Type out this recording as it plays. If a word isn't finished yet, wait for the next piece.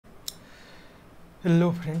Hello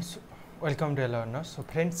friends, welcome to learner. So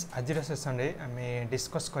friends, आज session रे आमे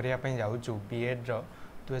डिस्कस करने जाऊँ बीएड रो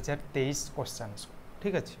 2023 क्वेश्चंस।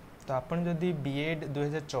 ठीक अच्छे, तो आपन जदि बीएड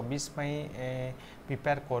 2024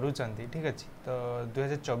 प्रिपेयर करूँगी, ठीक अच्छे, तो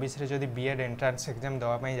 2024 रे जदि बीएड एंट्रांस एग्जाम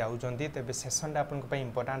देवाई जाऊँगी तेज सेसन आपन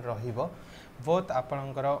इम्पोर्टाट रहिबो बोथ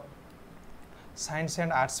आपणकर साइंस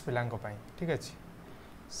एंड आर्ट्स पिलांको। ठीक अच्छे,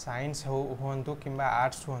 साइंस हुंतु कि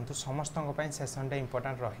आर्ट्स हुंतु समस्त सेसन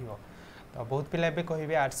इम्पोर्टाट रहिबो। तो बहुत पिला भी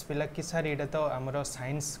कहे आर्ट्स पिला कि सर ये तो आमर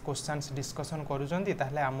साइंस क्वेश्चंस डिस्कसन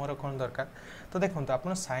करूँगी आमर कौन दरकार। तो देखो आप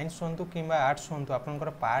साइंस हूँ कि आर्ट्स हूँ आपंकर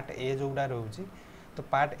पार्ट ए जोड़ा रोचे, तो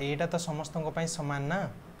पार्ट एटा तो समस्त सामान ना।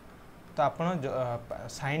 तो आप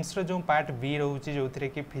साइंस जो पार्ट बी रोचे जो थी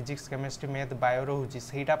कि फिजिक्स केमिस्ट्री मैथ बायो रोचे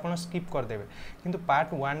से आप स्किप करदे, किंतु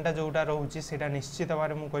पार्ट वन टा जोड़ा रोचे से निश्चित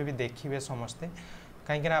भाव में मुझे देखिए समस्ते,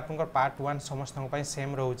 कहीं आप पार्ट वन समस्त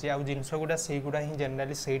सेम रोचे आउ जिनस गुड़ा से गुड़ा ही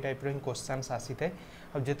जनराली से टाइप रो क्वेश्चंस आसी थे।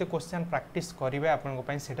 जिते क्वेश्चन प्रैक्टिस करेंगे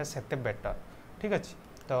आपंटा से बेटर। ठीक अच्छे,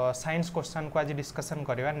 तो साइंस क्वेश्चन को आज डिस्कसन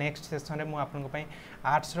करवा। नेक्स्ट सेसन में मुझे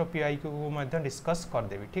आर्ट्स PYQ को डिस्कस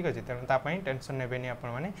करदेवी। ठीक अच्छे, तेणु तापाई टेंशन नेबेनी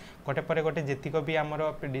आपण गोटे पर गोटे जीतक भी आमर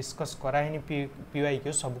डिस्कस कराई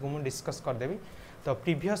PYQ सबको मुझे डिस्कस करदेवी। तो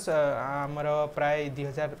प्रीवियस आमर प्राय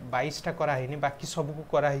 2022 टा कराई, बाकी सबको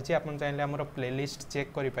कराई। आप चाहिए आमर प्लेलिस्ट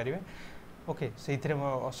चेक करेंगे। ओके, से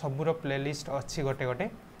सबूर प्लेलिस्ट अच्छी गोटे गोटे,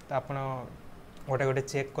 तो आप गोटे गोटे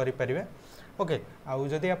चेक करेंगे। ओके, आउ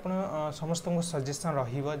जदि आप समस्त को सजेसन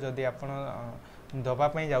रही आप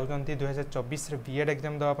दवाई जाऊँगी 2024 बीएड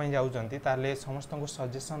एग्जाम दवाई जाऊँगी, ताले समस्त को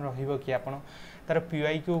सजेसन कि आप तार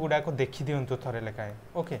PYQ गुड़ाक देखी दिंतु थे लेखाएं।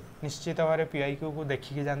 ओके, निश्चित भाव में PYQ को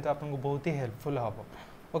देखिए जातु आपको बहुत ही हेल्पफुल हम।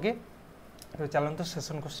 ओके, तो चलते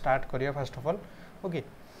सेशन को स्टार्ट करिया first of all. Okay,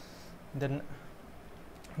 then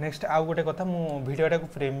next आउ गोटे कथा भिडियोटा को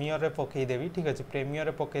प्रीमियर रे पकईदेवी। ठीक अच्छे, प्रीमियर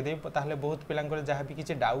रे पकईदेवी, ताहले बहुत पिलांकर जहाँ भी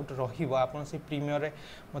किसी डाउट रहिबो आपन से प्रीमियर रे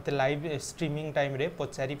मते लाइव स्ट्रीमिंग टाइम रे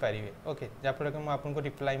पचारि पारिबे। ओके, जाफल कि मैं आपको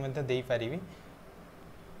रिप्लाई मते देई पारिबी।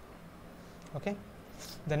 ओके,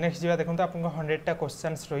 देन नेक्स्ट जा देखो आपको 100टा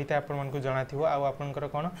क्वेश्चंस रही है आपको जना थी। आपंकर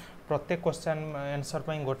कौन प्रत्येक क्वेश्चन आंसर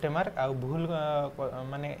पर गोटे मार्क, आ भूल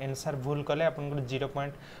माने आंसर भूल कले आपंकर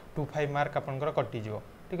 0.25 मार्क आपंकर कटिज।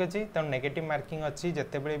 ठीक अच्छे, तेणु नेगेटिव मार्किंग अच्छी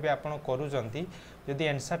जिते बड़े भी आप करूँगी जदि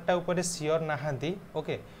आंसरटा उपर सियोर नहांती।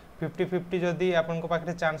 ओके, 50-50 जदि आपन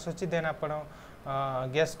पाखे चांस अच्छी देन आप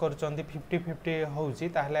गेस कर 50-50 होची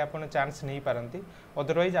ताहले आपन चांस नहीं पारंती।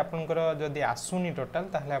 अदरवाइज आपनकर जदि आसुनी टोटाल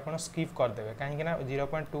ताहले आपन स्किप करदेवे, कहीं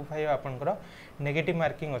 0.25 आपनकर नेगेटिव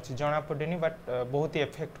मार्किंग अच्छी जना पड़ेनी, बट बहुत ही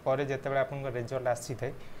इफेक्ट करे जिते आपन रिजल्ट आसी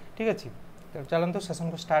थाए। ठीक अच्छे, तो चलते सेशन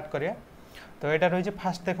को स्टार्ट करिया। तो यहाँ रही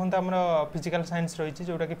फास्ट देखो आमर फिजिकल साइंस रही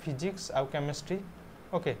जोटा कि फिजिक्स आउ केमिस्ट्री।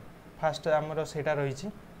 ओके, फास्ट आमर से रही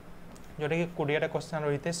जोटा कि 20टा क्वेश्चन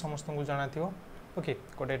रही थे समस्त को जना थी। ओके,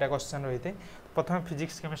 20टा क्वेश्चन रही थे। प्रथम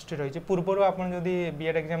फिजिक्स केमिस्ट्री रही पूर्वर आप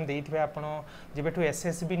बीएड एग्जाम देते आपड़ जब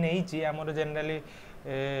एसएसबी नहीं आमर जनराली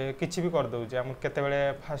किसी भी करदे आम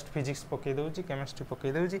केतबेले फास्ट फिजिक्स पकई दूँ केमिस्ट्री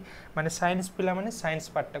पकई दूँ माने साइंस पिला माने साइंस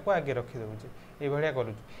पार्टा को आगे रखी दूँ ये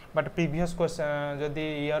करूँ। बट प्रीवियस क्वेश्चन जदि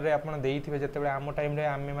इयर रे आपन देइथिबे जते आम टाइम रे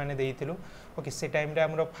आमे माने देइथिलु। ओके, से टाइम रे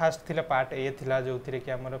हमरो फास्ट थिला पार्ट ए थिला जो थिरे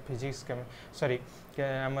कि हमरो फिजिक्स सॉरी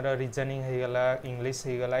हमरो रीजनिंग हे गला इंग्लिश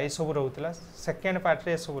हे गला ए सब रहउतला। सेकंड पार्ट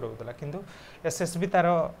रे सब रहउतला, किंतु एसएसबी तार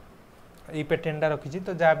ये पेटेंटा रखी।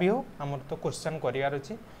 तो जहाँ भी हो आमर तो क्वेश्चन करार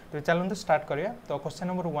अच्छी, तो चलते स्टार्ट करिया। तो क्वेश्चन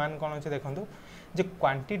नंबर 1 कौन अच्छे देखो, जे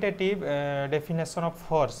quantitative definition of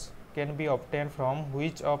force can be obtain from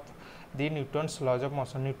which of the Newton's laws of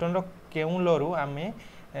motion. Newton रो केउ लॉ रु आमे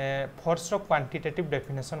फोर्स रो क्वांटिटेटिव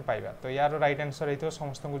डेफिनेशन पाइबा। तो यार राइट आंसर होइतो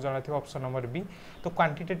समस्त को जना थी ऑप्शन नंबर बी। तो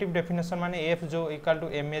क्वांटिटेटिव डेफिनेशन माने एफ जो इक्वल टू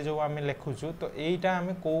एम ए जो आमे लिखुछु, तो एटा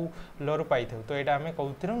आमे को लॉ रु पाइथौ। तो एटा आमे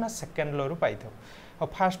कहथिरु ना सेकंड लॉ रु पाइथौ। और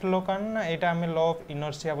फास्ट लॉ कौन ना यहाँ आम लॉ ऑफ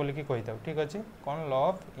इनर्शिया बोल कि कही था। ठीक अच्छे, कौन लॉ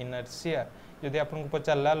ऑफ इनर्शिया जदि आपको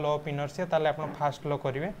पचारा लॉ ऑफ इनर्शिया ताले आप फास्ट लॉ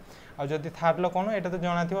करेंगे। और जदि थर्ड लॉ कौन यहाँ तो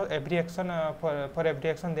जना थी every action for every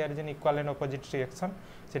action there is an equal and opposite reaction,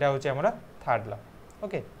 सेटा होची हमर थर्ड लॉ।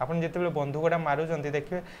 ओके, आपन जेते बेले बंदूकटा मारुचंती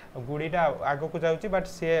देखिए गुड़ीटा आग को जाउची बट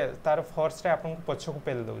सी तार फोर्स रे आपन को पछ को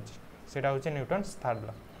पेल दउची, सेटा होची Newton's third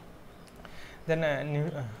law. Then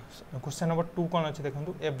question number 2 कौन अच्छे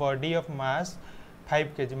देखो, a body of mass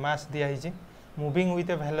 5 kg मास दिखाई moving with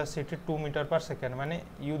A velocity 2 metre पर सेकेंड माने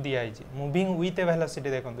यू दिखाई मूविंग विथ ए वेलोसिटी।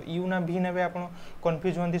 देखो यू ना भी ने आप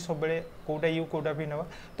कन्फ्यूज होती सब कौटा यू कौटा भी नवा।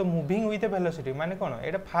 तो मूविंग विथ ए वेलोसिटी माने कौन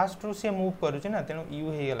यहाँ फास्ट रू सी मूव करुच्चे तेणु यू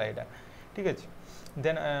हो गला यहाँ। ठीक अच्छे,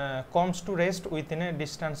 then comes to rest with in A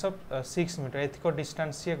distance of 6 metre ethic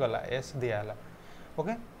distance C गला एस दिगला।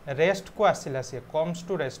 ओके, रेस्ट को आसला सी कम्स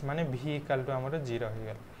टू रेस्ट माने भी इक्वल टू आमर 0 हो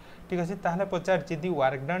गला। ठीक अच्छे ताहले पचार दि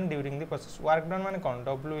work done during the process work done माने कौन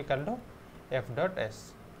W equal to F dot S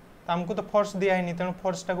तो हमको तो फोर्स दिया ही नहीं तेणु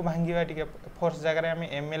फोर्स टाक भांगा टी फोर्स जगह आम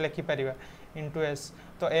एम ए लिखिपर इंटू एस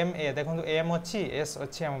तो एम ए देखो एम अच्छी एस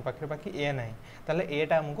अच्छी आम पाखे बाकी ए ना ताले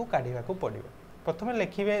एटा आमको काढ़ा पड़ो प्रथम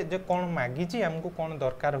लिखे जो कौन मागिची आमको कौन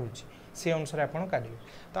दरकार होसी अनुसार आप काढ़े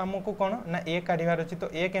तो आमको कौन ना ए काढ़ार अच्छी तो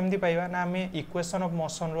ए केमती पाइबा ना आम इक्वेशन ऑफ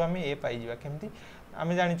मोशन रू आम ए पाइबा केमती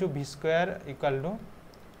आम जाचु v square equal to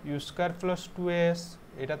u square plus 2s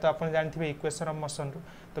यहाँ तो आप जानते इक्वेशन ऑफ मोशन रू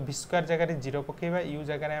तो v स्क्वायर जगह 0 पकेबा u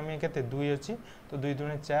जगह आम के 2 अच्छी तो 2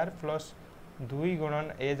 दूने 4 प्लस 2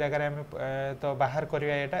 गुणन ए जगह आम तो बाहर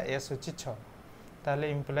करवा यहाँ s अच्छी 6 ताहले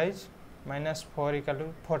इम्प्लाइज -4 इक्वल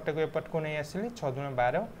 4 टाक एपट को नहीं आसिली 6 दूने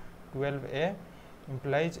 12 12a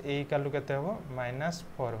इम्प्लाइज ए इक्वल के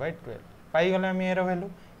 -4/12 पाईगले आम ए भैल्यू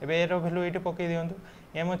एवं ए भैल्यू ये पकई दिंतु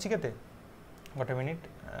एम अच्छी के गोटे मिनिट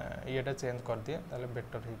ये चेंज कर दिए ताले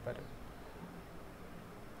बेटर हो पारे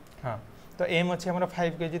हाँ तो एम अच्छी आम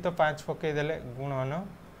 5 kg तो 5 पकईदे गुणन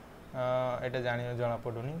यहाँ जान जना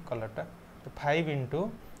पड़ूनी कलरटा तो 5 इंटू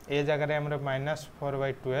ए जगह आम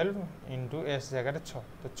 -4/12 इंटू एस जगह 6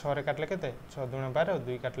 तो 6 काटले के 6 दूने 12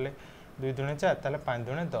 2 काटले 2 दूने 4 ताले 5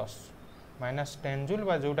 दूने 10 -10 जूल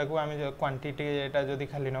जोटा को आम क्वांटिटी एटा जदि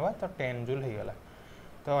खाली नवा तो 10 जूल हो गला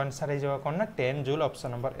तो आंसर हो कौन ना 10 जूल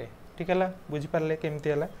ऑप्शन नंबर ए ठीक है बुझीपारे केमती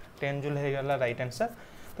है 10 जूल हो गला राइट आंसर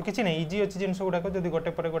तो किसी नहीं इजी अच्छी जिन गुड़ाक जब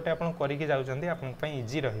गोटे पर गोटे आप करके जाऊँच आप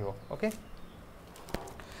इजी रोके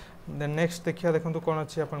देन नेक्स्ट देखिए देखो कौन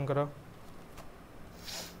अच्छी आपंकर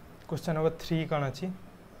क्वेश्चन नंबर 3 कौन अच्छी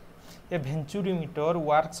ए venturimeter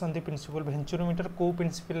works on the principal venturimeter को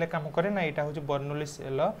प्रिंसिपल काम करे ना यहाँ हूँ Bernoulli's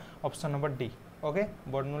law option number D okay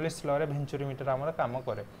Bernoulli's law रे वेंचुरीमीटर आमर काम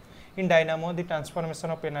करे इन dynamo the transformation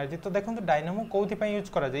of energy तो देखो डायनामो कौन यूज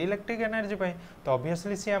करा जाए इलेक्ट्रिक एनर्जी तो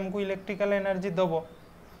ऑब्वियसली सी आमको इलेक्ट्रिकल एनर्जी दब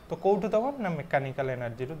तो कौटू दब ना मेकानिकल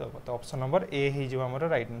एनर्जी रू दब तो ऑप्शन नंबर ए हो आमर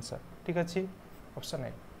राइट आंसर ठीक अच्छे option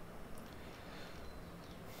A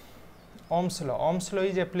Ohm's law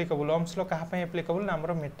is applicable Ohm's law कहाँ एप्लिकेबल ना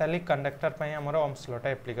आमर मेटालिक कंडक्टर आमर ओम्स लॉ टा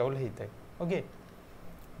एप्लिकेबल होता है okay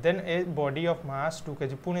then a body of mass 2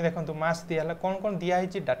 kg पुणी देखो मास दिया कौन कौन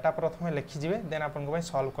दिखाई डाटा प्रथम लिखिजे देन आप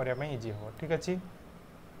सॉल्व करने इजी हो ठीक अच्छे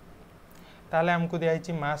ताले आमको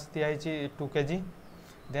दिखाई मास दिखाई 2 kg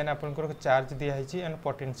देन आपंकर चार्ज दिखाई एंड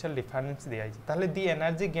पोटेंशियल डिफरेंस दिखाई ताले दी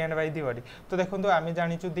energy gained by the body तो देखो आम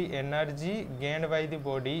जाचु दी energy gained by the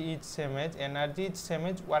body is same as energy is same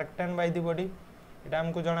as work done by the body यहाँ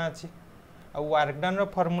आमको जना अच्छी आ वर्क डन रो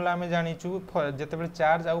फॉर्मूला आम जाचु जिते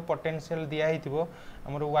चार्ज आउ पोटेंशियल दिखाई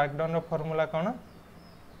आमर वर्क डन रो फॉर्मूला कौन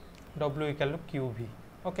W equal to QV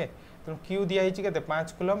okay तो Q दिखाई के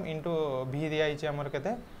 5 कूलम इंटू V दिखाई आमर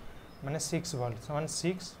के माने 6 वोल्ट समान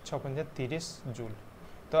 6 6 30 जूल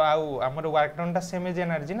तो आमर वर्क डन टा सेम एज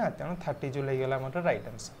एनर्जी ना तेणु 30 जूल हो गला आमर राइट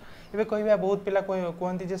आंसर एबे कहबा बहुत पिला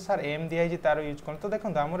कहती जे सर एम दिखाई तार यूज कौन तो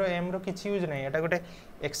देखो आमर एम रो किछि यूज नहीं एटा गोटे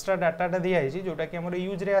एक्स्ट्रा डाटाटा दिखाई जोटा कि आमर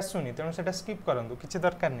यूज रे आसुनी तेणु सेटा स्किप करंतु किछि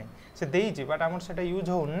दरकार नहीं से देइछि बट आमर सेटा यूज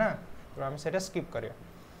होउन ना तो आम सेटा स्किप करिया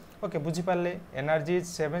okay बुझीपारे energy is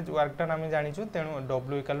same as work done आम जाचु तेणु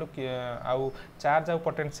W इक्वल टू आउ चार्ज आउ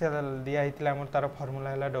पोटेंशियल दिखाई आमर तार फॉर्मूला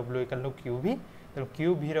है W इक्वल टू QV तेणु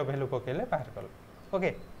QV रो वैल्यू पकेले बाहर कल ओके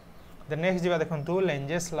द नेक्स्ट जीवा देखो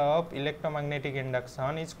Lenz's law of electromagnetic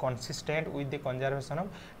induction is consistent with the conservation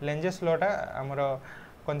of Lenz's law टा आमर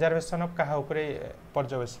कंजर्वेशन ऑफ कहा ऊपर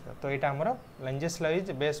पर्यवेसित तो यहाँ आमर Lenz's law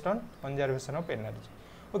is based on conservation of energy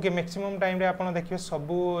okay maximum time रे आपन देखियो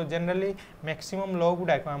सबू जनरली मैक्सिमम लॉ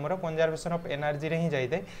गुडाक आमर कंजर्वेशन ऑफ एनर्जी रे ही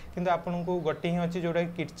जाइए किंतु आपन को गोटे ही अच्छी जोटा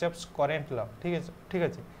किर्चॉफ्स करेंट लॉ ठीक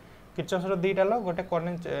अच्छे किर्चॉफ्स रो दुईटा लॉ गोटे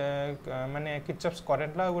करेंट माने किर्चॉफ्स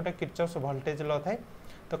करेंट लॉ गोटे किर्चॉफ्स वोल्टेज लॉ थाए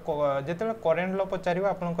तो जिते करेंट लॉ पचार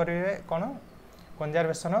आपन करेंगे कौन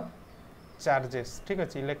कंजर्वेशन ऑफ चार्जेस ठीक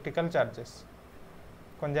अच्छे electrical charges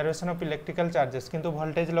conservation of electrical charges किंतु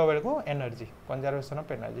वोल्टेज लॉ बेल को एनर्जी कंजर्वेशन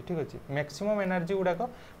ऑफ एनर्जी ठीक अच्छे मैक्सिमम एनर्जी गुड़ाक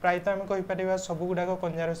प्रायतः आम कहीपर सब गुड़ाक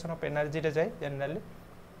कंजर्वेशन ऑफ एनर्जी रे जाए जनरली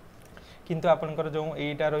किंतु आपनकर जो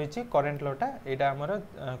एटा रही करेंट लॉटा यहाँ आमर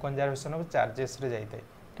कंजर्वेशन ऑफ चार्जेस रे जाए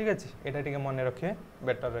ठीक अच्छे यहाँ टे मन रखिए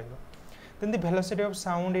बेटर रही then the velocity of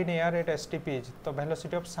sound in air at STP is तो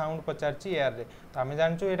velocity of sound Pachar air रे तो आम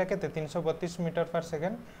जानचु यहाँ के 332 मीटर पर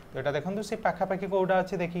सेकेंड तो यहाँ देखो से पाखापाखि कौटा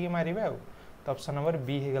अच्छे देखिए मारे आउ तो ऑप्शन नंबर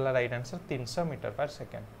बी होगा राइट आंसर 300 मीटर पर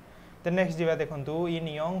सेकेंड देन नेक्स्ट जीवा देखो इन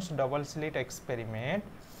Young's double slit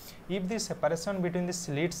experiment if the separation between the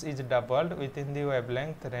slits is doubled within the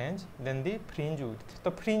wavelength range then the fringe width तो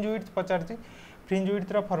फ्रिंज विड्थ पचार fringe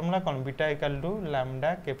width रो formula कौन beta equal to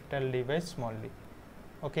lambda capital D by small d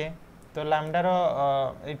okay तो lambda रो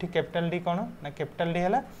एठी capital D कौन ना capital D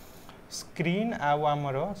है screen आउ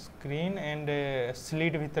आमर screen and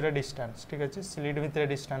slit भितर डिस्टेंस ठीक अच्छे स्लिट भितर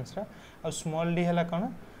डिस्टेंस आ स्मॉल डी है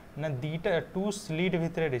कौन ना दीटा टू स्लिट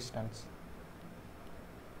भितर डिस्टेंस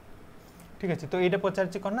ठीक अच्छे तो ये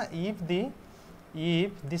पचार कौन ना if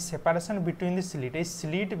the separation between the slit A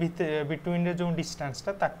slit between रे जो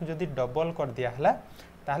डिस्टेंसटा ताकू जदि डबल कर दिया हला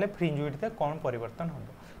ताहले फ्रिंज विड्थ कौन परिवर्तन हम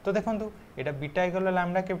तो देखो यहाँ बीटा गल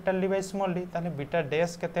lambda capital D by small D ताहले बीटा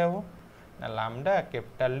डैश केते हो ना lambda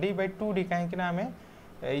capital D bye 2d कहीं आम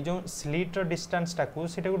यो स्लिट्र डिस्टेंसटा को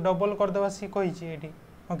डबल करदे सी कही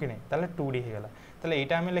हाँ कि नहीं ताहले 2d हो गला ताहले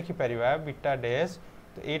यहाँ आम लिखिपर बीटा डैश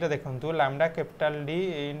तो यहाँ देखो lambda capital D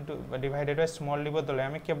into divided by small D बदल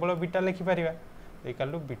आम केवल beta लिखिपर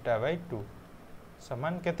equal to beta by 2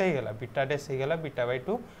 समान केते हो गला बीटा डैश हो गला बीटा बाय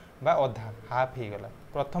 2 बा अधा हाफ हो गला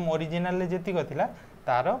प्रथम ओरिजिनल जेतिक थिला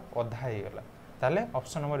तार अधा हो गला ताले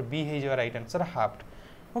ऑप्शन नंबर बी हो जो right answer half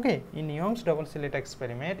okay in Young's double slit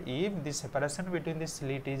experiment if the separation between the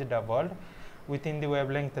slit is doubled within the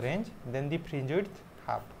wavelength range then the fringe width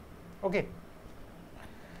half okay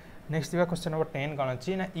next the question number 10 कौन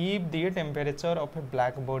अछि ना if the temperature of a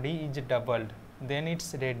black body is doubled then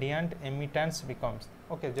its radiant emittance becomes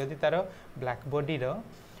okay जदि तार black body रो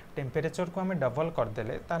temperature को आम double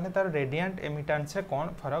करदेले ताहले तार radiant एमिटेंस रे कौन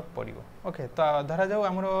फरक पड़ो ओके तो धरा जाऊ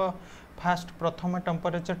आमर फास्ट प्रथम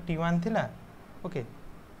टेम्परेचर T1 थिला ओके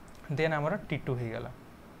देन आमर T2 हो गला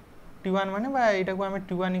T1 माने बा एटा को आम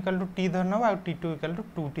T1 इक्वल टू T धरना और T2 इक्वल टू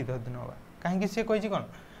 2T धरना कहीं सी कही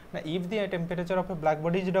कौन ना if the temperature of A black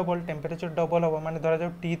body is double temperature double हम माने धरा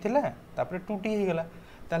जाऊ T थिला तापर 2T हो गला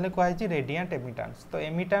ताहले कहै रेडिएंट एमिटेंस तो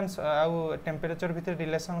एमिटेंस आउ टेम्परेचर भितर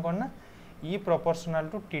रिलेशन कौन ना E proportional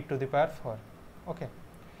to T to the power 4 okay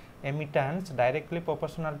emittance directly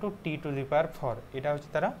proportional to T to the power 4 इटा होची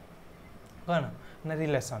तारा कोन ना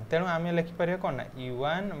रिलेशन तेनु आमे लिखि परिया कोन ना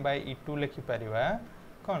E1 by E2 लिखि परिवा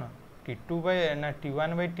कोन T2 by ना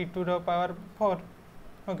T1 by T2 row power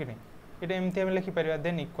 4 okay नहीं इटा एमती आमे लिखि परिवा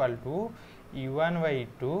than equal to E1 by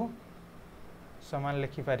E2 समान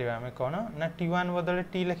लिखि परिवा आमे कोन ना T1 बदले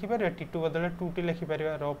T लिखि परिवा T2 बदले 2T लिखि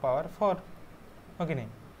परिवा रो पावर 4 ओके नहीं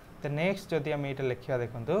तो नेक्स्ट जदि आम ये लिखा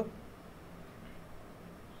देखो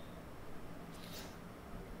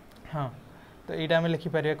हाँ तो यहाँ आम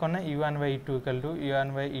लिखिपर कौन ना U1 by E2 equal to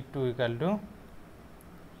U1 by E2 equal to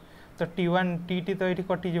तो T1 TT तो ये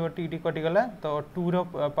कटिज TT कटिगला तो 2 रो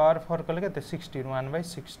पावर 4 कले के 16 1 by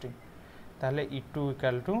 16 ताहले E2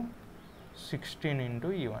 equal to 16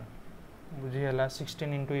 into E1 बुझीगला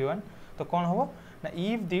 16 into E1 तो कौन हम ना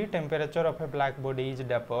if the temperature of a black body is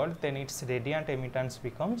doubled then its radiant emittance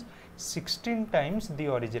becomes 16 times the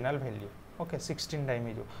original value okay 16 time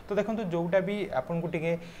हो तो देखो जोटा भी आपन को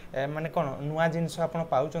टिके माने कोन नुआ जिंस आपन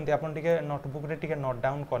पाउचंती आपन टिके नोटबुक रे टिके नोट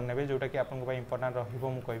डाउन करनेबे जोटा कि आपन को भाई इंपोर्टेंट रहिबो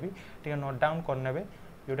मु कहबी टिके नोट डाउन करनेबे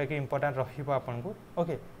जोटा कि इंपोर्टेंट रहिबो आपन को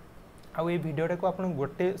ओके आ ए वीडियोटा को आपन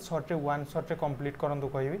गोटे शॉर्ट रे वन शॉर्ट रे कंप्लीट करंतु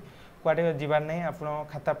कहबी कुआडे जीवार नै आपन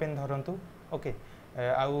खाता पेन धरंतु ओके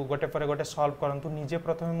आउ गोटे पर गोटे सॉल्व करंतु निजे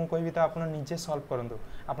प्रथमे मु कहबी तो आपन निजे सॉल्व करंतु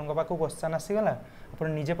आपन को पाको क्वेश्चन आसी गला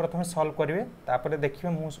आपन निजे प्रथमे सॉल्व करिवे तापर देखिबे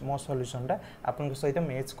मो सॉल्यूशनटा आपन को सहित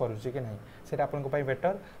मैच करूची कि नहीं सेटा आपन को पाई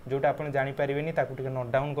बेटर जोटा आपन जानि परिबेनी ताकू टिके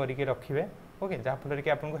नोट डाउन करिके रखिबे ओके जा फल कि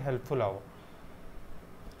आपन को हेल्पफुल हो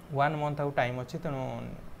 1 मंथ आउ टाइम अछि तनो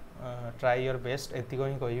ट्राई योर बेस्ट एतिको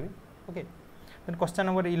ही कहबी ओके देन क्वेश्चन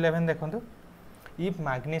नंबर 11 देखंतु if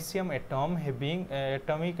magnesium atom having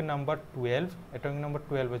atomic number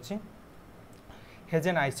 12 अछि has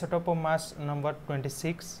an isotope of mass number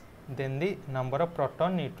 26 then the number of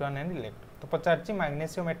proton neutron and electron तो पचारची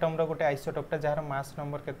magnesium atom रो गोटे isotope ता jar mass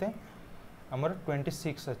number केते हमर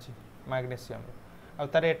 26 अछि magnesium आ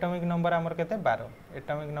तार atomic number हमर केते 12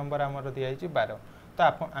 atomic number हमर दिया छि 12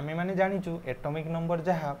 तो आमे माने जानिचु atomic number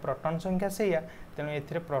जहा proton संख्या सेया तेनो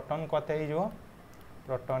एथिरे proton कते हे जो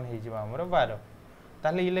proton हे जो हमर 12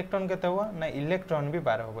 ताले इलेक्ट्रॉन केते हो ना इलेक्ट्रॉन भी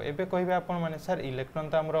 12 हो एबे कहबे आपण माने सर इलेक्ट्रॉन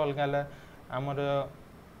तो हमर अलगाला हमर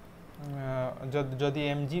जदि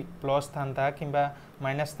Mg प्लस थांता किबा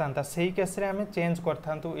माइनस थांता सेही केस रे हमें चेंज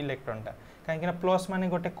करथांतु इलेक्ट्रॉनटा काहे कि प्लस माने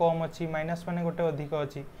गोटे कम अछि माइनस माने गोटे अधिक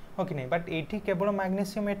अछि हो कि नै बट एठी केवल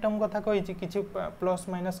मैग्नीशियम एटम कथा कहि छि किछि प्लस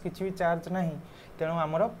माइनस किछि भी चार्ज नाही तेनो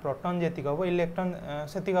हमर प्रोटॉन जेति कहबो इलेक्ट्रॉन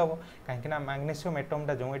सेति कहबो काहे कि ना मैग्नीशियम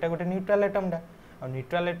एटमटा जो एटा गोटे न्यूट्रल एटमटा और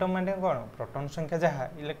न्यूट्रल एटम माने कोन प्रोटॉन संख्या जहा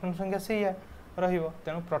इलेक्ट्रॉन संख्या सेया रहिबो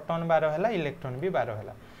तेनु प्रोटॉन 12 हैला इलेक्ट्रॉन भी 12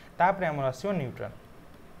 हैला तापर हमर आसीबो न्यूट्रॉन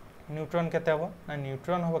न्यूट्रॉन केते हबो ना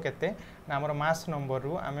न्यूट्रॉन हबो केते ना हमर मास नंबर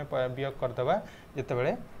रु आमे वियोग कर दबा जते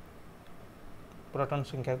बेले प्रोटॉन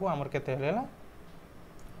संख्या को हमर केते हैला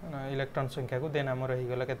ना इलेक्ट्रॉन संख्या को देन हमर रहि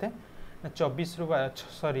गेला केते ना 24 रु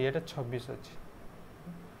सॉरी एटा 26 अछि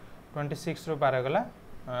 26 रु 12 गला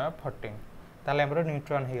 14 ताहले हमर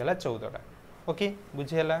न्यूट्रॉन हे गेला 14टा ओके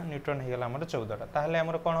बुझीला न्यूट्रॉन हे गेला हमर 14टा ताहले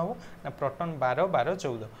हमर कोन हो ना प्रोटॉन 12 12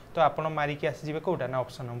 14 तो आपण मारी के आसी जिवे कोटा ना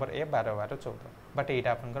ऑप्शन नंबर ए 12 12 14 बट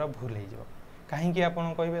एटा आपनकर भूल हे जिवो कहीं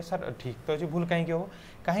आपण कहबे सर ठीक तो अछि भूल कहीं के हो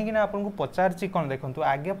कहीं ना आपन को पचारची कोन देखंतु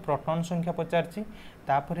आगे प्रोटॉन संख्या पचारची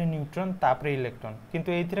तापरे न्यूट्रॉन तापरे इलेक्ट्रॉन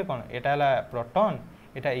किंतु एथिरे कोन एटा ला प्रोटॉन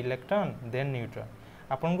एटा इलेक्ट्रॉन देन न्यूट्रॉन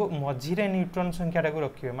आपन को मझिरे न्यूट्रॉन संख्या को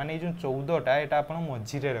रखिबे माने जो 14टा एटा आपन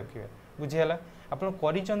मझिरे रखिबे बुझियला आपन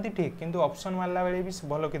करिचंती ठीक किंतु ऑप्शन मारला बेले भी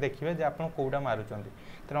भलो के देखिबे जे आपन कोडा मारुचंती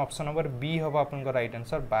तने ऑप्शन नंबर बी होबो आपन को राइट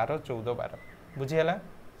आंसर 12 14 12 बुझियला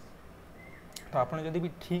तो आपन जदी भी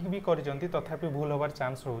ठीक भी करिचंती तथापि भूल होबार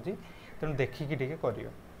चांस रहउची तने देखि कि ठीक करियो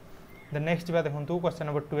द नेक्स्ट बा देखंतु question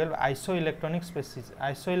number 12 iso electronic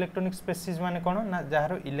species माने कोन ना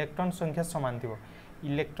जहार इलेक्ट्रॉन संख्या समान थिबो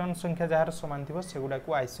इलेक्ट्रॉन संख्या जहार समान थिबो सेगुडा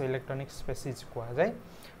को आइसो इलेक्ट्रॉनिक स्पेसीज कहा जाय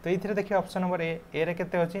तो एथिरे देखिए ऑप्शन नंबर ए रे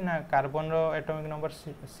केते अछि ना कार्बन रो एटॉमिक नंबर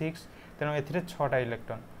 6 तेनो एथिरे 6टा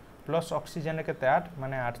इलेक्ट्रॉन प्लस ऑक्सीजन रे केते 8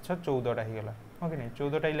 माने 8 6 14टा हे गेला ओके नै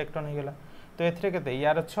 14टा इलेक्ट्रॉन हे गेला तो एथिरे केते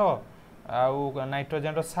यार 6 आउ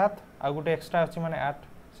नाइट्रोजन रो 7 आ गुटे एक्स्ट्रा अछि माने 8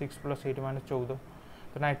 6 + 8 माने 14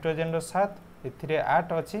 तो नाइट्रोजन रो 7 एथिरे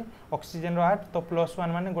 8 अछि ऑक्सीजन रो 8 तो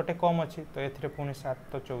 +1 माने गोटे कम अछि तो एथिरे पुनी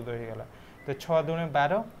 7 तो 14 हे गेला तो 6 दुने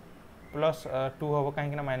 12 प्लस 2 होबो काहे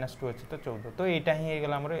कि ना -2 अछि तो 14 तो एटा ही हे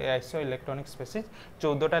गेला हमर आइसो इलेक्ट्रॉनिक स्पेसीज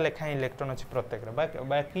 14टा लेखा इलेक्ट्रॉन अछि प्रत्येक रे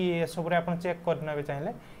बाकी ए सब रे आपण चेक करनाबे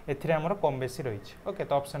चाहिले एथिरे हमर कम बेसी रही छै ओके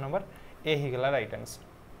तो ऑप्शन नंबर ए हे गेला राइट आंसर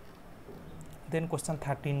देन क्वेश्चन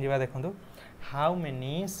 13 जेबा देखंतु how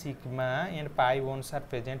many sigma and pi bones are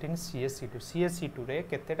present in CsC2 रे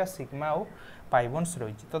केतेटा सिग्मा और पाई बोन्स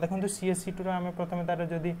रही छै तो देखंतु CsC2 रे हमें प्रथमे तार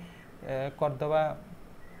जदी कर दबा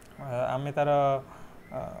आमे तार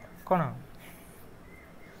कोन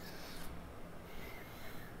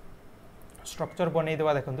स्ट्रक्चर बनै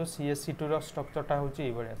देबा देखंतु CsC2 रो स्ट्रक्चर ता होची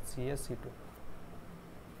ए बढिया CsC2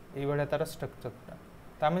 ए बढिया तार स्ट्रक्चर ता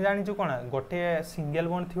तो आम जानी कोण गोटे सिंगल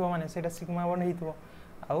बॉन्ड थी माने सेटा सिग्मा बॉन्ड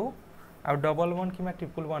हो डबल बॉन्ड कि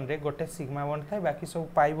ट्रिपल बॉन्ड रे गोटे सिग्मा बॉन्ड थाए बाकी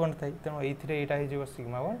सब पाई बॉन्ड थाए तेणु ये एटा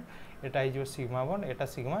सिग्मा बॉन्ड एटा सिग्मा बॉन्ड एटा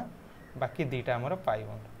सिग्मा बाकी दीटा आमर पाई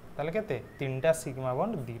बॉन्ड ताले केते तीनटा सिग्मा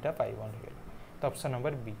बॉन्ड दीटा पाई बॉन्ड हो तो option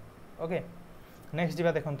number B okay next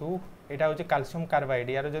जीवा देखंतु एटा होचे कैल्शियम कार्बाइड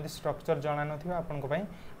यार जदि स्ट्रक्चर जाना नथिबा आपन को पई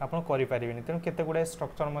आपन करि परिबेनी तेणु केते गुडा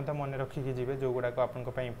स्ट्रक्चर मध्ये मन रखि कि जिवे जो गुडा को आपन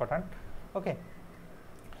को पई इंपोर्टेंट ओके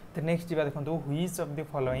तो नेक्स्ट जीवा देखंतु which of the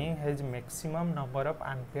following has maximum number of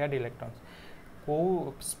unpaired electrons को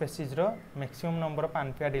species row maximum number of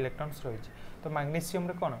unpaired electrons रही तो मैग्नीशियम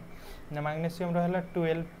रे कोन ना मैग्नीशियम रो हला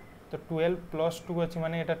 12 तो 12 + 2 अछि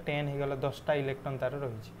माने एटा 10 हे गेला 10टा इलेक्ट्रॉन तार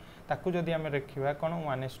रही ताकू जदि हमें रखिबा कोन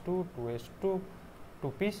 1s2 2s2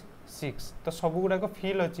 2p6 तो सब गुडा को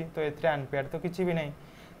फील अछि तो एथरे अनपेयर्ड तो किछि भी नहीं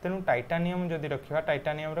तेनु टाइटानियम जदि रखिबा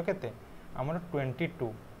टाइटानियम रो केते हमर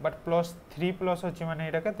 22 बट +3 प्लस अछि माने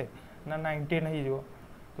एटा केते ना 19 हे जो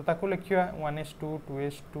तो ताकू लिखिबा 1s2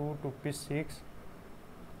 2s2 2p6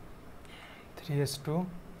 3s2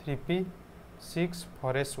 3p6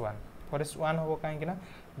 4s1 हो काहे कि ना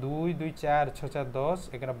 2 2 4 6 4 10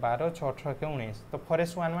 11 12 6 18 19 तो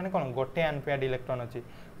 4s1 माने कोन गोटे अनपेयर्ड इलेक्ट्रॉन अछि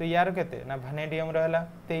तो यार केते ना वैनेडियम रहला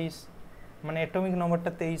 23 माने एटॉमिक नंबर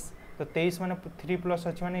ता 23 तो 23 माने 3 प्लस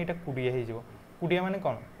अछि माने एटा 20 हे जो 20 माने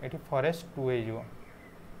कोन एठी 4s2 हे जो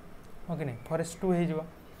ओके नहीं 4s2 हे जो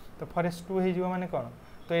तो 4s2 हे जो माने कोन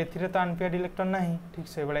तो एथिरे तो अनपेयर्ड इलेक्ट्रॉन नाही ठीक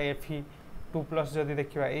से बेला Fe 2 प्लस जदि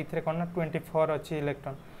देखिबा एथिरे कोन ना 24 अछि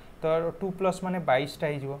इलेक्ट्रॉन तो 2 प्लस माने 22 टा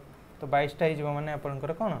हे जो तो 22 टा हे जो माने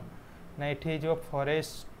आपनकर कोन ना एठी हे जो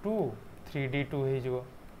 4s2 3d2 हे जो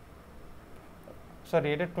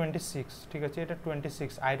सॉरी एटा 26 ठीक अछि एटा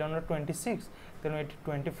 26 आयरन रो 26 तेनो एठी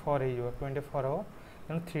 24 हे जो 24 हो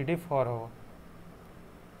तेनो 3d4 हो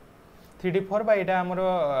 3d4 बा एटा हमरो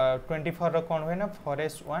 24 रो कोन होय ना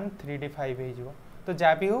 4s1 3d5 हे जो तो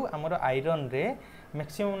जा भी हो हमरो आयरन रे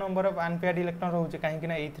maximum number of unpaired electron रहउचे काहे कि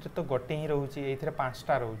ना एथिरे तो गोटे ही रहउचे एथिरे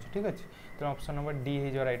 5टा रहउचे ठीक अछि तो ऑप्शन नंबर डी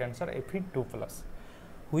हे जो right answer Fe2+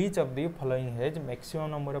 which of the following has maximum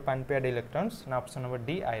number of unpaired electrons ना option number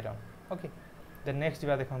D iron okay the next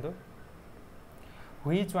बा देखंतु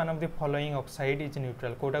which one of the following oxide is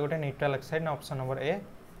neutral Kota गोटे neutral oxide ना option number A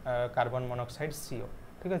carbon monoxide CO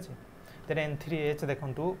ठीक अछि then N3H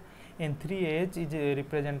देखंतु N3H is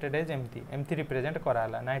represented as empty represent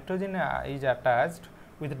कराला nitrogen is attached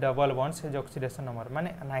with double bonds has oxidation number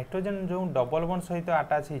माने nitrogen जो double bond सहित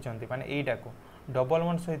attach होइचंती माने एटा को डबल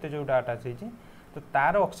बॉन्ड सहित जोटा अटैच होइची तो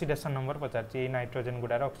तार oxidation number पचारची A nitrogen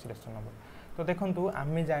गुडार oxidation number तो देखंतु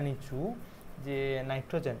आमे जानिछु जे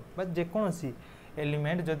नाइट्रोजन बा जे कोनसी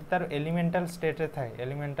एलिमेंट जदि तार एलिमेंटल स्टेट रे थाए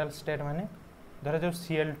एलिमेंटल स्टेट माने धर जो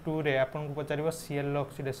Cl2 रे आपन को पचारिबो Cl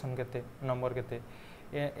ऑक्सीडेशन केते नंबर केते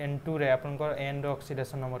N2 रे आपन को N रो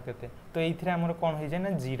ऑक्सीडेशन नंबर केते तो एइथिरे हमर कोन होई जाय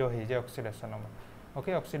ना 0 होई जाय oxidation number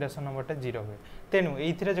okay oxidation number टा 0 होय तेनु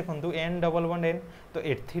एइथिरे देखंतु N डबल बॉन्ड N तो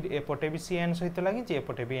एपटे भी सी N सहित लागि जे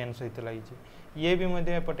एपटे भी N सहित लागि जे ये भी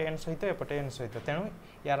मध्ये एपटे N सहित एपटे N सहित तेनु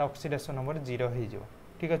यार ऑक्सीडेशन नंबर 0 होई जो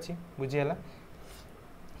ठीक अछि बुझी हला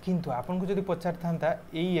किंतु आपन को जदी पचार थांता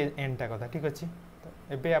एई N टा कथा ठीक अछि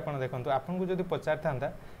तो एबे आपन देखंतु आपन को जदी पचार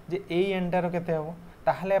थांता जे एई N टा रो केते हबो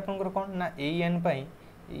ताहले आपन को कोन ना एई N पई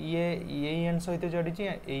ये एन सहित जोड़ी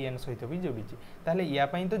एन सहित भी जोड़ी ताहले या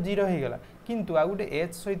पई तो 0 हो गला किंतु आ गुटे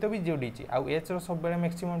एच सहित भी जोड़ी आउ एच रो सब बेले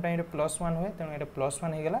मैक्सिमम टाइम रे +1 होय तेनु एटा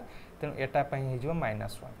 +1 हो गला तेनु एटा पई हे जो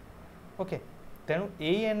 -1 ओके तेनु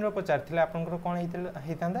एन रो पचार थिला आपन को कोन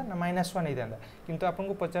हेतांदा ना -1 हेतांदा किंतु आपन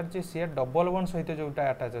को पचार छि सी डबल बॉन्ड सहित जोटा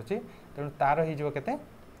अटैच अछि तेनु तार हे जो केते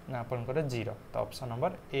ना आपन को 0 तो ऑप्शन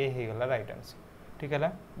नंबर ए हे गला राइट आंसर ठीक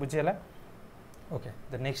हला बुझी हला ओके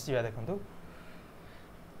द नेक्स्ट जीवा देखंतु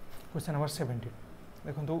क्वेश्चन नंबर 17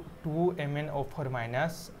 देखो 2Mn O4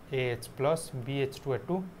 minus AH plus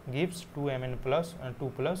BH2A2 gives 2Mn plus 2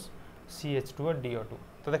 plus CH2 DO2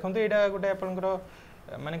 तो देखो यहाँ गोटे आपंकर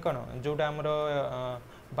माने कौन जोटा आमर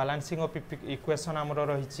बालांसिंग ऑफ इक्वेशन आमर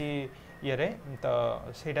रही ये तो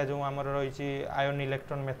सेटा जो आमर रही आयन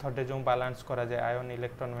इलेक्ट्रॉन मेथड जो बालांस करा जाए आयन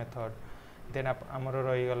इलेक्ट्रॉन मेथड देन आमर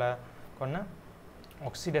रहीगला कौन ना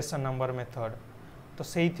ऑक्सीडेशन नंबर मेथड तो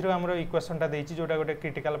से आमर इक्वेशनटा देती जोटा गोटे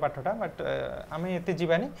क्रिटिकल पाठटा बट आम एते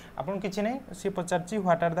जीवानी आपन किछि नै सी पचारछि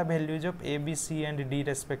what are the values of A B C and D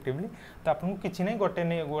respectively तो आपन किछि नै गोटे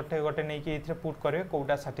नै कि एथिरे पुट करबे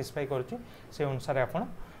कोटा सैटिस्फाई करछि से अनुसार आपन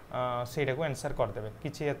सेटा को आंसर कर देबे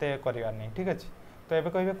किछि एते करिवार नै ठीक अछि तो एबे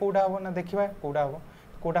कहबे कोटा हो ना देखिबा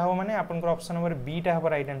कोटा हो माने आपन ऑप्शन नंबर बी टा हो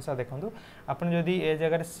राइट आंसर देखंतु आपन जदी ए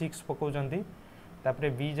जगह रे 6 पकोजंती तापरे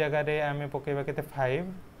बी जगह रे आमे पकेबा केते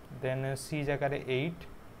 5 देन सी जगह रे 8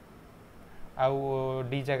 आउ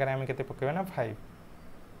डी जगह रे आमे केते पकेबा ना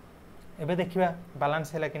 5 एबे देखिबा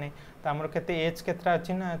बैलेंस हैला कि नै तो हमर केते एच केतरा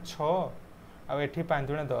अछि ना 6 आ एठी 5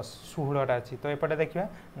 दुने 10 16 टा अछि तो एपटे देखिबा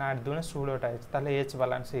ना 8 दुने 16 टा अछि ताले एच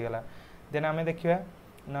बैलेंस हे गेला देन आमे देखिबा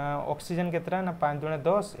ना ऑक्सीजन केतरा ना 5 दुने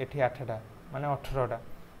 10 एठी 8 टा माने 18 टा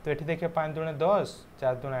तो एठी देखिबा 5 दुने 10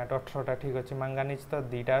 4 दुने 8 18 टा ठीक अछि मैंगानीज तो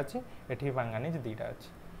 2 टा अछि एठी मैंगानीज 2 टा अछि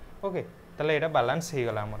ओके ताले एटा बैलेंस हे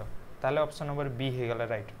गेला हमर ताले ऑप्शन नंबर बी हे गेला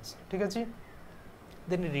राइट आंसर ठीक अछि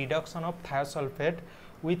then reduction of thiosulphate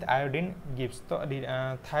with iodine gives तो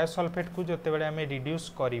थायोसल्फेट को जते बेले हमें रिड्यूस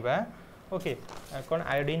करिबा ओके कोन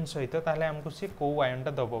आयोडीन सहित ताले हमको से को आयन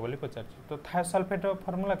टा दबो बोली पचार तो थायोसल्फेट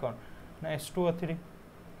फार्मूला कोन ना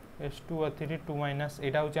H2O3 2 माइनस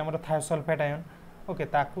एटा होची हमर थायोसल्फेट आयन ओके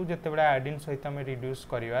ताकू जते बेले आयोडीन सहित हमें रिड्यूस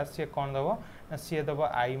करिबा से कोन दबो ना से दबो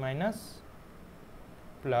I माइनस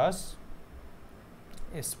प्लस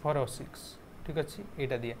S4O6 ठीक अछि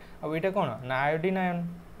एटा दिया अब एटा कोन ना iodine ion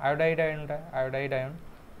iodide ion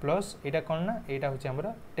plus iota कोन ना एटा होची हमर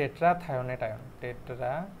टेट्राथायोनेट आयन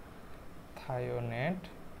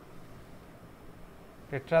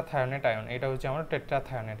टेट्राथायोनेट आयन एटा होची हमर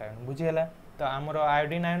टेट्राथायोनेट आयन बुझी हला तो हमर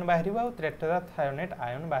आयोडीन आयन बाहरिबो आ टेट्राथायोनेट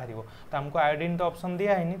आयन बाहरिबो तो हमको आयोडीन तो ऑप्शन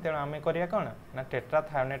दिया हैनी तेनो आमे करिया कोन ना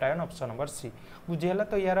tetrathionate ion option number C बुझी हला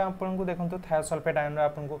तो यार आपन को देखंतु थायोसल्फेट आयन रा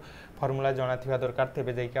आपन को फार्मूला जाना थिबा दरकार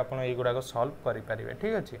तेबे जाई कि आपन एई गुडा को सॉल्व करि परिबे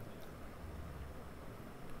ठीक अछि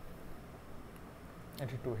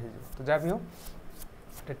एठी 2 हे जो तो जा भी हो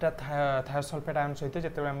थायोसल्फेट आयन सहित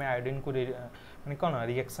जते हम आयोडीन को माने कोन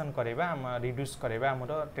रिएक्शन करेबा हम रिड्यूस करेबा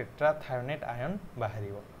हमर टेट्राथायोनेट आयन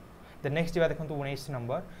बाहरिबो द नेक्स्ट जीवा देखंतु 19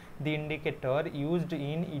 number the indicator used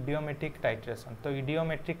in इडियोमेट्रिक titration तो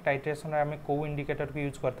इडियोमेट्रिक टाइट्रेशन रे हम को इंडिकेटर को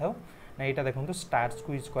यूज करथाउ ना एटा देखंतु स्टार्च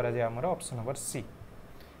को यूज करा जाय हमर ऑप्शन नंबर सी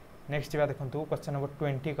नेक्स्ट जीवा देखंतु क्वेश्चन नंबर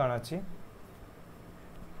 20 कोन अछि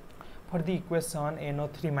for the equation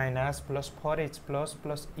NO3 minus plus 4H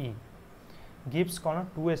plus E gives cone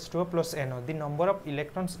 2H2O plus NO the number of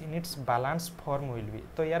electrons in its balance form will be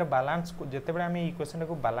तो यार balance को जते बेले हम equation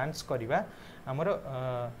को बैलेंस करिबा हमर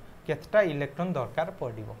केतटा इलेक्ट्रॉन दरकार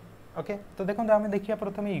पड़िबो ओके तो देखो हम देखिया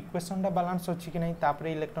प्रथम इक्वेशन टा बैलेंस अछि कि नै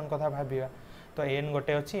तापरे इलेक्ट्रॉन कथा भाबिया तो n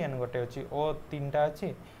गोटे अछि O तीनटा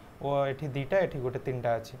अछि O एठी दुटा एठी गोटे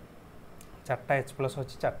तीनटा अछि चारटा H प्लस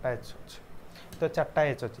अछि चारटा H अछि तो चारटा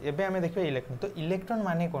H अछि एबे हम देखिया इलेक्ट्रॉन तो इलेक्ट्रॉन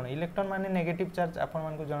माने कोन इलेक्ट्रॉन माने नेगेटिव चार्ज आपन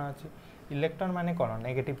मान को जाना अछि इलेक्ट्रॉन माने कोन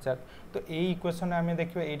नेगेटिव चार्ज तो ए इक्वेशन हमें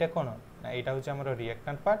देखियो एटा कोन ना एटा होचे हमर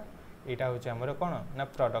रिएक्टेंट पार्ट एटा होचे हमर कोन ना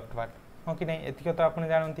प्रोडक्ट पार्ट हो कि नै एतिक तो आपन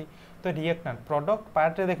जानंती तो रिएक्टेंट प्रोडक्ट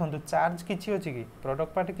पार्ट रे देखंतु चार्ज किछि अछि कि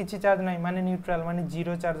प्रोडक्ट पार्ट किछि चार्ज नै माने न्यूट्रल माने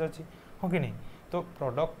जीरो चार्ज अछि हो कि नै तो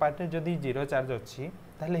प्रोडक्ट पार्ट रे जदी जीरो चार्ज अछि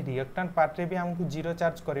ताले रिएक्टेंट पार्ट रे भी हमको जीरो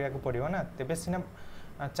चार्ज करिया को पड़ियो ना तेबे सिना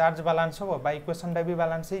चार्ज बैलेंस हो बा इक्वेशन टा भी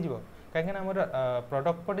बैलेंस हो जिवो कहीं आमर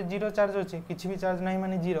प्रोडक्ट पटे जीरो चार्ज अच्छे किसी भी चार्ज नहीं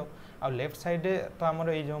माने जीरो आ लेफ्ट साइड तो आमर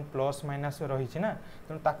ये जो प्लस माइनस रही ना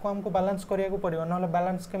तेणु ताको हमको बैलेंस करिया पड़ो ना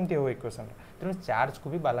बैलेंस केमती हो इक्वेशन तेणु चार्ज को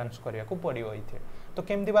भी बैलेंस करिया पड़ो ये तो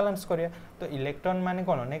केमती बैलेंस करिया तो इलेक्ट्रॉन माने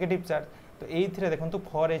कौन नेगेटिव चार्ज तो ये देखो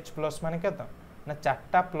 4H प्लस माने केत ना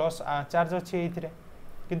 4टा प्लस चार्ज अच्छे ये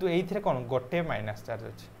किंतु ये कौन गोटे माइनस चार्ज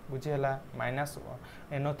अच्छे बुझीगला माइनस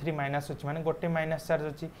NO3 माइनस अच्छी माने गोटे माइनस चार्ज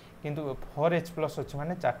अच्छी किंतु 4H प्लस अच्छी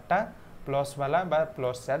माने 4टा प्लस वाला बा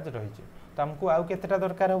प्लस चार्ज रही तो हमको आउ केतेटा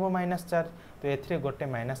दरकार हो माइनस चार्ज तो ये गोटे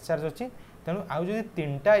माइनस चार्ज अच्छी तेणु आउ जो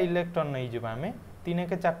 3टा इलेक्ट्रॉन नहीं जीवा आमे 3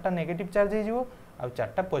 के 4टा नेगेटिव चार्ज हो आउ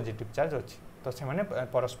 4टा पॉजिटिव चार्ज अच्छी तो से माने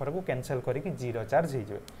परस्पर को कैंसल करके जीरो चार्ज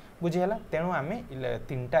हो बुझीगला तेणु आम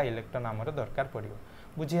 3टा इलेक्ट्रॉन आमर दरकार पड़ो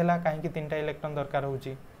बुझीगला कहीं 3टा इलेक्ट्रॉन दरकार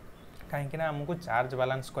होची कहीं आमको चार्ज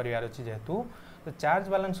बैलेंस करार अच्छी जेहेतु तो चार्ज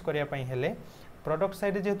बैलेंस करने हेले प्रोडक्ट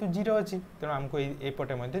साइड जेहेतु जीरो अच्छी तेणु आमको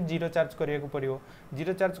एपटे जीरो चार्ज करिया को पड़ो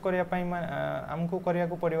जीरो चार्ज करने आमको करिया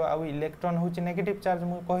को पड़ो आउ इलेक्ट्रॉन हूँ नेगेटिव चार्ज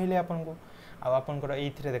मुझे कहली आपको आपंकर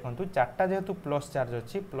ये देखो 4टा जेहेतु प्लस चार्ज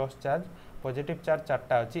अच्छी प्लस चार्ज पॉजिटिव चार्ज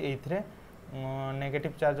 4टा अच्छी ये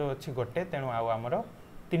नेगेटिव चार्ज अच्छी गोटे तेणु आमर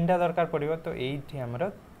 3टा दरकार पड़ो तो ये आमर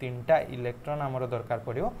 3टा इलेक्ट्रॉन आमर दरकार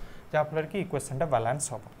पड़ो जहाँफल कि इक्वेशन टा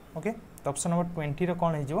बैलेंस हम ओके तो ऑप्शन नंबर 20 रो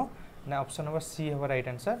कौन हो ना ऑप्शन नंबर सी हम राइट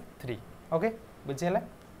आंसर 3 ओके बुझीगला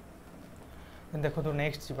देखो तो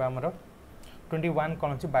नेक्स्ट जी आमर 21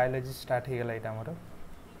 कौन अच्छी बायोलॉजी स्टार्ट हो गला यहाँ आमर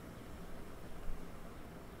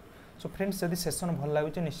सो फ्रेंड्स जदि सेशन भल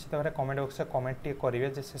लगुच निश्चित भाव कमेंट बॉक्स में कमेंट टी करेंगे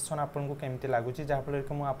जे सेशन आपको केमती लगुच जहाँफल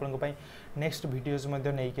कि मुझे नेक्स्ट वीडियोज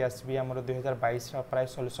नहीं आसबि आम 2022 प्राय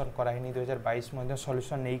सॉल्यूशन कराइनी 2022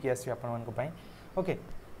 सॉल्यूशन नहीं कि आसबि आपण ओके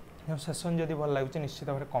सेशन जदि भल लगुच निश्चित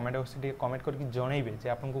भाव कमेंट बॉक्स में कमेंट करके जनइबे जे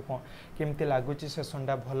आपको केमती लगुच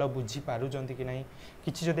सेशनटा भल बुझीपारुंट कि नहीं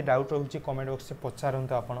किसी जदि डाउट रोचे कमेंट बॉक्स में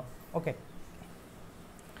पचारतु आप ओके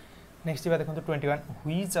नेक्स्ट देखो 21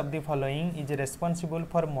 which of the following is responsible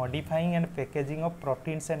for modifying and packaging of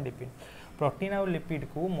proteins and lipid protein और लिपिड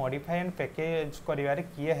को मॉडिफाई एंड पैकेज करिवारे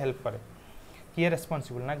किए हेल्प करे किए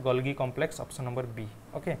रेस्पॉन्सिबल ना Golgi complex option number B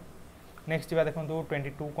okay next देखो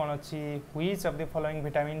 22 कौन अच्छी which of the following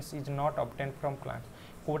vitamins is not obtain from plant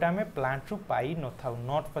Kota आम प्लांट रु पाई न था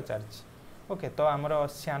नॉट पचार ओके तो आमर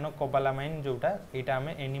सियानो कोबालामाइन जोटा यहाँ आम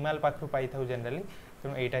एनिमल पाखु पाई था जनरली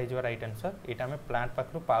तेणु यहाँ हो राइट आंसर यहाँ आम प्लांट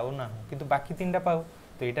पाखु पाऊ ना कि बाकी 3टा पाऊ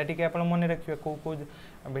तो यहाँ टी आप मन रखिए कौ कौ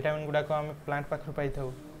विटामिन गुड़ाक आम प्लांट पाखु पाई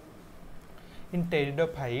था इन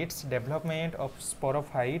pteridophytes development of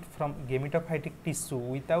sporophyte from gametophytic tissue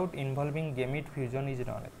without involving gamete fusion is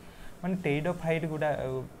non माने टेरिडोफाइट गुड़ा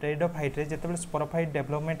टेरिडोफाइट रे जिते स्पोरोफाइट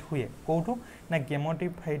डेवलपमेंट हुए कौटू ना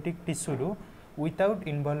गेमोटिफाइटिक tissue without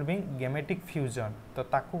involving gametic fusion तो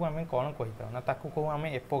ताकू आम कौन कही था ना ताकू कहू आम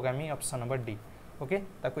एपोगामी ऑप्शन नंबर डी ओके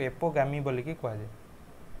ताकू एपोगामी बोलिकी कह जाए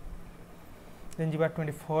देन जीवा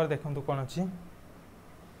 24 देखो कौन अच्छी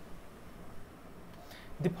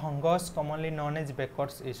the fungus commonly known as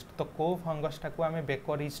bakers east तो को फंगस टाको आम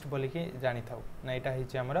बेकर ईस्ट बोलिकी जानी था ना यहाँ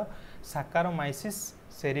होती आमर साकारोमाइसिस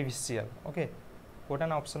सेरिविशियल ओके कोटा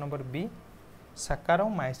ना option number B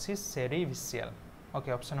साकारोमाइसिस सेरिविशियल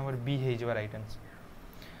okay option number B हो राइट आंसर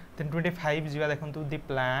देन 25 जीवा देखो the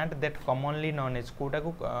plant that commonly known as Kota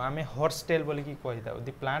को आम हॉर्सटेल बोलिकी कही था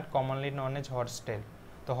the plant commonly known as horsetail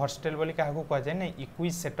तो हॉर्सटेल बोली क्या कह जाए ना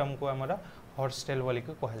इक्विसेटम को आमर हॉर्सटेल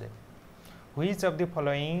बोलिकी कह जाए which of the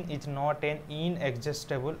following is not an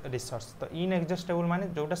इनएग्जस्टेबल resource तो इनएग्जस्टेबल माने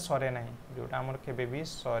जोटा सरे ना जोटा आमर केबे भी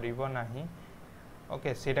सरीब नाही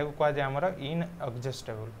ओके सेटा को कह जाए आमर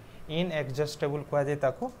इनएग्जस्टेबल कह जाए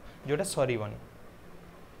ताको जोटा सरीबनी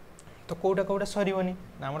तो कौटा कौटा सरीबनी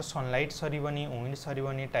ना आमर सनलाइट सरीबनी विंड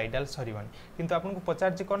सरीबनी टाइडल सरीबनी किंतु आपन को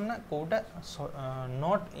पचार कौन ना कौटा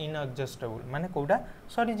नॉट इनएग्जस्टेबल माने कौटा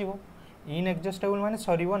सरीजिवो इनएग्जस्टेबल माने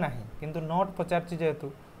सरीब नाही किंतु नॉट पचार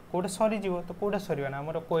जेहेतु कौटा सरीज तो कौटा सर ना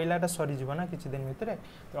आम कोयलाटा सरीज ना किसी दिन भितर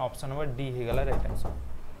तो ऑप्शन नंबर डी हो गला राइट आंसर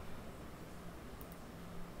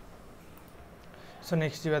सो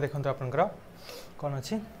नेक्स्ट जीवा देखो आपनकर कौन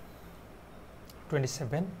अच्छी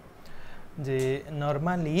 27 जे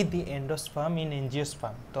नॉर्मली दी एंडोस्पर्म इन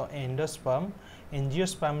एंजियोस्पर्म तो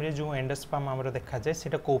एंजियोस्पर्म रे जो एंडोस्पर्म आमर देखा जाए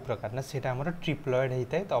सेटा को प्रकार ना सेटा आमर ट्रिप्लॉइड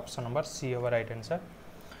होता है तो ऑप्शन नंबर सी हो राइट आंसर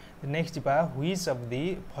नेक्स्ट जीवा which of the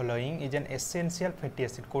following is an essential fatty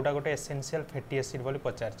acid Kota गोटे एसेंशियल फैटी एसिड बोली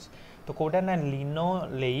पचार तो कोटा ना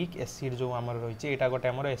लिनोलेइक एसिड जो आमर रही है गोटे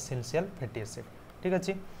आमर एसेंशियल फैटी एसिड ठीक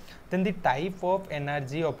अच्छे। Then the type of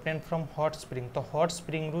energy obtain from hot spring, तो हॉट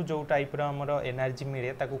स्प्रिंग रू जो टाइप रो हमर एनर्जी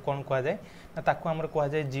मिले ताकू कोन कहा जाए ना ताकू हमर कहा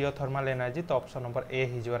जाए जियोथर्मल एनर्जी, तो option number A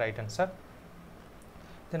his right answer.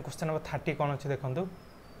 Then question number 30 कोन अछि देखंतु,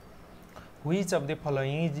 which of the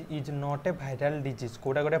following is not a viral disease,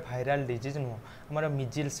 कोडा गोटे वायरल डिजीज नुह हमर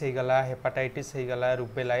मिजिल्स हे गला, हेपाटाइटिस हे गला,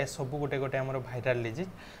 रुबेला, ए सब गोटे गोटे हमर वायरल डिजीज।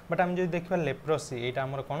 बट हम जो देखबा लेप्रोसी एटा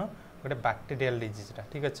हमर कोन गोटे बैक्टीरियल डिजीज रा,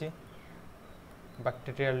 ठीक अछि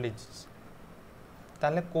बैक्टीरियल डिजीज।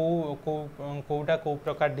 ताले कोटा को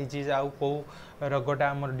प्रकार डिजीज आउ को रोगटा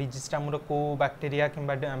हमर डिजीजटा हमर को बैक्टीरिया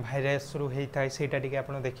किंबा भाइरस रु हेई थाय सेटा टिके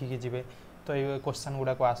आपण देखि कि जिवे, तो ये क्वेश्चन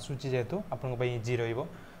गुडा को आसुची जेतु आपण पई इजी रहइबो।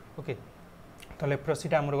 ओके, तो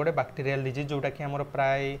लेप्रोसीटा हमर गोटे बैक्टीरियल डिजीज जोटा कि हमर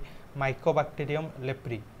प्राय Mycobacterium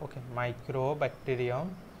leprae, okay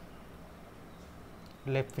mycobacterium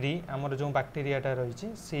leprae हमर जो बैक्टीरियाटा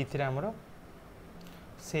रहिछि सेइथिरा हमर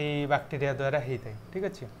से बैक्टीरिया द्वारा हेइथाय, ठीक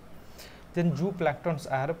अछि। देन जू प्लांक्टन्स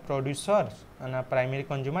आर प्रोड्यूसर्स ना प्राइमरी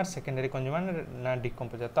कंज्यूमर, सेकेंडरी कंज्यूमर ना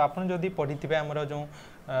डिकम्पोजर, तो आपन जदि पढ़िथिबे हमर जो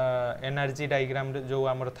एनर्जी डायग्राम जो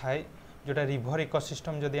हमर थाय जोटा रिवर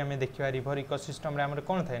इकोसिस्टम जदि हमें देखिबा, रिवर इकोसिस्टम रे हमर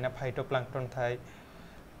कोन थाय ना फाइटोप्लांक्टन थाय,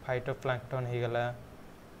 फाइटोप्लांक्टन हे गला।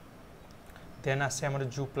 देन आसे हमर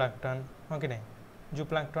जू प्लांक्टन, हो कि नै जू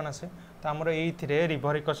प्लांक्टन आसे, तो हमर एइथिरे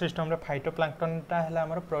रिवर इकोसिस्टम रे फाइटोप्लांक्टनटा हला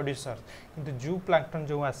हमर प्रोड्यूसर, किंतु जू प्लांक्टन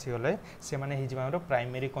जो आसी गले से माने हि जिबा हमर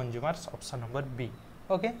primary consumers, option number B.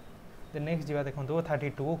 Okay, the next जिबा देखंतु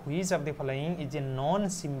 32, which of the following is a non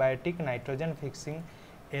symbiotic nitrogen fixing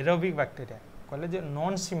aerobic bacteria, कहले जे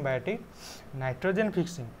non symbiotic nitrogen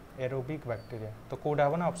fixing aerobic bacteria, तो कोडा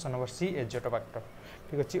Habna option number C Azotobacter,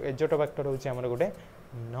 ठीक अछि। एजोटोबैक्टर होछि हमर गोटे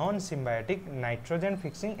non symbiotic nitrogen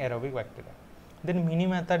fixing aerobic bacteria. Then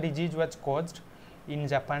Minimata disease was caused in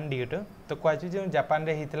Japan due to, तो कहछि जे Japan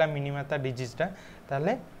रे हितला मिनीमाता डिजीजटा,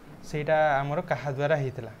 ताले सेटा हमर कहा द्वारा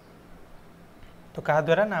हितला, तो कहा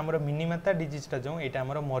द्वारा ना हमर मिनीमाता डिजीजटा जो एटा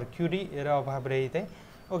हमर मर्क्यूरी एर अभाव रे हिते।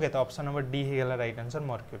 ओके, तो ऑप्शन नंबर डी हे गला राइट आंसर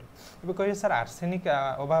मर्क्यूरी। अब कहियो सर आर्सेनिक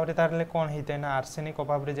अभाव रे तारले कोन हिते ना, आर्सेनिक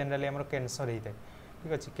अभाव रे जनरली हमर कैंसर हिते,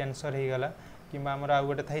 ठीक अछि कैंसर हे गला, किबा हमर आ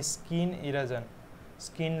गोटे Thai skin erosion,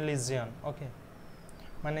 skin legion, okay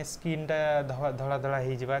माने स्किनटा धड़ा धड़ा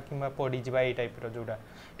हो जावा किंबा पड़ी जावा ए टाइप रो जोड़ा,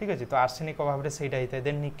 ठीक अछि। तो आर्सेनिक अभाव रे सेटा हिते।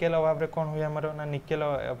 देन निकेल अभाव रे कोन होय हमर ना, निकेल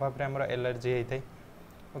अभाव रे हमर एलर्जी हिते।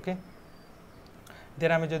 ओके,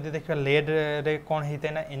 देन आमे जदि देखबा लेड रे कोन हिते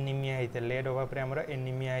ना एनीमिया हिते, लेड अभाव रे हमर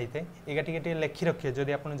एनीमिया हिते। एगा टिके लेखि रखियो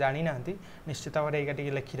जदि आपण जानि नाहंती निश्चित भाव रे एगा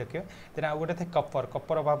टिके लेखि रखियो। देन आ गोटे थे कपर,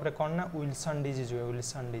 कपर अभाव रे कोन ना विल्सन डिजीज होय,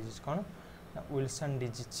 विल्सन डिजीज कोन ना विल्सन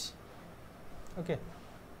डिजीज। ओके,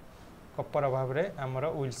 कपर अभाव रे हमर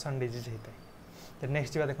विल्सन डिजीज हिते। देन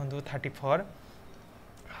नेक्स्ट जिबा देखंतु 34,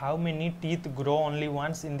 how many teeth grow only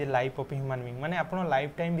once in the life of human being, माने आपण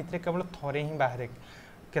लाइफ टाइम भितरे केवल थरे ही बाहर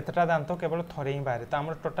केतटा दांत केवल थरे ही बाहर, तो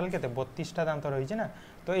हमर टोटल केते 32टा दांत रही छै ना,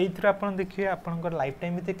 तो एइथरा आपण देखिए आपनकर लाइफ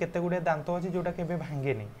टाइम भितरे केते गुडे दांत अछि जोटा केबे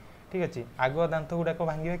भांगे नै, ठीक अछि। आगो दांत गुडा को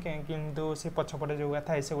भांगे किंतु से पछपटे जो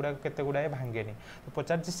थाए से गुडा केते गुडा भांगे नै, तो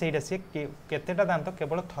पचार जे सेइडा से केतेटा दांत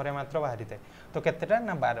केवल थरे मात्र बाहरी थाए, तो केतेटा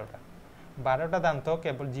ना 12टा, 12टा दांत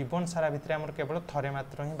केवल जीवन सारा भितरे हमर केवल थरे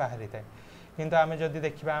मात्र ही बाहरी थाए। किंतु आमे जदि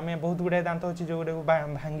देखिबा आमे बहुत गुडा दांत अछि जो गुडा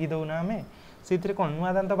भांगी दउ ना आमे सेइथरे कोन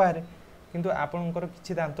नुआ दांत बाहरे, किंतु आपनकर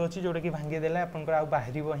किछि दांत अछि जोडा कि भांगी देले आपनकर आ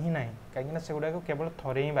बाहरीबो ही नाही, काहेकि ना से गुडा को केवल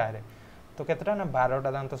थरे ही बाहरे। तो केतटा ना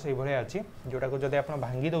 12टा दांत सेइ भले अछि जोडा को जदि आपण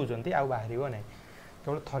भांगी दउजंती आ बाहरीबो नाही,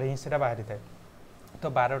 केवल थरे ही सेटा बाहरी थाए। तो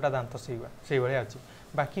 12टा दांत सेइ भले अछि,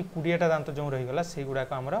 बाकी 20टा दांत जो रहि गला सेइ गुडा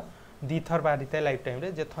को हमर दी थर बाहरी थाए लाइफ टाइम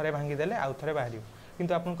रे, जे थरे भांगी देले आउ थरे बाहरीबो।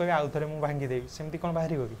 किंतु आपण कहबे आउ थरे मु भांगी देबी सेमति कोन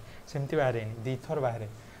बाहरीबो कि, सेमति बाहरे नहीं, दी थर बाहरे,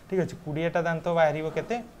 ठीक अछि। 20टा दांत बाहरीबो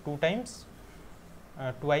केते 2 times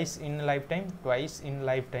twice in life time, twice in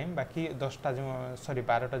life time, बाकी 10टा जो सॉरी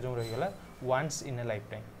 12टा जो रहि गला once in a life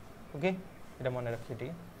time. Okay, एटा मन रखि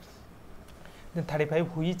ठीक। Then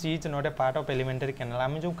 35, which is not a part of elementary canal,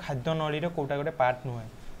 आमे जो खाद्य नळी रे कोटा गोटे पार्ट नुहे,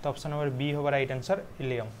 तो ऑप्शन नंबर बी होबा right answer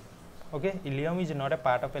ilium. Okay, ilium is not a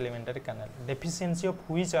part of elementary canal. Deficiency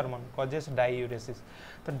of which hormone causes डाइयूरेसिस,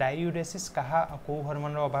 तो डाइयूरेसिस कहा को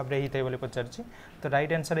हार्मोन रो अभाव रे हिते बोली पचारछि, तो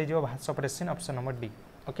राइट आंसर हे जो भासोप्रेसिन, ऑप्शन नंबर डी।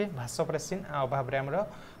 ओके, भासोप्रेसिन अभाव रे हमरो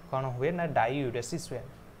कोन हुए ना डाइयूरेसिस हुए।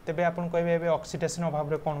 तेबे आपन कहबे एबे ऑक्सीटोसिन अभाव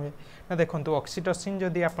रे कोन हुए ना, देखंतु ऑक्सीटोसिन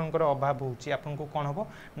जदि आपनकर अभाव होउची आपन को कोन हबो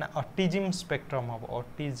ना ऑटिज्म स्पेक्ट्रम हबो,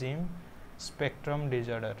 ऑटिज्म स्पेक्ट्रम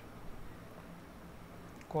डिसऑर्डर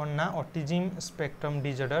कोन ना ऑटिज्म स्पेक्ट्रम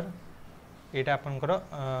डिसऑर्डर, एटा आपनकर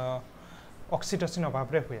ऑक्सीटोसिन अभाव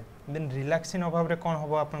रे हुए। देन रिलैक्सिन अभाव रे कोन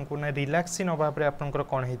हबो आपन को ना, रिलैक्सिन अभाव रे आपनकर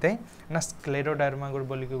कोन हितै ना स्क्लेरोडर्मा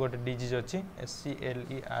बोली कि गोटे डिजीज अछि,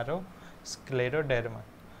 SCLERO स्क्लेरोडर्मा,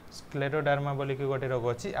 स्क्लेरोडर्मा बोली कि गोटे रोग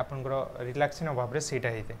अच्छी आपंकर रिलैक्सिन अभाव से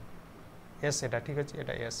होता एस एटा ठीक अच्छे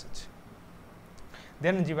एटा एस अच्छे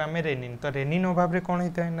देन जी आम रेनिन तो रेनिन अभाव कौन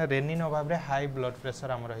होता है ना रेनिन अभाव हाई ब्लड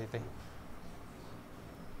प्रेशर आमर होता है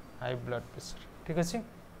हाई ब्लड प्रेशर ठीक अच्छे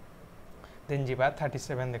देन जी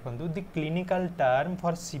 37 देखो the clinical term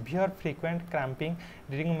for severe frequent cramping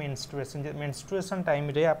during menstruation time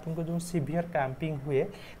रे आपको जो सीवियर क्रैम्पिंग हुए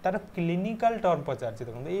तार क्लिनिकल टर्म पचार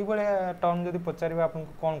देखो ये टर्म जब पचार आपको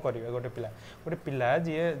कौन करेंगे गोटे पिला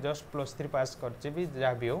जी जस्ट +3 पास कर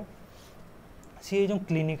जहाँ भी हो सी जो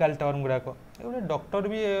क्लिनिकल टर्म गुड़ाक गोटे डॉक्टर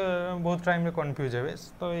भी बहुत टाइम कन्फ्यूज हे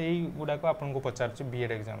तो यही गुड़ाक आपको पचार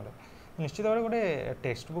B.Ed एग्जाम निश्चित भाव गोटे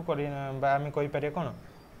टेक्स्ट बुक आम कहीपर कौन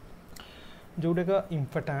जोगुड़ाक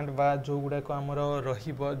इम्पोर्टाट बा जो गुड़ाक आमर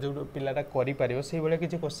जो पिलाटा कर से भाई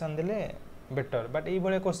किसी क्वेश्चन देले बेटर बट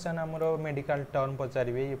ये क्वेश्चन आमर मेडिकल टर्म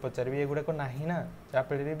पचारे ये पचारे ये गुड़ाक ना ना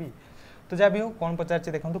जहाँ भी तो जहाँ भी हो कौन पचार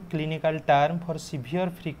देखो clinical term for severe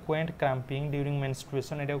frequent cramping during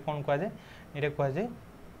menstruation ये कौन कहुए ये कहुए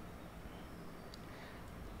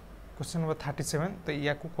क्वेश्चन नंबर 37 तो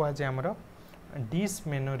या कहुए आमर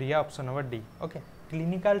dysmenorrhoea option number D okay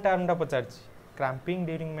clinical टर्मटा पचार क्रैम्पिंग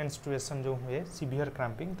ड्यूरिंग मेंस्ट्रुएशन जो हुए सीवियर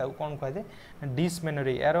क्रैम्पिंग ताको कौन कहुए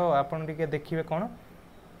डिसमेनोरिया यार आपन टिके देखिए कौन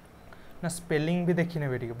ना स्पेलिंग भी देखी ने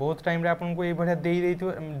बहुत टाइम आपको ये भाया दे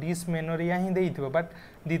dysmenorrhoea he देइथिबो but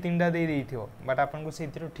 2-3टा they देइथिबो but आपको से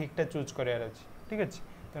ठीकटा चूज करार अच्छे ठीक अच्छे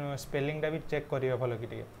तेणु स्पेलिंगटा भी चेक करिया भल कि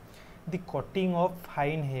टिके the cutting of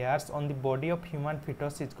fine hairs on the body of human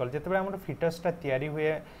foetus is called जिते आम फिटसटा तैयारी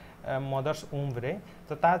हुए मदर्स वुम्ब रे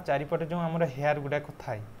तो ता चारिपटे जो आम हेयर गुड़ाक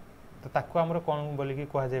थाए तो ताको आमर कौन बोलिकी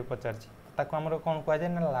कहुए पचार ताको आमर कौन कहुए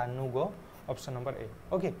ना lanugo option number A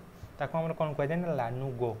okay ताको आमर कौन कहुए ना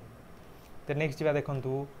लानुगो तो नेक्स्ट जी देखो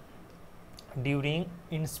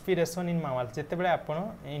ड्यूरिंग इंस्पिरेशन इन मामाल जिते बड़े आपण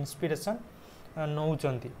इंस्पिरेशन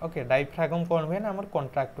नौचंती ओके डायफ्रागम कौन हुए ना आमर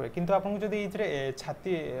कंट्राक्ट हुए किंतु आपन जदि ये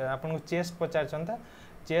छाती आपन चेस्ट पचार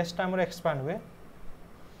चेस्ट आमर एक्सपांड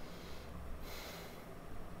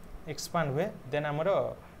हुए देन आमर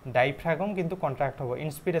डायफ्रागम किंतु कंट्राक्ट हो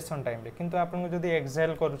इंस्पिरेशन टाइम रे किंतु आपन जदि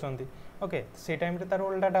एक्सहेल करूचंती ओके से टाइम रे तार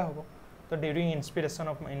उल्टाटा हो तो during inspiration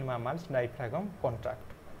of in mammals diaphragm contract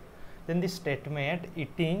then the statement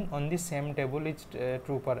eating on the same table is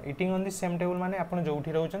true for eating on the same table माने आपन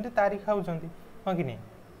जोठी रहउचंती तारी खाउचंती हां कि नहीं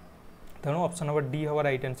तेणु ऑप्शन नंबर डी हवा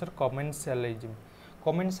राइट आंसर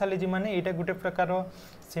कमेंसालिज्म माने एटा गुटे प्रकार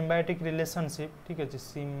सिम्बायोटिक रिलेशनशिप ठीक अछि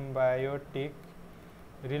सिम्बायोटिक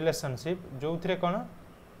रिलेशनशिप जो थिरे कोन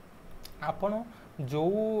आपण जो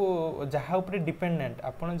जहाँ उपरे डिपेंडेंट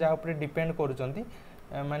आपण जहाँ उपरे डिपेंड करूचंती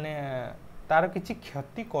माने तार किसी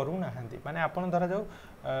क्षति करू नाहंती माने आपण धरा जाऊ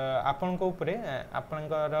आपण को उपरे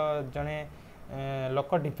आपणकर जने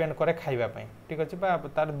लोक डिपेंड करे खाइबा पई ठीक अछि बा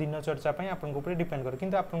तार दिन चर्चा पई आपण को उपरे डिपेंड करे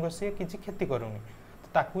किंतु आपण को से किसी क्षति करूनी तो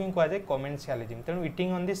ताकू ही कहुए कमेंसियालिज्म तेणु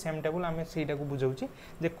eating on the same table आम से बुझाऊँ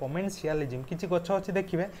जे कमेंसियालिज्म किसी गछ अच्छी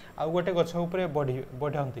देखिए आउ गोटे गछ उपरे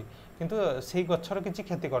बढ़ती किंतु से गछर किसी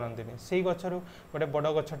क्षति करती से गछर गोटे बड़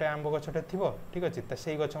गछटे आंब गछटे थी ठीक अच्छे तो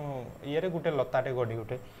से गछ ये गोटे लताटे गढ़ी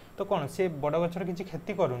उठे तो कौन से बड़ गछर किसी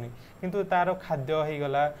क्षति करूनी किंतु तार खाद्य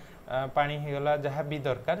होगला पानी होगला जहाँ भी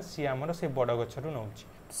दरकार सी आमर से बड़ गछर नौ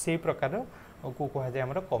से प्रकार को कहुए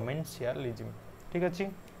आमर कमेंसियालिज्म ठीक अच्छे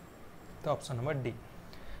तो ऑप्शन नंबर डी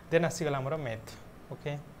देन आसीगला आमर मैथ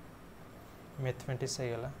ओके मैथमेटिक्स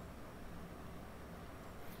होगला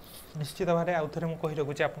निश्चित भाव में आउ थे मुझे कही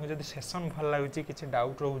रखुच्छी आपको जब सेसन भल लगुच किसी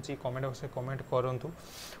डाउट रोचे कमेंट बक्स कमेंट करूँ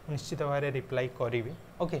निश्चित भाव में रिप्लाई करी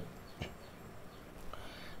ओके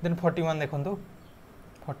देन 41 देखो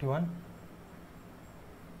 41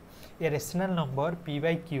 ए रेशनल नंबर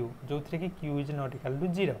p/q जो थे कि q is not equal to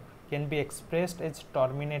 0 can be expressed as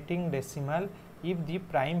terminating decimal if the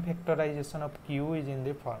prime factorization of q is in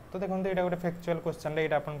the form तो देखो ये गोटे फैक्चुअल क्वेश्चन ये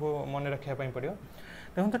आपको मन रखा पड़ो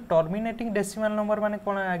देखो तो टर्मिनेटिंग डेसिमल नंबर माने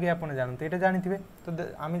कौन आगे आप जानते ये जानी तो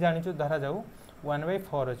आम जानी धरा जाऊ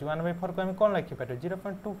 1/4 अच्छी 1/4 को आम कौन लिखिपर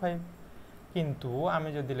 0.25 किंतु आम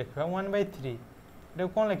जदि लिखा 1/3 ये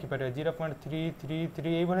कौन लिखिपर 0.333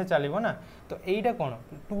 ये चलो ना तो यहीटा कौन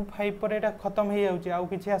 25 पर यहाँ खत्म हो जाऊ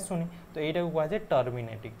कि आसुनी तो यहाँ को कहुए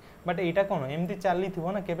टर्मिनेटिंग बट यहाँ कौन एमती चली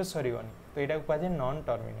ना केबे सरीबनी तो यहाँ को कहुए नॉन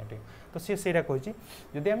टर्मिनेटिंग तो सी से कही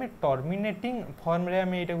जदि आम टर्मिनेटिंग फॉर्म रे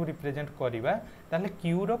आम यहाँ रिप्रेजेंट करवा ताले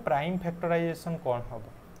क्यू रो प्राइम फैक्टराइजेशन कौन हम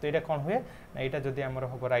तो यहाँ कौन हुए ना यहाँ जदि आमर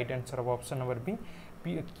हम राइट आंसर हम option number B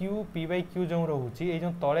Q p/q जो रोचे ये जो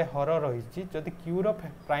तले हर रही जदि क्यू रो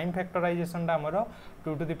प्राइम फैक्टराइजेशन आमर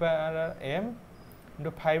 2 to the power m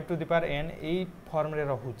into 5 to the power n यही फॉर्म रे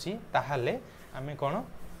रोचे ताहले आमे कौन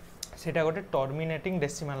सेटा गोटे टर्मिनेटिंग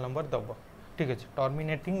डेसिमल नंबर दब ठीक अच्छे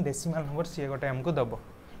टर्मिनेटिंग डेसिमल नंबर सी गोटे आमको दब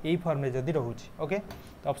यही फॉर्म रे जदी रहउची ओके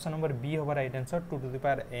तो ऑप्शन नंबर बी होबा right answer 2 to the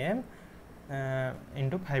power m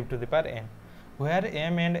into 5 to the power n where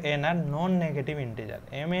m and n are non negative integer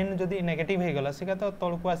m n जदी नेगेटिव हे गला सेका तो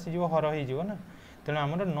तळको आसी जीवो हर हे जीवो ना तेनो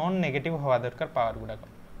हमर नॉन नेगेटिव हवा दरकार पावर गुडा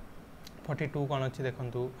 42 कोन अछि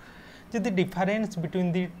देखंतु जदी difference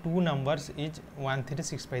between the two numbers is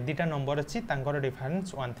 1365 दीटा number अछि तांकर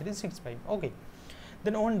difference 1365 okay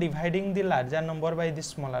then on dividing the larger number by the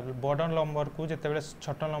smaller बड़ नंबर को जेतेबेले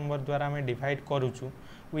छोट नंबर द्वारा हमें divide करूछु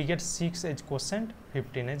we get 6 as quotient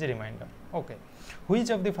 15 as remainder okay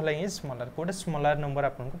which of the following is smaller कोटे smaller number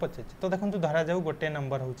आपन को पचे तो देखंतु धरा जाऊ गोटे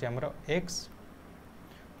नंबर होची हमरो x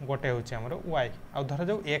गोटे होची हमरो y आ धरा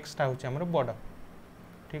जाऊ x टा होची हमरो बड़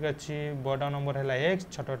ठीक अछि बड़ नंबर हैला x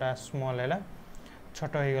छोटटा स्मॉल हैला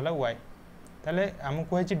छोट हे गेला y ताले हम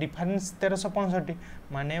को हेची डिफरेंस 1365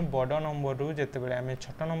 माने बड़ नंबर रु जेते बेले हमें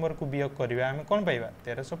छोट नंबर को वियोग करबा हमें कोन पाइबा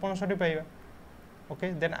 1365 पाइबा ओके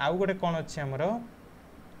देन आउ गोटे कोन अछि हमरो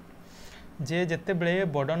जे जेते बेले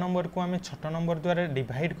बड़ नंबर को हमें छोट नंबर द्वारा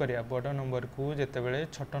डिवाइड करिया बड़ नंबर को जेते बेले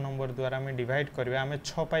छोट नंबर द्वारा हमें डिवाइड करबा हमें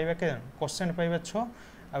 6 पाइबा के क्वेश्चन पाइबा 6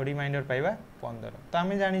 आ रिमाइंडर पाइबा 15 तो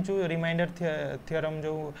हमें जानि छु रिमाइंडर थ्योरम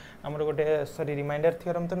जो हमर गोटे सॉरी रिमाइंडर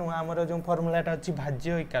थ्योरम तो नुआ हमर जो फार्मूलाटा अछि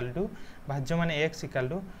भाज्य इक्वल टू भाज्य माने x इक्वल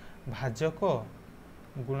टू भाजक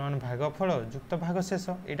गुणन भागफल युक्त भागशेष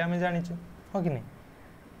एटा हमें जानि छु हो कि नहीं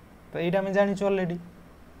तो एटा हमें जानि छु ऑलरेडी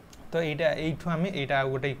तो एटा एठु हमें एटा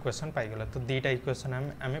गोटे इक्वेशन पाई गेला तो दीटा इक्वेशन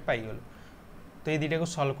हमें पाई गेलो तो ये दीटा को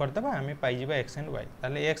सॉल्व कर देबा हमें पाई जिबा x एंड y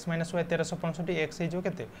ताले x - y 1365 x हे जो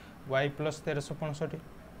केते y + 1365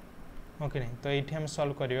 ओके नहीं तो एठी हम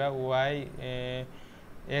सॉल्व करिवा y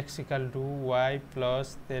x = y +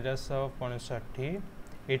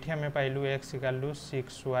 1365 एठी हमें पाइलु x =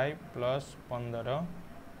 6y + 15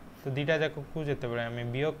 तो दीटा जाक को जेते बेले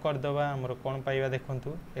हमें वियोग कर दबा हमर कोन पाइबा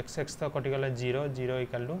देखंतु x तो कटि गला 0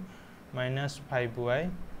 0 = -5y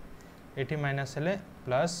एठी माइनस हेले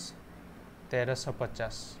प्लस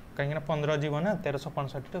 1350 कहीं 15 जीव ना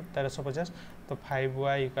 1365 तो 1350 तो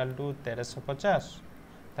 5y = 1350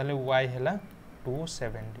 ताले y हैला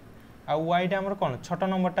 270 आ y टा हमर कोन छोट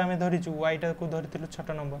नंबर टा हमें धरिचु y टा को धरितिलु छोट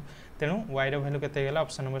नंबर तेनु y रो वैल्यू केते गेला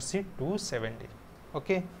option number C 270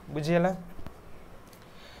 okay बुझियला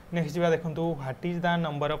next जीवा देखंतु what is the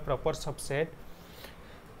number of proper subset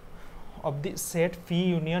of the set P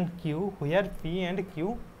union Q where P and Q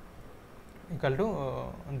equal to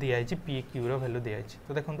दिया है PQ रो वैल्यू दिया है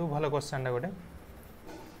तो देखंतु भलो क्वेश्चन दा गोटे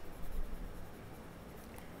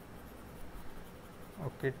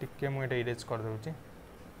ओके टिके मु एटा इरेज कर दउची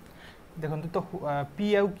देखंतु तो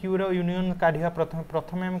P और Q रो यूनियन काढिया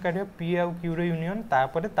प्रथम हम काढिया P और Q रो यूनियन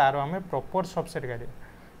तापर तारो हमें प्रॉपर सबसेट काढिया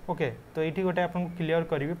ओके तो एठी गोटे आपन क्लियर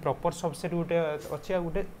करिवि प्रॉपर सबसेट गोटे अछि आ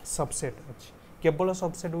गोटे सबसेट अछि केवल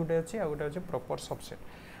सबसेट गोटे अछि आ गोटे अछि प्रॉपर सबसेट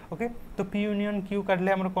ओके तो P यूनियन Q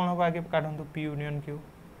काढले हमर कोन हो आगे काढंतु P यूनियन Q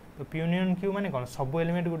तो P यूनियन Q माने कोन सब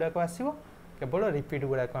एलिमेंट गुडा को आसीबो केवल रिपीट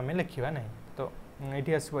गुडा को हमें लिखिबा नै तो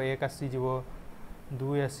एठी आसीबो 1 आसी जिवो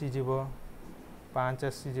 2 आसी जिवो 5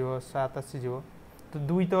 आसी जिवो 7 आसी जिवो तो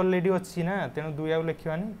 2 तो ऑलरेडी अछि ना तेनु 2 आ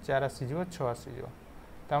लिखिबानी 4 आसी जिवो 6 आसी जिवो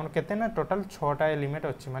तो हमर केते ना टोटल 6 टा एलिमेंट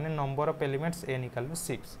अछि माने नंबर ऑफ एलिमेंट्स n =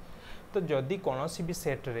 6 तो जदि कोनोसी भी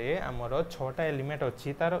सेट रे हमर 6 टा एलिमेंट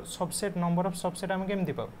अछि तार सबसेट नंबर ऑफ सबसेट हम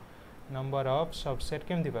केमति पाउ नंबर ऑफ सबसेट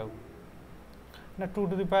केमति पाउ ना 2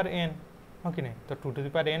 टू द पावर n हो कि नहीं तो 2 टू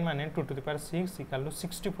द पावर n माने 2 टू द पावर 6 =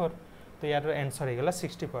 64 तो यार आंसर हे गेला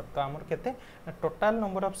 64 तो हमर केते टोटल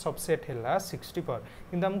नंबर ऑफ सबसेट हैला 64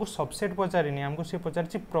 किंतु हमको सबसेट पचारिनी हमको से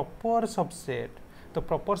पचारछि प्रॉपर सबसेट तो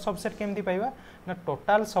प्रॉपर सबसेट केमति पाइबा ना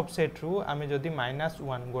टोटल सबसेट रु आमे जदी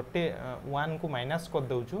 -1 गोटे 1 को माइनस कर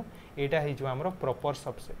दउछु एटा हे जो हमरो प्रॉपर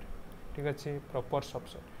सबसेट ठीक अछि प्रॉपर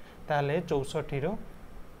सबसेट ताले 64 रो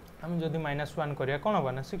हम जदी -1 करिया कोन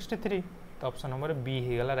होबा ना 63 तो ऑप्शन नंबर बी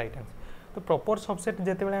हे गेला राइट आंसर तो प्रॉपर सबसेट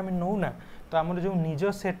जेते बेले हमें नौ ना तो हमर जो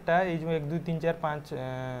निजो सेटटा ए जो 1 2 3 4 5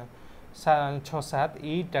 6 7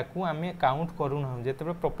 एटा को हमें काउंट करू ना जेते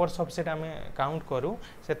बेले प्रॉपर सबसेट हमें काउंट करू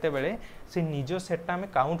सेते बेले से निजो सेटटा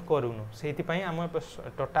हमें काउंट करू न सेति पई हम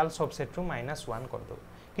टोटल सबसेट रु -1 कर दो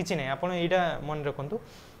किछि नै आपण एटा मन रखंतु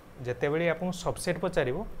जेते बेले आपण सबसेट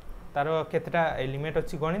पचारिबो तार केतेटा एलिमेंट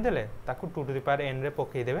अछि गणी देले ताकू 2 टू द पावर n रे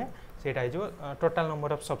पकई देबे सेटा जो टोटल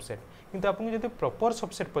नंबर ऑफ सबसेट किंतु आपण जदि प्रॉपर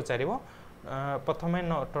सबसेट पचारिबो प्रथमे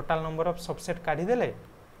टोटल नंबर ऑफ सबसेट काढी देले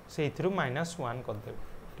सेइथिरु -1 कर देबे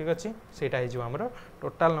ठीक अछि सेटा हे जो हमरो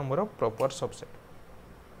total number of proper subset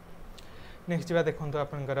next जीवा देखंतु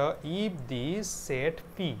आपनकर if this set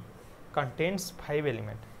P contains 5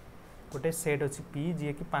 element गोटे सेट अछि P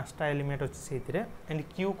जे कि 5टा एलिमेंट अछि सेथिरे and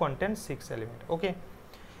Q contains 6 element okay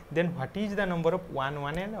then what is the number of 1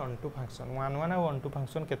 1 and on to function 1 1 और ऑन टू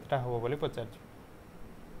फंक्शन केतटा हो बोली पचार।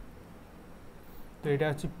 तो यहाँ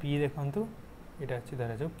अच्छी पी देखु यहाँ अच्छी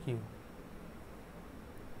धरा जाऊ क्यू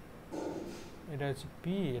यहाँ अच्छी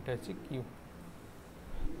पी यहाँ अच्छी क्यू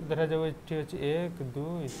धरा जाऊ ये अच्छी 1 2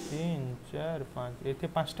 3 4 5 ये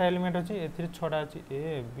 5टा एलिमेंट अच्छी ए 6टा अच्छी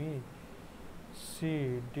A B C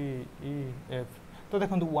D E F. तो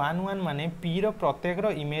देखो 1 1 माने पी रो प्रत्येक रो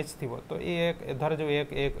इमेज थी तो एक धर जो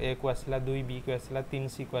एक एक ए को आसला 2 बी को आसला 3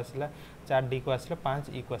 सी को आसला 4 डी को आसला 5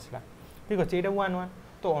 ई को आसला ठीक अच्छे ये 1 1।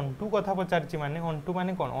 तो ऑन टू कथा पचार माने ऑन टू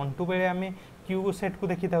माने कौन ऑन टू बेले आम क्यू सेट को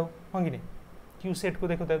देखी था हाँ कि क्यू सेट को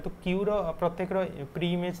देखा तो क्यू रो प्रत्येक रो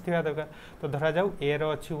प्री इमेज थी दरकार। तो धरा जाऊ ए रो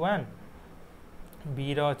अच्छी 1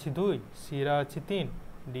 बी रो अच्छी 2 सी रो अच्छी 3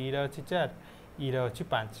 डी रो अच्छी 4 ई रो अच्छी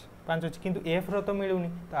 5 5 अच्छी किंतु एफ रो तो मिलूनी।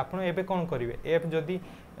 तो आप एबे कौन करेंगे एफ जदि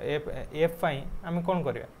एफ एफ पाई आम कौन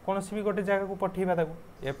करवा कौन सी भी गोटे जगह को पठेबा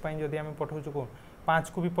ताको एफ पाई जदि आम पठाऊँ कौन 5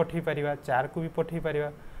 को भी पठे पारिबा 4 को भी पठे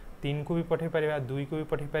पारिबा 3 को भी पठे पारिबा 2 को भी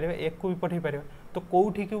पठे पारिबा 1 को भी पठे पारिबा। तो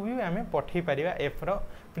कोठी को भी आम पठे पारिबा एफ रो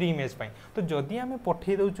प्री इमेज पाई। तो जदि आम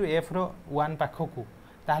पठे दउछु एफ रो 1 पाखकू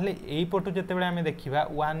ताहले एई पटु जते बेले आम देखिबा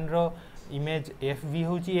 1 रो इमेज एफ भी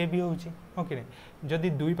होची ए भी होची हाँ कि जदि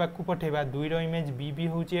 2 पाखकू पठेबा 2 रो इमेज बी भी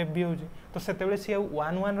होची एफ भी होची। तो सेते बेले सी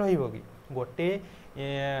 1 1 रहिबो कि गोटे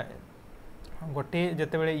गोटे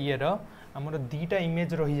जते बेले ये रो हमर 2टा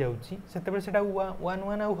इमेज रही जाउची सेते बेले सेटा 1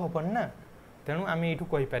 1 आउ हबन ना। तेणु आम ये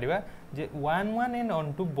कही Paribas J 1 1 and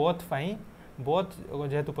on to both phi both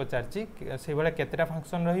जेहेतु पचारची से भाया केतेटा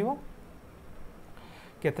फंक्शन रहिबो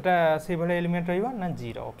केतेटा से भाया एलिमेंट रहिबो ना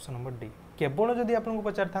 0 ऑप्शन नंबर डी। केवल जदि आपको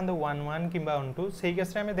पचार था 1 1 कि ऑन टू से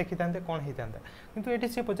केस आम देखी था कौन होता किंतु ये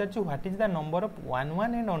सी पचार what is the number of 1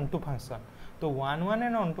 1 and on to function. तो 1 1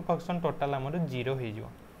 and on to function total आमर 0 हो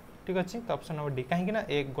ठीक अच्छे। तो ऑप्शन नंबर डी कहीं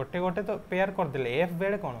एक गोटे गोटे तो पेयर करदे एफ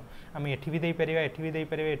बेले कौन आम एठी भी दे पारिबा एठी भी दे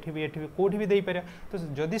पारिबा एठी भी कोठी भी दे पारिबा। तो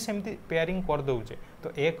जदि सेमती पेयरिंग कर दउचे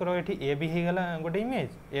तो एक रो एठी ए भी हो गला गोटे इमेज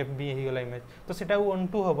एफ भी हो गला इमेज तो सेटा ऑन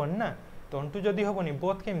टू हबन ना। तो ऑन टू जदि हबनी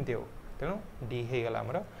बोथ केमती हो तेणु डी हो गला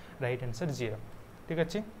हमर राइट आंसर 0 ठीक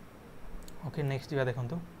अच्छे। ओके नेक्स्ट जा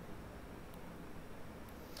देखंतु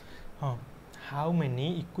हाँ how many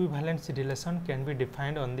equivalence relation can be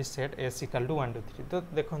defined on this set S equal to 1 2 3। तो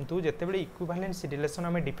देखंतु जेते बेले इक्विवेलेंस रिलेशन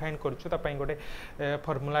आम डिफाइन करछु ता पई गोटे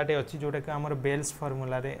फॉर्मूलाटे अछि जोटा कि हमर बेल्स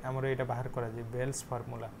फॉर्मूला रे हमर एटा बाहर करा जे बेल्स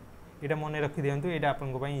फॉर्मूला एटा मने रखि दियंतु एटा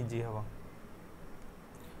आपन को पई इजी हबो।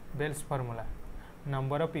 Bells formula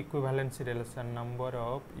number of equivalence relation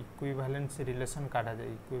काढा जाय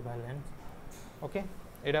इक्विवेलेंस ओके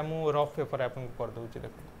एटा मु रफ पेपर आपन को कर दउछि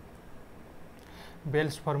देखो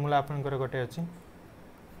बेल्स फॉर्मूला आपनकर गोटे अच्छी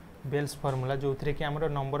बेल्स फॉर्मूला जो थे कि आमर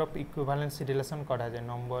नंबर ऑफ इक्विवेलेंस रिलेशन कढ़ा जाए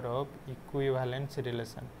नंबर ऑफ इक्विवेलेंस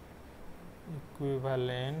रिलेशन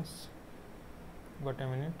गोटे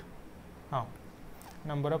मिनिट हाँ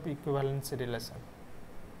number of equivalence relation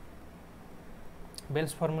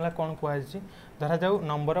bells formula कौन कहुई धरा जाऊ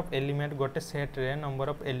नंबर ऑफ एलिमेंट गोटे सेट रे नंबर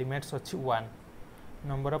ऑफ एलिमेंट्स अच्छी 1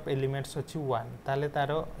 नंबर ऑफ एलिमेंट्स अच्छी 1 ताले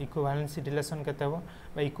तार इक्विवेलेंस रिलेशन केते हो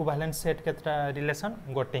बा इक्विवेलेंस सेट केतटा रिलेशन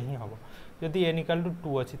गोटे ही हम जदि n इक्वल टू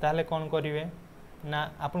 2 अच्छी ताले कौन करेंगे ना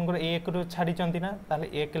आपनकर 1 रो छाड़ी चंती ना ताले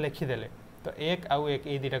 1 लिखिदेले तो 1 आउ 1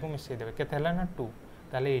 ए दुटा को मिसई देबे केते हला ना 2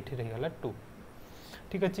 ताले एठी रही गला 2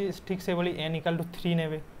 ठीक अच्छे। ठीक से भाई n इक्वल टू 3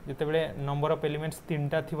 नेबे जते बेले नंबर ऑफ एलिमेंट्स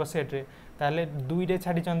 3टा थिबो सेट रे ताले 2 रे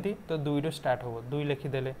छाड़ी चंती तो 2 रो स्टार्ट हो 2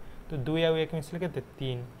 लिखिदेले तो 2 आउ 1 मिसले केते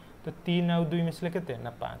 3 तो 3 आउ 2 मिसले केते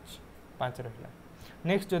ना 5 5 रहिला।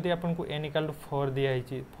 नेक्स्ट जदि आपन को n इक्वल टू 4 दिया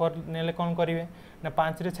हिची 4 नेले कोन करिवे ना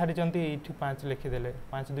 5 रे छाडी चंती एठी 5 लिखि देले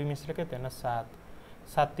 5 2 मिसले केते ना 7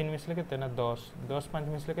 7 3 मिसले केते ना 10 10 5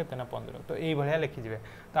 मिसले केते ना 15 तो एई भलिया लिखि जिवे।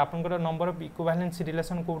 तो आपन को number of equivalence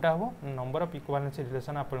relation Kota हबो नंबर ऑफ इक्विवेलेंस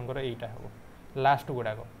रिलेशन आपन को एटा हबो लास्ट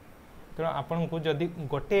गुडा को। तो आपन को जदि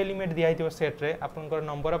गोटे एलिमेंट दिया हितो सेट रे आपन को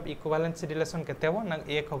नंबर ऑफ इक्विवेलेंस रिलेशन केते हबो ना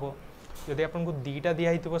 1 हबो। जदि आपन को 2टा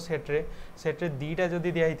दिया हितो सेट रे 2टा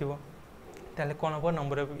जदि दिया हितो ताले कौन हम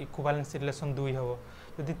नंबर ऑफ इक्विवेलेंस रिलेशन 2 हम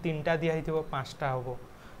जदि 3टा दिखाई 5टा हम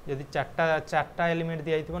जदि 4टा एलिमेंट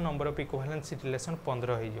दिखाई नंबर ऑफ इक्विवेलेंस रिलेशन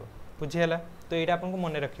 15 हो बुझीगला। तो यहाँ आपको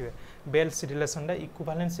मन रखिए बेल्स रिलेशनटा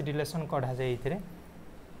इक्विवेलेंस रिलेशन कढ़ा जाए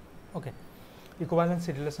ओके इक्विवेलेंस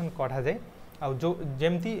रिलेशन कढ़ा जाए आ जो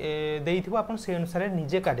जमती देइथिबो आपन से अनुसार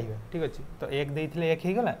निजे काढिबे ठीक अछि। तो 1 देइथिले 1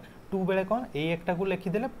 हेगला 2 बेले कौन ए एकटा को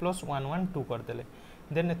लिखिदेले प्लस 1 1 2 करदेले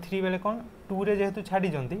देन 3 बेले कौन 2 रे जेहेतु छाड़ी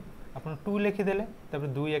जंती आपन 2 लिखिदेले तब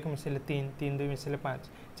 2 1 मिसले 3 3 2 मिसले 5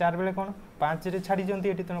 4 बेले कौन 5 रे छाड़ी जंती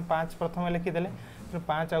एठी तेनो 5 प्रथम लिखिदेले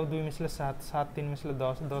 5 आउ 2 मिसले 7 7 3 मिसले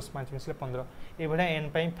 10 10 5 मिसले 15 ये भाया n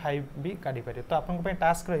पाई 5 भी काढ़ी पारे। तो आपन को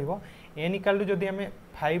टास्क रहिबो n इक्वल टू जदि आमे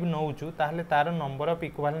 5 नौचु ताहले तार नंबर ऑफ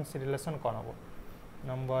इक्विवेलेंस रिलेशन कोन हबो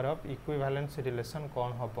नंबर ऑफ इक्विवेलेंस रिलेशन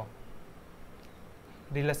कोन हबो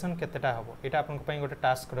रिलेशन केतेटा हबो एटा आपन को गोटे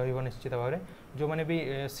टास्क रहिबो निश्चित भाव जो माने भी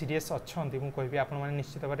सीरियस अछंती मु कहबी आपन माने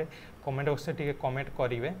निश्चित भाव कमेंट बॉक्स रे टिके कमेंट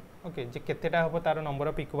करिवे ओके जे केतेटा हबो तार नंबर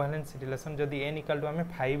ऑफ इक्विवेलेंस रिलेशन जदि n इक्वल टू आमे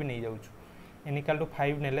 5 नै जाउछु n इक्वल टू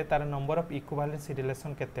 5 नेले तार नंबर ऑफ इक्विवेलेंस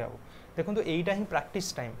रिलेशन केते हबो देखंतु एइटा ही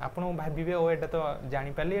प्रैक्टिस टाइम आपन भाबिबे ओ एटा तो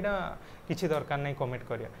जानि पाली एटा किछि दरकार नै कमेंट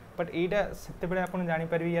करिया बट एइटा सेते बेले आपन जानि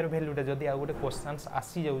परबी यार वैल्यूटा जदि आ गोटे क्वेश्चंस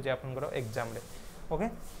आसी जाउजे आपनकर एग्जाम रे ओके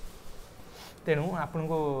तेणु आपन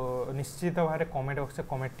को निश्चित भाव कमेंट बॉक्स में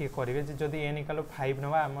कमेंट टी करेंगे जदि n इक्वल 5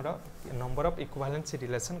 नवा आमर नंबर ऑफ इक्विवेलेंस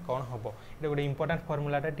रिलेशन कौन हम ये गोटे इंपोर्टेंट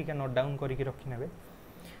फॉर्मूलाटा टी नोट डाउन करके रखी नेबे।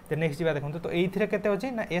 तो नेक्स्ट जी देखो तो ये केते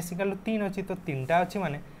अच्छी ना s इक्वल 3 अच्छी तो 3टा अच्छी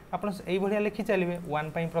माने आपन एई भलिया लिखि चलिए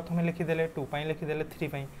 1 पाई प्रथम लिखिदेले 2 पाई लिखिदेले 3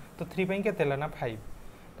 पाई तो 3 पाई केते ना 5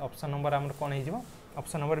 तो ऑप्शन नंबर आमर कौन हो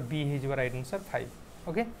ऑप्शन नंबर बी हो राइट आंसर 5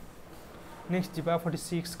 ओके। नेक्स्ट जी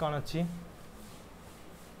 46 कौन अच्छी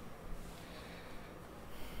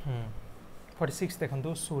 46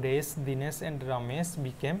 देखो Suresh Dinesh and Ramesh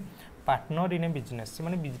became partner in A business से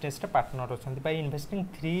माने बिजनेस पार्टनर अच्छा बाय इन्वेस्टिंग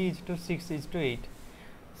 3:6:8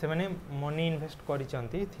 से माने मनी इन्वेस्ट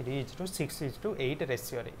करिसंती 3:6:8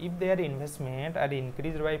 रेशियो रे if their investment are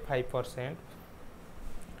increase by 5%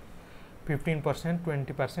 15%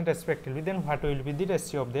 20% respectively then what will be the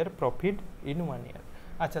ratio of their profit in 1 year.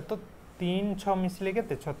 अच्छा तो 3 6 मिसले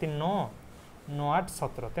केते 6 3 9 9 8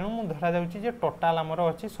 17 तेणु मुझे धरा जाऊँगी टोटाल आमर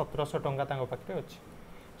अच्छी 1700 टंका पाखे अच्छी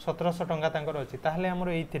 1700 टंका अच्छी ताहले आमर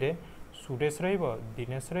ये सुरेश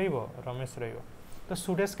दिनेश रमेश तो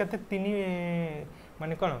सुरेश के 3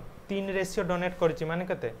 माने कौन 3 रेशियो डोनेट करी माने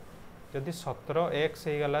केते जदि 17x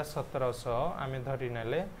होगला 1700 आम धरी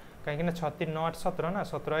ने कहीं 6 3 9 8 17 ना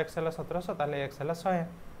 17x है 1700 ताले x है 100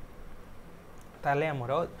 ताले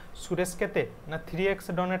आमर सुरेश केते ना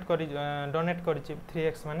 3x डोनेट करी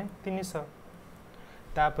 3x माने 300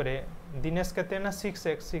 तापरे दिनेश केते ना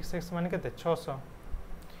 6x माने केते 600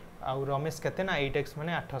 आउ रमेश केते ना 8x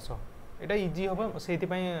माने 800 एटा इजी हम से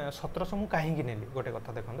 1700 मु कहीं नेली गोटे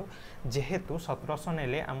कथा देखो जेहेतु 1700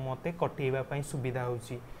 नेले मते कटेवा सुविधा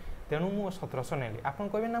होची तेणु मु 1700 नेली आपन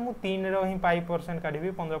कहबे ना मु 3 रो ही 5%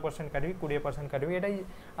 काढबी 15% काढबी 20% काढबी एटा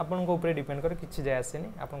आपन को ऊपर डिपेंड करे किछि जाय आसेनी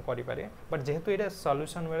आपन करि पारे बट जेहेतु एटा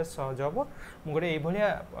सॉल्यूशन बेले सहज हबो मु गोटे ए भलिया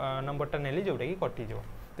नंबरटा नेली जोटा कि कटि जो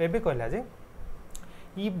तो एबे कहला जे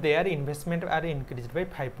if their investment are increase bye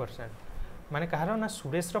 5% माने कहार ना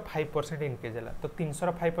सुरेश रो 5% इनक्रीज है तो 300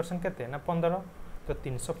 रो 5% केते ना 15 तो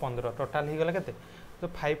 315 टोटाल ही गला केते तो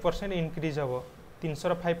 5% इनक्रीज हबो 300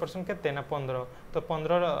 रो 5% केते ना 15 तो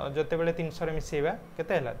 15 जते बेले 300 रे मिसेबा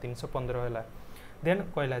केते हला 315 हला देन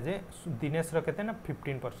कहला जे दिनेश रो केते ना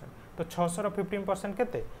 15% तो 600 रो 15%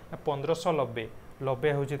 केते ना 1590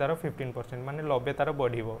 90 होची तारो 15% माने 90 तारो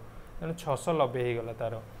बढ़िबो तेन 690 ही गला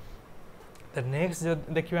तारो। तो नेक्स्ट जो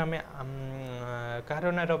देखिए आम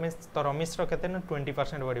कहार ना रमेश तो रमेश के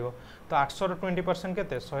 20% बढ़ो तो 800 20% के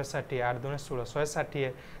 160 8 2 16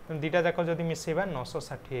 160 तो दुटा जाक जब मिसेबा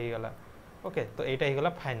 960 गला ओके तो यहाँ होगा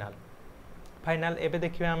फाइनाल फाइनाल एबे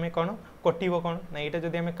देखिए आम कौन कटो कौन ना यहाँ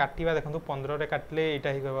जब आम काटा देखो 15 रे काटिले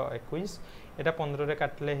यहाँ हो 21 यहाँ 15 रे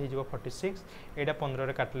काटिले हो 46 यहाँ 15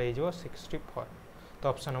 रे काटिले हो 64 तो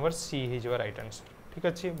ऑप्शन नंबर सी हो राइट आंसर ठीक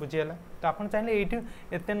अच्छे बुझीगला। तो आप चाहिए ये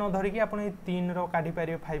एत न धरिकी आप 3 रो काढ़ी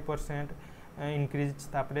पारे 5% इनक्रीज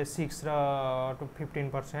तापर 6 टू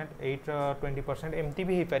 15% 8 20% एमती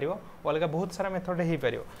भी हो पार अलग बहुत सारा मेथड हो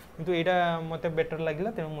पार किंतु यहाँ मत बेटर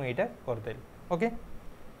लगे तेणु मुझे करदेली ओके।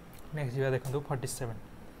 नेक्स्ट जा देखो 47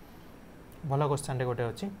 भल क्वेश्चन गोटे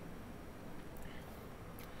अच्छी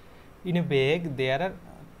इन ए bag there are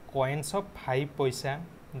coins of 5 पैसा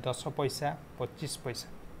 10 पैसा 25 पैसा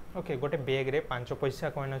ओके गोटे बैग रे 5 पैसा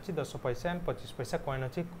कॉइन अच्छी 10 पैसा एंड 25 पैसा कॉइन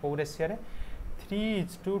अच्छी कौ रेशियो रे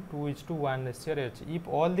 3:2:1 रेशियो रे अच्छी if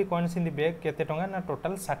all the coins in the bag केते टंगा ना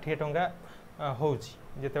टोटल 60 टंका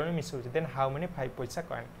होउची जेतेबेले मिसउची देन हाउ मेनी 5 पैसा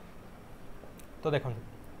कॉइन तो देखो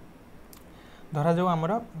धरा जो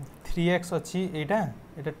आमर 3x अच्छी एटा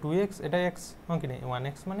 2x एटा x हाँ कि नहीं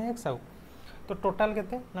 1x माने x आउ तो टोटाल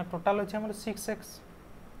केते ना टोटाल अच्छी आमर 6x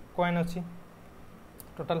कॉइन अच्छी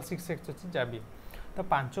टोटाल 6x अच्छी जाबी तो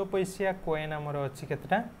 5 पैसा कॉइन आमर अच्छी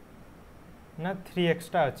केतेटा ना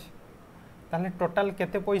 3x टा अच्छी ताले टोटाल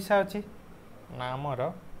केते पैसा अच्छी ना आमर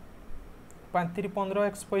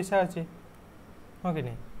 5-3-15x पैसा अच्छी हाँ कि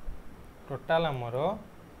नहीं टोटाल आमर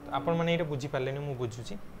आपण मैंने ये बुझी पारे मु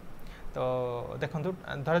बुझुची तो देखो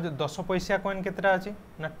धर 10 पैसा कॉइन केतेटा अच्छी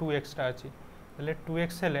ना 2x टा अच्छी हेले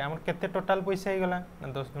 2x हेले आमर केते टोटाल पैसा हो गला ना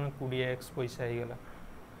 10 गुण 20x पैसा हो गला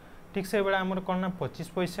ठीक से बेला आमर कोन ना 25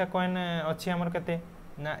 पैसा कॉइन अछि आमर केते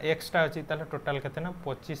ना x टा अछि ताले टोटाल केते ना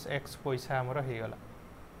 25x पैसा आमर हो गला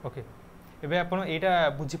ओके एबे आपण एटा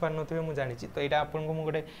बुझी पार नथिबे मु जानि छी तो एटा आपण को मु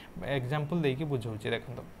गोटे एग्जांपल देकी बुझौ छी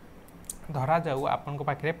देखंतो धरा जाऊ आपण को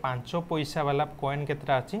पाखरे 5 पैसा वाला कॉइन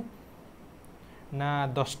केतरा अछि ना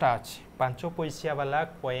 10 टा अछि 5 पैसा वाला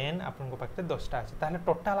कॉइन आपण को पाखरे 10 टा अछि ताले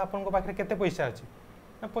टोटाल आपण को पाखरे केते पैसा अछि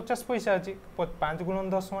ना 50 पैसा अछि 5 गुणन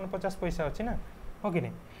 10 मान 50 पैसा अछि ना हो कि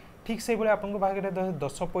नै ठीक से बोले आपण को पाखरे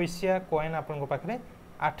 10 पैसा कॉइन आपण को पाखरे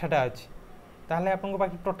 8 टा अछि ताले आपण को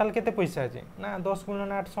पाखरे टोटाल केते पैसा अछि ना 10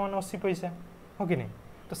 गुणन 8 समान 80 पैसा हो कि नै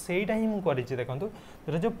तो सेटा ही मु करि छी देखंतु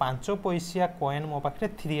जो 5 पैसा कॉइन मो पाखरे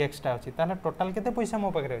 3x टा अछि ताले टोटाल केते पैसा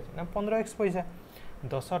मो पाखरे अछि ना 15x पैसा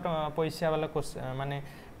 10 पैसा वाला माने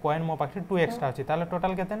कॉइन मो पाखरे 2x टा अछि ताले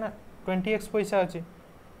टोटाल केते ना 20x पैसा अछि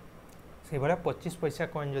से बडा 25 पैसा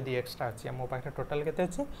कॉइन जदी x टा अछि मो पाखरे टोटाल केते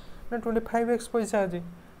अछि ना 25x पैसा अछि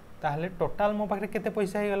ताले टोटाल मो पाखरे केते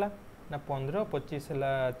पैसा हे गला ना 15 25 हला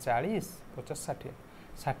 40 50 60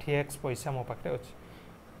 60x पैसा मो पाखरे अछि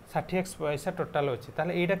 60x पैसा टोटाल अछि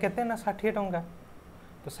ताले एटा केते ना 60 टंका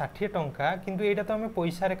तो 60 टंका किंतु एटा तो हमें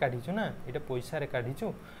पैसा रे काढिछु ना एटा पैसा रे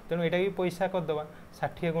काढिछु तेनु एटा भी पैसा कर दबा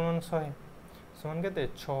 60 गुणन 100 समान केते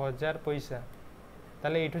 6000 पैसा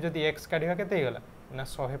ताले एठु जदी x काढिबा केते हे गला ना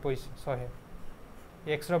 100 पैसा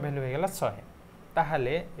 100 x रो वैल्यू हे गला 100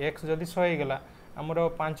 ताहाले x जदी 100 हे गला हमरो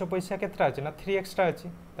 5 पैसा केतरा अछि ना 3x टा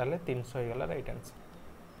अछि ताले 300 हे गला राइट आंसर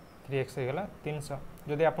 3x हे गला 300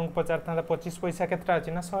 जदी आपन को पचार था 25 पैसा केतरा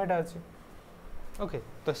अछि ना 100 टा अछि ओके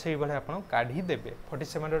तो सेही बळे आपन काढी देबे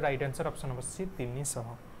 47 row right answer option number C 300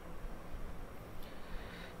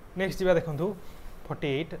 next जीवा देखंतु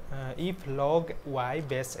 48 if log y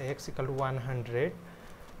base x equal to 100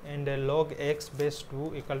 and log x base 2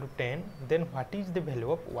 equal to 10 then what is the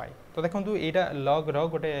value of y तो देखंतु एटा log रो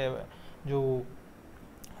गोटे जो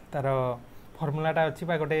तार फॉर्मूलाटा अच्छी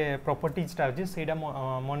गोटे प्रॉपर्टीजटा अच्छी से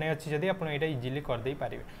मन अच्छी जदि आप इजिली करदे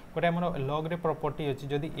पारे गोटे आम लग रे प्रॉपर्टी अच्छी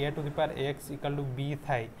जदि a to the power x equal to b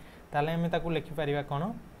थाए ताले हमें ताकू लिखि Paribas cone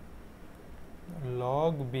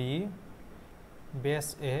log b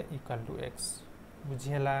base a equal to x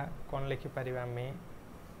बुझिला कोन लिखि पारिबा हमें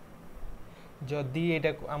जदि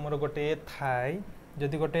एटा हमर गोटे थाए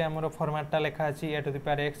जदि गोटे हमर फॉर्मेटटा लिखा अछि a to the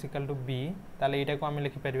power x equal to b ताले एटा को हम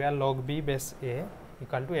लिखि Paribas log b base a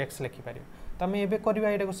equal to x लिखि पारिबा तो हमें एबे करबा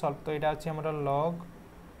एटा को सॉल्व तो एटा अछि हमर log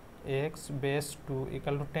x base 2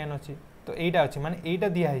 equal to 10 अछि तो एटा अछि माने एटा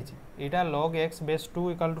दिया हिछि एटा log x base 2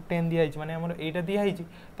 equal to 10 दिया हिछि माने हमर एटा दिया हिछि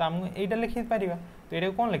तो हम एटा लिखि पारिबा तो एटा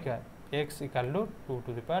कोन लिखा x equal to 2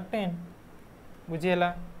 to the power 10 बुझियला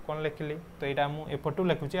कोन लिखली तो एटा हम एपटू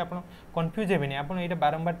लिखुछि आपण कंफ्यूज हेबेनी आपण एटा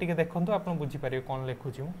बारंबार टिके देखंतु आपण बुझि पारिबे कोन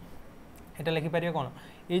लिखुछि एटा लिखि पारिबे कोन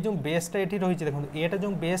ए जो बेसटा एठी रहिछि देखंतु एटा जो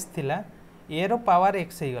बेस थिला ए रो पावर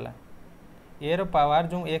x हे गला ए रो पावर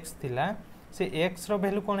जो x थिला से x रो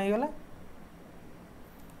वैल्यू कोन हे गला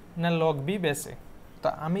ना log b बेस ए तो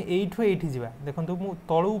आमे एठु एठी जिबा देखंतु मु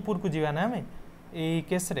तळु ऊपर को जिबा ना आमे ए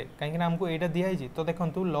केस रे काहे कि हमको एटा दिया हिछि तो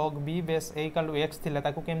देखंतु log b base a equal to x थिला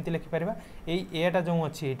ताको केमति लिखि परबा ए टा जो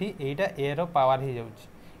अछि एठी एटा a row power hey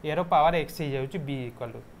जाउछि a row power x hey जाउछि b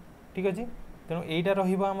equal to ठीक अछि तेनो एटा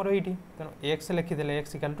रहिबो हमरो एठी तेनो x लिखि देले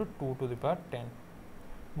x equal to 2 to the power 10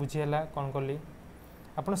 बुझियला कोन करली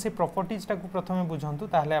आपण से प्रॉपर्टीज टा को प्रथमे बुझंतु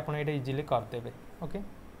ताहले आपण एटा इजीली कर देबे ओके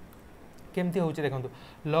केमती होउछि देखंतु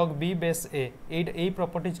log b base a A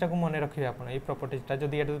properties टा को मने रखिबे आपण ए प्रॉपर्टीज टा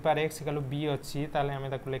जदी एटा पार x इक्वल b अछि ताहले हमें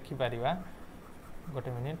ताको लिखि पारिबा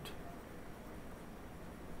गोटे मिनिट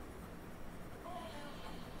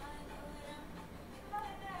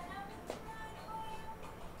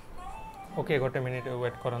ओके गोटे मिनिट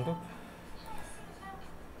वेट करंतु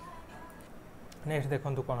नेक्स्ट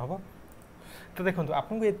देखंतु कोन हबो तो देखो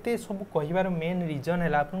आपको एते सब कहिबार मेन रीजन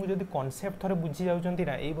है आपको जब कॉन्सेप्ट थोड़े बुझी जाउचंती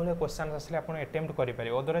ना एई भले क्वेश्चन आसले आप अटेम्प्ट करि पारे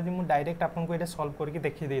अदरवाइज मु डायरेक्ट आपको एटा सॉल्व करके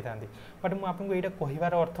देखि दे थांदी बट मु आपको एटा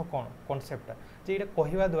कहिबार अर्थ कोन कॉन्सेप्ट जे एटा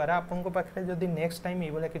कहिबा द्वारा आपको पाखरे जदी नेक्स्ट टाइम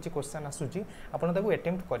एई भले किछि क्वेश्चन आसुची आपन ताको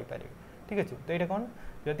अटेम्प्ट करि पारे ठीक अछि तो एटा कोन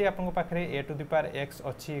जदी आपको पाखरे a to the power x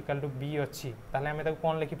अछि इक्वल टू b अछि ताले हमें ताको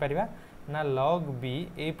कोन लिखि परिबा ना log b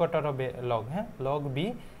एई पटर log है log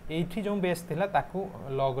b एठी जो बेस थिला ताको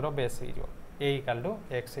log रो बेस हे जो a इक्वल टू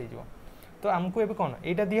x हे जो तो हमको एबे कोन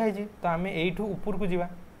एटा दिया हिजी तो हमें एठू ऊपर को जीवा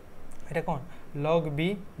एटा कोन log b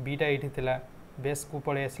b टा एठी थिला बेस को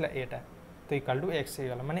पळे आसला एटा तो इक्वल टू x हे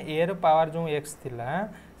गला माने a रो पावर जो x थिला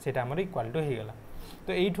सेटा हमर इक्वल टू हे गला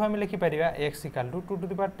तो एठू हम लिखि परिबा x equal to 2 to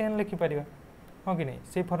the power 10 लिखि परिबा हो कि नै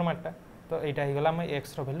से फॉर्मेट टा तो एटा हे गला हम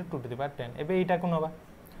x row value 2 to the power 10 एबे एटा को नबा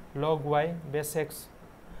log y base x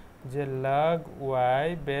J log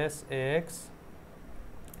y base x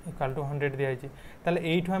equal to 100 दिया है ताले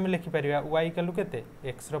एठू आम लिखिपर y इक्वल टू केते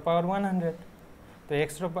x रो पावर 100 तो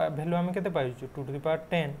x रो वैल्यू आम केते पाइछु 2 to the power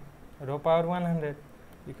 10 row power 100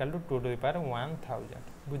 equal to 2 to the power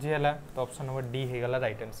 1000 बुझीगला तो ऑप्शन नंबर डी हो गला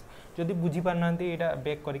राइट आंसर जदि बुझी पार नांती एटा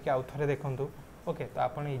बैक करके आउ थरे देखंतु ओके तो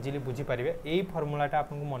आपण इजीली बुझी पारिबे एई फार्मूलाटा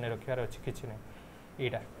आपन को मने रखियार अछि किछि नै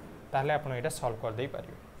एटा ताले आपण एटा सॉल्व कर देई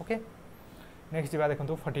पारिबे ओके नेक्स्ट जीवा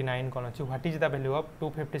देखंतु 49 कोन अछि what is the value of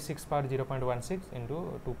 256 power 0.16 into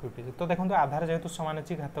 256 तो देखंतु आधार जेहेतु समान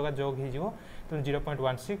अछि घातक जोग हि जिवो तो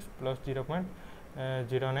 0.16 प्लस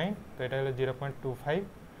 0.09 तो एटा 0.25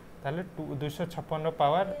 ताले 256 रो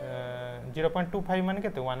पावर 0.25 माने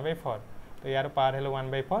केते 1/4 तो यार पावर हेलो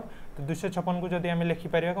 1/4 तो 256 को जदि आमे लिखि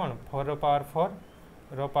परिबा कोन 4 रो पावर 4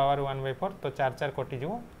 रो पावर 1/4 तो 4 4 कटि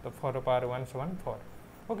जिवो तो 4 रो पावर 1 =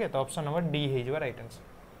 4 ओके तो ऑप्शन नंबर डी हे जिवो right answer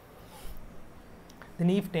then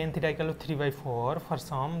if tan theta equal to 3/4 for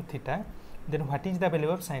some theta then what is the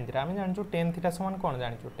value of sin theta आमे जानछु tan theta समान कोन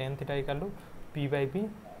जानछु tan theta equal to p/b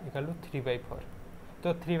equal to 3/4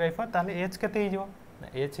 तो 3/4 ताले h केते हे जिवो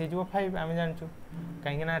h हे जिवो 5 आमे जानछु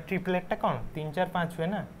काहे ना ट्रिपलेट टा कोन 3 4 5 हुए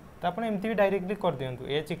ना तो आपण एमती भी डायरेक्टली कर दियंतु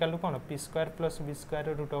h equal to cone p² +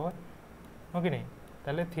 b² root over हो कि नहीं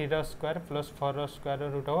ताले 3² + 4²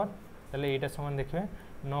 रूट ओवर ताले एटा समान देखिबे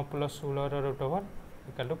 9 + 16 रूट ओवर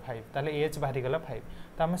इक्वल टू 5 ताले h बाहरी गला 5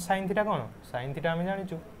 तो हम sin थीटा कोन sin थीटा हम जानि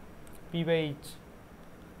छु p/h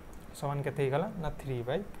समान केते गला ना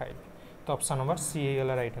 3/5 तो ऑप्शन नंबर सी हे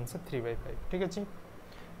गला राइट आंसर 3/5 ठीक अछि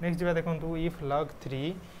नेक्स्ट जीवा देखंतु if log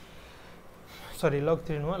 3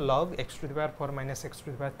 no log x to the power 4 minus x to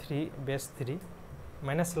the power 3 base 3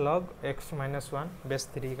 minus log x minus 1 base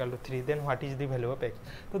 3 equal to 3 then what is the value of x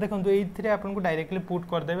तो देखंतु एई three आपन को directly put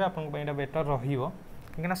कर देबे आपन को एटा better रहिबो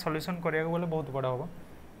किना सॉल्यूशन करिया बोले बहुत बड़ा होबो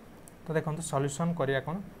तो देखंतु सॉल्यूशन करिया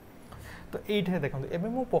कोन तो एठे देखंतु एबे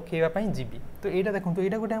मु पकेवा पई जीबी तो एटा देखंतु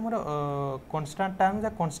एटा गोटे हमर कांस्टेंट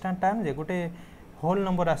टर्म जे गोटे होल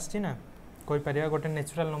नंबर आछि ना कोइ परिया गोटे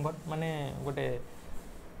नेचुरल नंबर माने गोटे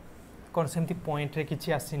कोन सेमती पॉइंट रे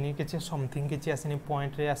किछि आसीनी किछि समथिंग किछि आसीनी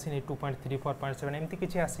पॉइंट रे आसीनी 2.3 4.7 एमती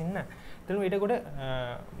किछि आसीनी ना तेनु एटा गोटे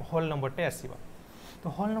होल नंबर टे आसीबो तो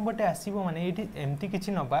होल नंबर टे आसीबो माने एठी एमती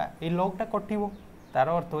किछि नबा ए लॉग टा कटिबो तार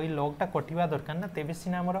अर्थ ए लॉग टा कटिबा दरकार ना तेबे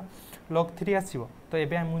सिना हमर log 3 आसीबो तो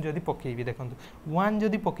एबे हम जदी पकेइबी देखंतु 1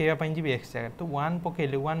 जदी पकेइबा पई जिबे x जगह तो 1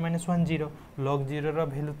 पकेइले 1 - 1 0 log 0 रो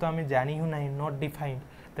वैल्यू तो हमें जानि हु नाही नॉट डिफाइंड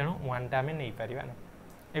तेनु 1 टा हमें नै परिबा ना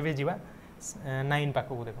एबे जिबा 9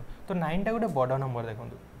 पाको को देखो तो 9 टा गोटे बड़ नंबर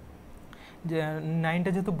देखंतु जे 9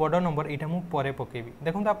 टा जेतु बड़ नंबर एटा मु परे पकेइबी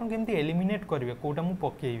देखंतु आपन केमती एलिमिनेट करबे कोटा मु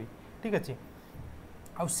पकेइबी ठीक अछि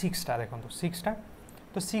आ 6 टा देखंतु 6 टा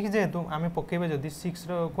तो 6 जेतु आमे पकेबे जदी 6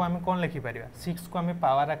 रो को आमे कोन लिखि परिबा 6 को आमे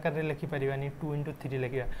पावर आकार रे लिखि परिबा नि 2 * 3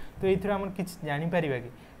 लिखिबा तो एथरा हमर किछ जानि परिबा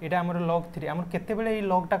कि एटा हमर log 3 हमर केते बेले ए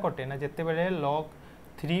log टा कटे ना जेते बेले log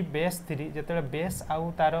 3 बेस 3 जेते बेले बेस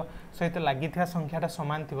आउ तार सहित लागिथिया संख्याटा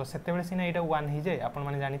समान थिबो सेते बेले सिना एटा 1 हि जाय आपन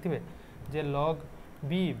माने जानिथिबे जे log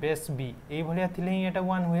b बेस b एई भलिया थिले हि एटा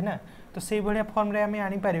 1 होय ना तो सेई भलिया फॉर्म रे आमे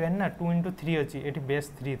आनि परिबा ना 2 * 3 अछि एठी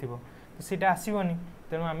बेस 3 थिबो तो सेटा आसीबोनी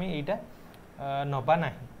तेनु आमे एटा नबा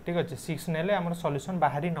नाही ठीक अछि 6 नेले हमर सॉल्यूशन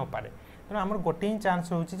बाहरी न पारे त हमर गोटे ही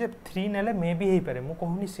चांस होउची जे 3 नेले मे भी हेई पारे मु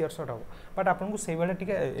कहूनी सियर शॉट हो बट आपन को सेई बेले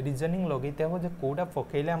टिके रीजनिंग लगैते हो जे कोडा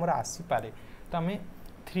पकेले हमर आसी पारे तो हमें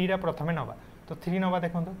 3 रा प्रथमे नबा तो 3 नबा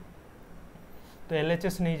देखंतु तो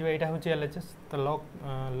एलएचएस नै जबा एटा होची एलएचएस तो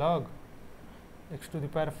log x to the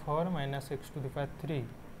power 4 minus x to the power 3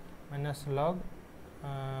 minus log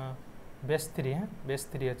base 3 है base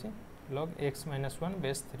 3 अछि log x minus 1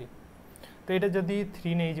 base 3 तो एटा जदी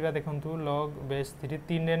 3 नै जिबा देखंतु log base 3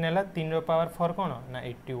 3 रे नेला 3 रो पावर 4 कोन ना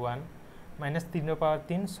 81 माइनस 3 रो पावर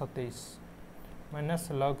 3 27 माइनस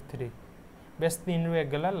log 3 base 3 रो एक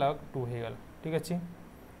गला log 2 हे गला ठीक अछि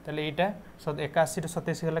तले एटा 81 रो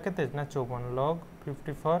 27 गला केते ना 54 log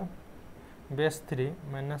 54 base 3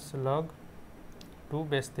 minus log 2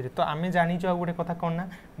 base 3 तो आमे जानि छ गोटे कथा कोन ना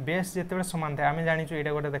बेस जेते बेले समान थाए आमे जानि छ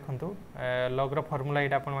एटा गोटे देखंतु log रो फार्मूला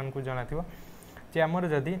एटा अपन मान को जनाथिबो जे हमर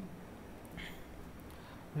जदी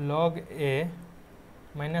log a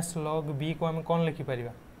minus log b को हम कौन लिखि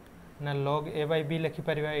परिबा ना log a by b लिखि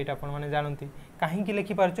परिबा एटा अपन माने जानंती काहे कि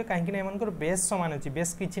लिखि पारछो काहे कि नै मनकर बेस समान अछि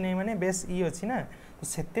बेस किछि नै माने बेस e अछि ना तो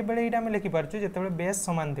सेते बेले एटा हम लिखि पारछो जेते बेले बेस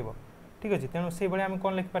समान थिबो ठीक अछि तेनु से बेले हम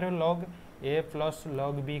कौन लिखि पारिबो log a plus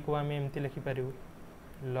log b को हम एम्ति लिखि पारिबो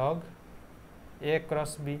log a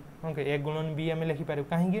cross b okay a गुणन b हम लिखि पारिबो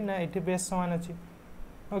काहे कि ना एठी बेस समान अछि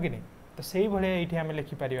ओके नै तो सेही भले एठी हम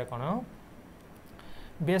लिखि पारिबा कोन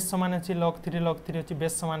बेस समान अछि log 3 अछि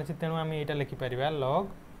बेस समान अछि तेनु हम एटा लिखि परिबा log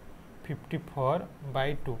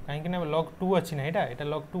 54/2 कहीं ना log 2 अच्छी ना यहाँ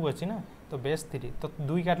log 2 अच्छी ना तो बेस 3 तो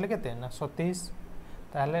 2 काटले केते ना 27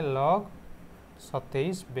 ताहले log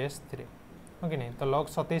 27 बेस 3 ओके नहीं तो log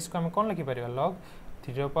 27 को आम कौन लिखि पार log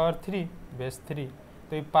 3/3 बेस 3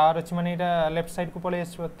 तो ये पावर अच्छी माने यहाँ लेफ्ट साइड को पड़े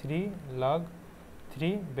 3 log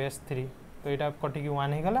 3 बेस 3 तो यहाँ कटिक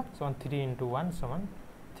 1 हो गला 3 × 1 =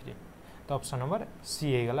 3 तो ऑप्शन नंबर सी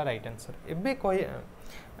हो गला राइट आंसर एबे कहि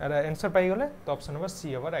आंसर पाई गले तो ऑप्शन नंबर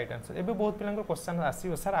सी हम राइट आंसर एबे बहुत पिला क्वेश्चन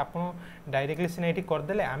आसीबो सर आपन डायरेक्टली सिना एठी कर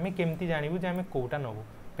देले आमे केमती जानिबु जे आमे कोटा नबो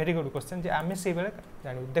वेरी गुड क्वेश्चन जे आमे से बेले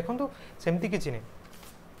जानिबु देखंतु सेमती किछि नै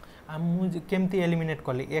आम केमती एलिमिनेट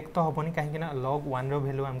कली एक तो हेनी कहीं log 1 रो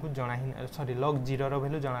वैल्यू आमको जना ही सॉरी log 0 रो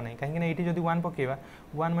वैल्यू जना नहीं कहीं ये जब 1 पकेबा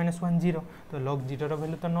 1 - 1 0 तो log 0 रो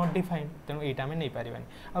वैल्यू तो नॉट डिफाइन तेणु यहाँ आम नहीं पार्बानी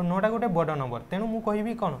आ 9टा गोटे बड़ नंबर तेणु मुझे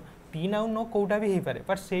कहबी कौन 3 आउ 9 कौटा भी हो पारे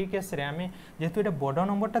पर से केस रे आम जेहेतु ये बड़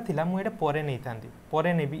नंबरटा थिला मुझे परे नहीं था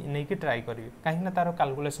परे नहीं कि ट्राई करी कहीं तार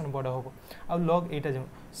कैलकुलेशन बड़ हम आ log एटा जो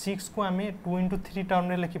 6 को आम 2 × 3 टर्म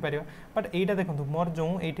रे लिखिपर बट यहाँ देखो मोर जो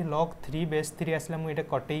ये log 3 बेस 3 आसला मुझे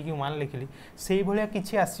कटेकी 1 लिखिली से भाया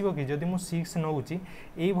किसी आसो कि जदि मुझे 6 नौची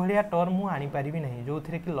ये टर्म मुझे आनीपारि ना जो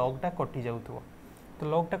थे कि लगटा कटि जाऊ तो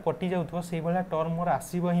लगटा कटि जाऊ से भाया टर्म मोर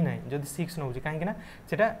आसब ही ना जब 6 नौची कहीं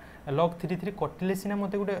सेटा log 3 3 कटिले सीना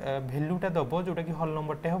मत गोटे भैल्यूटा दब जोटा कि हल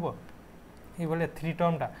नंबरटे हम ये 3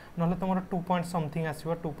 टर्मटा ना तुम 2 पॉइंट समथिंग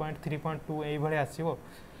आसो 2.3.2 ये आसो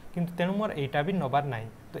किंतु तेणु मोर यहाँ भी नबार ना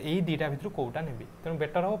तो यही दुईटा भितर कौटा नेबी तेणु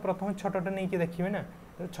बेटर हम प्रथम छोटा नहीं कि देखिए ना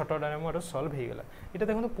तो छोटा मोर सल्व हो गला ये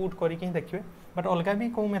देखो पुट करके ही देखिए बट अलग भी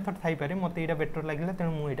कौ मेथड थी पारे मत यहाँ बेटर लगे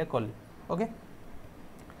तेणु मुझे कली ओके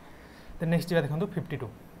तो नेक्स्ट जा देखो 52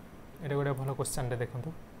 ये गोटे भल क्वेश्चन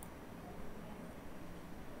देखो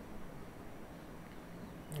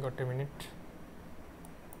गोटे मिनिट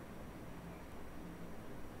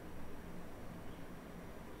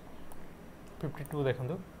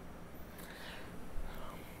देखो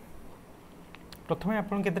प्रथम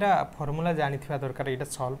आप फर्मूला जानी दरकार यहाँ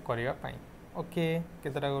सल्व करने ओके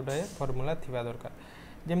केतटा गोटे फर्मूला थिबा दरकार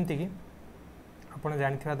जमती कि आप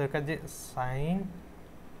जानी दरकार जे sin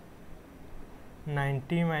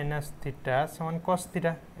 90 - थीटा समान cos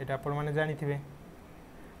थीटा ये आप जानी थे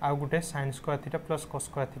आउ गोटे sin square theta plus cos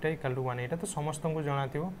square theta equal to 1 यहाँ तो समस्त को जाना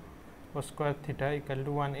cos square theta equal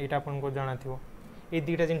to 1 यहाँ आपको जाना ये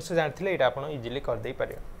दुईटा जिनस जानी यहाँ आप इजिली करदे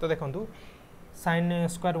पारे तो देखो sin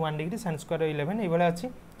square 1 degree sin square 11 ये अच्छी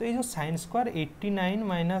तो ये जो sin स्क्वायर 89 -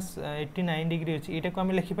 89 डिग्री अच्छी यहाँ को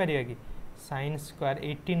आम लिखिपर कि sin स्क्वायर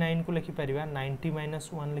 89 को लिखिपर 90 -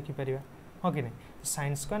 1 लिखिपर हाँ कि नहीं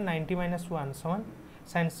sin स्क्वायर 90 - 1 समान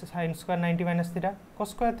sin square 90 - theta cos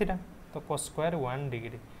square theta तो cos स्क्वायर 1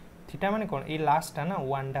 डिग्री थीटा माने कौन ये लास्टा ना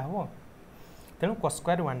 1 टा हम तेणु cos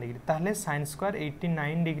स्क्वायर 1 डिग्री ताहले sin स्क्वायर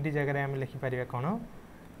 89 डिग्री जगह आम लिखिपर कौन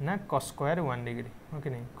ना cos स्क्वायर 1 डिग्री ओके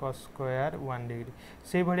नहीं cos स्क्वायर 1 डिग्री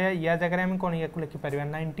से भाया या जगह आम कौन या लिखिपर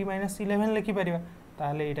 90 - 11 लिखिपर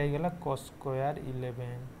ताहले यहाँ होगा cos स्क्वायर 11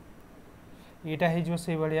 यहाँ हो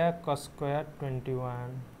से भाया cos स्क्वायर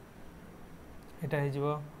 21 यहाँ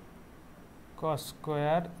हो cos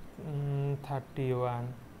स्क्वायर 31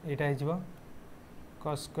 यहाँ हो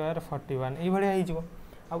cos स्क्वायर 41 ये हो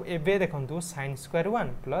आउ एबे देखंतु sin square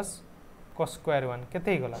 1 plus cos square 1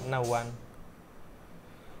 केते गला ना 1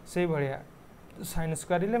 से भाया sin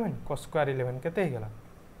स्क्वायर 11 cos स्क्वायर 11 केते गला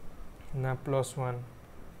ना प्लस 1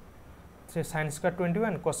 से sin स्क्वायर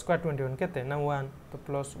 21 cos स्क्वायर 21 केते ना 1 तो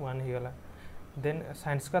प्लस 1 हो गला then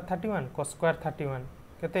sin square 31 cos square 31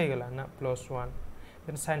 केते गला ना प्लस 1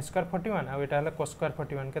 देन sin स्क्वायर 41 आ एटा हला cos स्क्वायर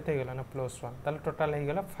 41 केते गला ना प्लस 1 ताले टोटल हो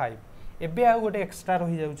गला 5 एबे आ गोटे एक्स्ट्रा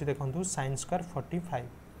रही जाउची देखंतु sin स्क्वायर 45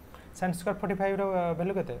 sin स्क्वायर 45 रो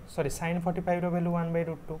वैल्यू केते सॉरी sin 45 रो वैल्यू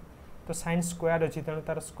 1/√2 तो sin स्क्वायर अछि तेनु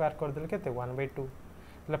तार स्क्वायर कर देले केते 1/2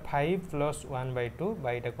 तले 5 + 1/2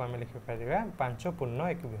 बाईटा को हम लिखि परिबा 5 पूर्ण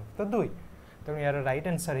 1 विभक्त तो 2 तेनु यार राइट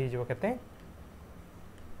आंसर ही जो केते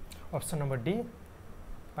ऑप्शन नंबर डी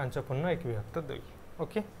 5 पूर्ण 1 विभक्त 2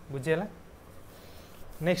 ओके बुझियला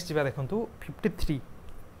नेक्स्ट जीवा देखंतु 53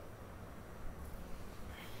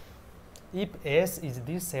 if s is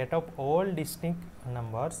the set of all distinct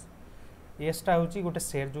numbers s टा होची गोटे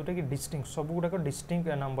सेट जोटा कि डिस्टिंक्ट सब गुडा को डिस्टिंक्ट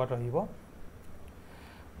नंबर रहिबो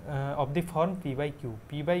ऑफ द फॉर्म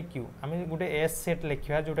p/q आमे गोटे s सेट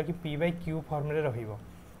लिखिया जोटा कि p/q फॉर्म रे रहिबो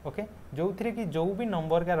ओके जो थरे कि जो भी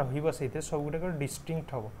नंबर का रहिबो सेते सब गुडा को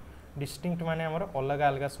डिस्टिंक्ट हबो डिस्टिंक्ट माने हमर अलग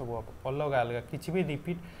अलग सब हबो अलग अलग किछि भी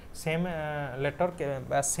repeat same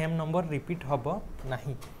letter same number repeat हबो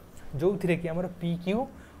नाही जो थरे कि हमर pq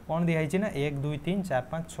कौन दिखाई ना 1 2 3 4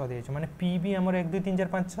 5 6 दिखाई माने p भी हमर 1 2 3 4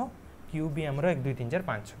 5 6 q भी हमर 1 2 3 4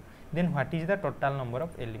 5 6 then what is the total number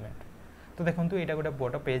of element तो देखो यहाँ गोटे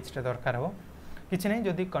बड़ पेजटे दरकार हो किसी नहीं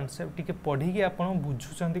जदि कनसेप्ट टी पढ़ी आप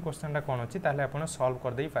बुझुंट क्वेश्चनटा कौन अच्छी ताले आप सॉल्व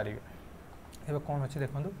करदे पारे। ए कौन अच्छी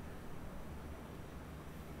देखो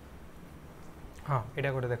हाँ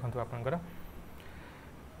यहाँ गोटे देखो आपंकर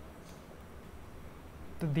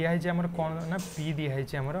तो दिखाई आमर कौन ना पी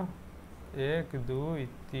दिखाई आमर 1 2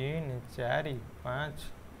 3 4 5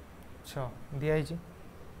 6 दिखाई।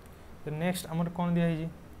 तो नेक्स्ट आमर कौन दिखाई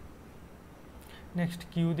नेक्स्ट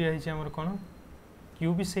क्यू दिखाई आमर कौन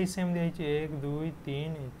क्यू भी सही सेम दिखाई 1 2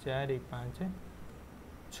 3 4 5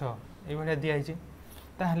 6 ये दिखाई।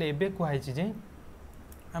 ताहले एबे कहई जे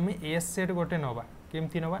आम एस सेट गोटे नवा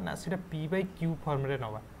केमती नवा ना सीटा पी बाय क्यू फॉर्म रे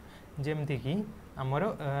नवा जेमती कि आमर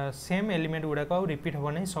सेम एलिमेंट गुड़ाक आउ रिपीट हम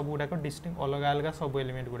नहीं सब गुड़ाक डिस्टिंक्ट अलग अलग सब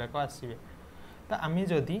एलिमेंट गुड़ाक आसवे। तो आम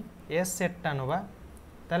जदि एस सेटा नवा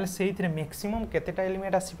ताले से मैक्सिमम केतेटा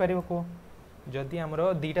एलिमेंट आसीपर कह जदि आमर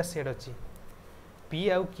दीटा सेट अच्छी पी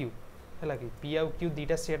आउ क्यू है कि पी आउ क्यू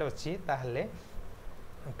दीटा सेट अच्छी ताहले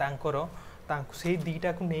तांकर से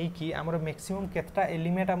दीटा को लेकिन आमर मैक्सिमम केतटा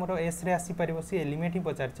एलिमेंट आमर एस रे आसीपर सी एलिमेंट ही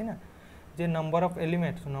पचार ना जे number of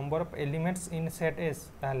elements in set S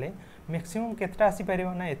ताहले मैक्सिमम केतटा आसीपर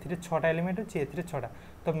ना ए 6टा एलिमेंट अच्छी ए 6टा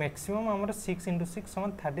तो मैक्सिमम आमर 6 × 6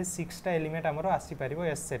 = 36टा एलिमेंट आमर आसीपर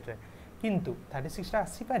एस सेट रे किंतु 36टा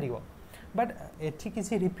आसीपर बट एठी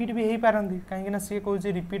किसी रिपीट भी हो पारती कहीं सी कौन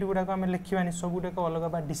रिपीट गुड़ाक आम लिखानी सब गुड़ाक अलग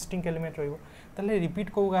बा डिस्टिंक्ट एलिमेंट रहा रिपीट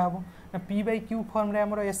कौगा हम ना पी बाय क्यू फॉर्म रे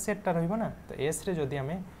आमर एस सेटा रहा तो एस रे जदि आम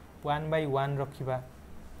 1 by 1 रखा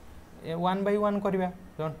 1 by 1 करवा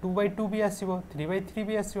 2 by 2 भी आसो 3 by 3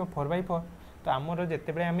 भी आसो 4 by 4 तो आमर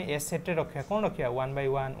जिते आम एस सेट्रे रखा कौन रखा 1 by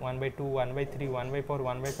 1 1 by 2 1 by 3 1 by 4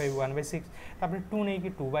 1 by 5 1 by 6 तापर 2 नहीं कि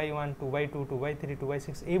 2 by 1 2 by 2 2 by 3 2 by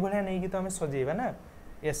 6 ये नहीं कि तो आम सजेबा ना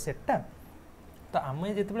एस सेटा। तो आम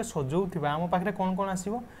जिते सजाऊा आम पाखे कौन कौन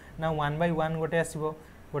आसो ना 1 by 1 गोटे आसो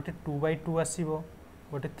गोटे 2 by 2 आसो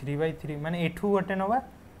गोटे 3 by 3 माने एठू गोटे नवा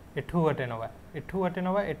एठू गोटे नवा एठू गोटे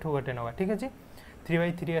नवा एठू गोटे नवा ठीक अच्छे 3 by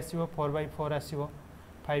 3 आसो 4 by 4 आसो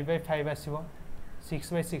 5 by 5 आसो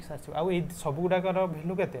 6 by 6 आसो आउ ये सब गुड़ाकर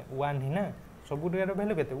भैल्यू केते 1 ही ना सब गुड़ाकर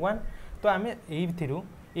भैल्यू केते 1 तो आम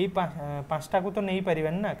ये पाँचटा को तो नहीं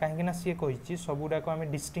पारिबानी ना कहीं सी कही सब गुड़ाक आम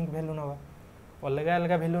डिस्टिंक्ट भैल्यू नवा अलग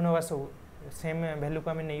अलग भैल्यू नवा सब सेम भैल्यू को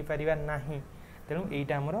आम नहीं पारिबा नाही तेणु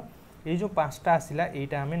एटा हमर ये जो 5टा आसिला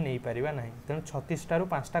एटा आम नहीं पारिबा नाही तेणु 36 रु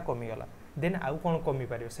 5टा कमीगला देन आउ कौन कमी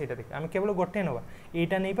पार से देख आम केवल गोटे नवा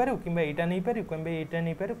एटा नहीं पारू कि एटा नहीं पारू कि एटा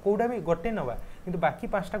नहीं पारू कौटा भी गोटे नवा किंतु बाकी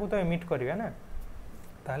 5टा को तो एमिट करवा ना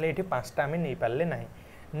ताहले ये 5टा आम नहीं पारे ना।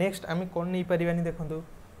 नेक्स्ट आम कौन नहीं पारिबानी देखो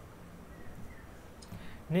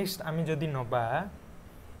नेक्स्ट आम जदि नवा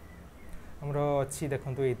हमर अच्छी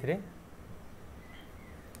देखो ये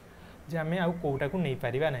जे आम आउ कौटा को नहीं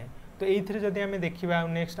पारिबा ना तो ये जदि आम देखा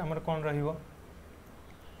नेक्स्ट आमर कौन रहिबो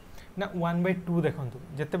ना 1 by 2 देखो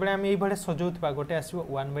जिते आम ये सजाऊा गोटे आसो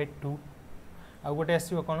 1 by 2 आउ गोटे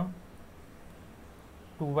आसो कौन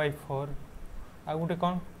 2 by 4 आउ गोटे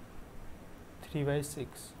कौन 3 by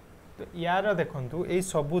 6 तो यार देखु ये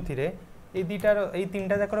सबुथिरे ये दीटार ये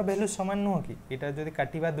 3टा जाकर भैल्यू सामान नुह कि यहाँ जब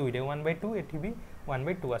काटा 2 1 by 2 ये भी 1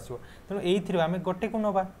 by 2 आसो तेणु ये आम गोटे को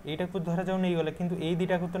नवा यहाँ को धरा जाऊ नहीं गले किंतु ये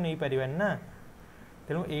दीटा को तो नहीं पारिबानी ना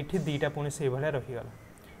तेणु ये दीटा पुणी से भाया रहीगला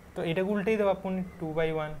तो यहाँ को उल्टे देवा पुणी 2 by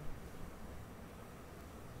 1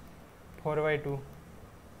 4 by 2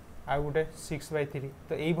 आउ गोटे 6 by 3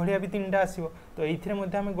 तो ये भी 3टा आसो तो ये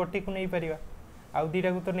आम गोटे को नहीं पारिबा आउ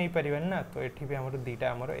दीटा को तो नहीं पारिबानी ना तो ये भी आमर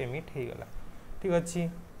दीटा आमर एमिट हो गला ठीक अच्छे।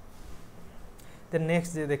 तो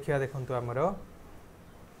नेक्स्ट जे देखा देखो आमर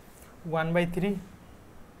 1 by 3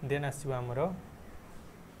 देन आसो आमर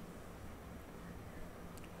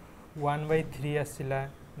 1 by 3 आसला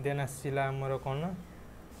देन आसला आमर कौन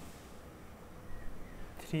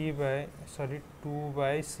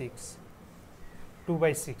 2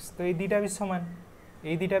 by 6 तो ये दीटा भी सामान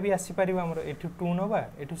ये दीटा भी आसीपर आमर एठू 2 नवा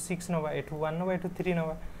एठू 6 नवा एठू 1 नवा एठू 3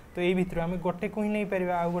 नवा तो ये भितर आम गोटे को ही नहीं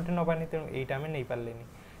पारिबा आउ गोटे नवानी तेणु यहाँ आम नहीं पारे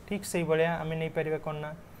ठीक से भाया आम नहीं पारिबा कौन ना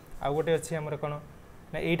आउ गोटे अच्छी आमर कौन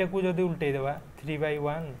ना यहाँ को जब उल्टे देवा 3 by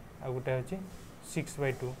 1 आउ गोटे अच्छे 6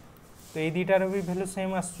 by 2 तो ये दीटार भी भैल्यू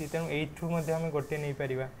सेम आसुची तेणु यू आम गोटे नहीं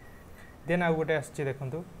पारिबा देन आउ गोटे आसुची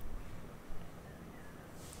देखो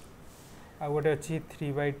आउ गोटे अच्छी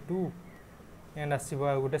 3 by 2 एंड आसो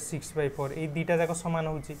आ गोटे 6 by 4 ये दीटा जाक सामान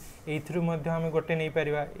होम गोटे नहीं पार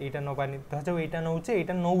यहाँ नवानी धरा जाऊ यहाँ नौचे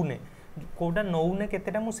यहाँ नौने कौटा नौने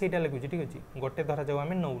केतेटा मुझे लिखुची ठीक अच्छे गोटे धरा जाऊ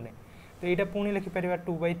आम नौने तो यहाँ पुणी लिखिपर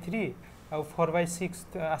 2 by 3 आउ 4 by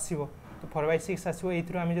 6 आसो तो 4 by 6 आसो ये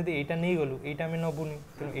आम जब यहाँ नहीं गलु यहाँ आम नबुनी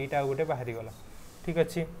तेणु यहाँ गोटे बाहर गला ठीक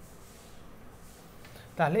अच्छे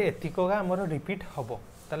ताहले एतिक आमर रिपीट हम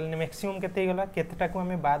ताले मैक्सिमम केते गला केतेटा को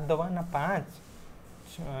हमें बाद दवा ना 5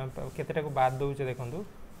 केतेटा को बाद दउचे देखंतु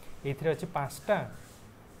एथिरे अछि 5टा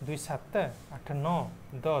 2 7 8 9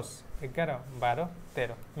 10 11 12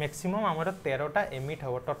 13 मैक्सिमम हमर 13टा एमिट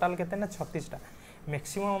हो टोटल केते ना 36टा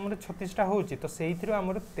मैक्सिमम हमर 36टा होउची तो सेइथिरो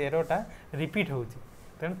हमर 13टा रिपीट होउची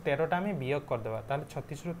तेन 13टा हमें वियोग कर देबा ताले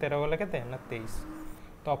 36 रु 13 गला केते ना 23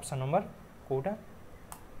 तो ऑप्शन नंबर कोटा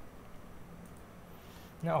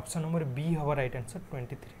ना ऑप्शन नंबर बी हवा राइट आंसर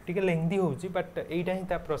 23 टिके लेंथी होउची बट एटा ही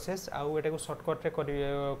ता प्रोसेस आउ एटा को शॉर्टकट रे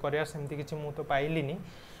करिया सेमती किछि मु तो पाइलिनी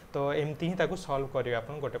तो एमती ही ताको सॉल्व करियो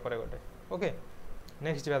अपन गोटे पर गोटे ओके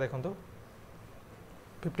नेक्स्ट जिबा देखंतु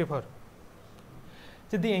 54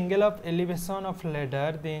 the angle of elevation of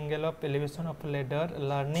ladder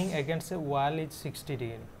learning against a wall is 60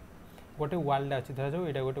 degree गोटे wall डा अछि धरा जो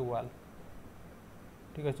एटा गोटे wall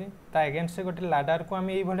ठीक अछि ता अगेंस्ट से गोटे लाडर को हम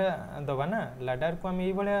एई भले दबा ना लाडर को हम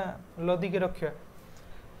एई भले लदी के रखिया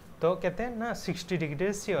तो केते ना 60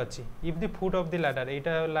 डिग्री से अछि if the foot of the लाडर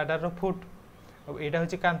Etah लाडर row foot अब एटा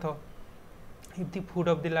होछि कांथो if the foot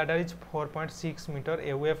of the ladder is 4.6 meter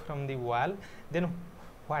away from the wall then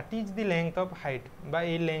what is the length of height बा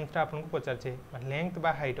ए लेंथ आपन को पचार छे लेंथ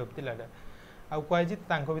बा हाइट ऑफ द लाडर आ कोइ जे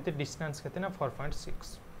तांको भीतर डिस्टेंस केते ना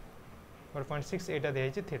 4.6 एटा दे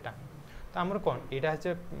छै थीटा तो हमर कोन एटा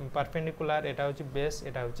छै परपेंडिकुलर एटा होछि बेस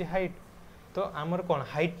एटा होछि हाइट तो हमर कोन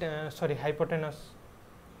हाइट सॉरी हाइपोटेनस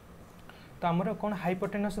तो हमर कोन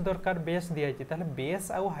हाइपोटेनस दरकार बेस दिया छै ताले बेस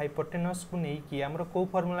आ हाइपोटेनस को नै कि हमर को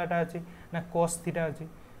फार्मूलाटा अछि ना cos थीटा अछि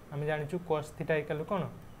हम जानि छु cos थीटा इक्वल कोन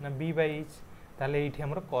ना b/h ताले एठी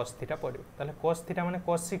हमर cos थीटा पड़ियो ताले cos थीटा माने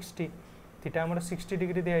cos 60 थीटा हमर 60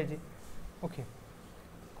 डिग्री दिया छै okay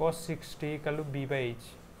cos 60 equal b/h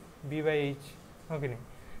okay नै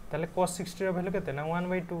ताले cos 60 रो वैल्यू केते ना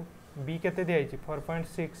 1/2 b केते दिया छै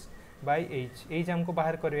 4.6/h h हमको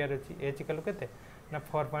बाहर करियार अछि h इक्वल केते ना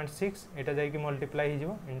 4.6 एटा जाई कि मल्टीप्लाई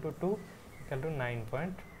हिजो इनटू 2 इक्वल टू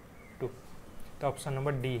 9.2 तो ऑप्शन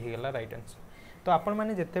नंबर डी हे गेला राइट आंसर तो आपण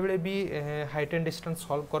माने जत्ते बेले भी हाइट एंड डिस्टेंस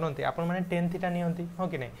सॉल्व करनते आपण माने tan थीटा नियंती हो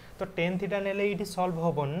कि नै तो tan थीटा नेले इठी सॉल्व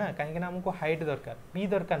होबन ना काहे कि ना हमको हाइट दरकार p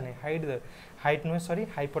दरकार नै हाइट नो सॉरी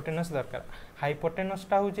हाइपोटेनस दरकार हाइपोटेनस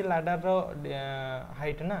ता होची लाडर रो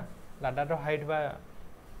हाइट ना लाडर रो हाइट बा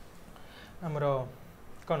हमरो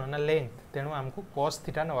कोन ना लेंथ तेनु हमको cos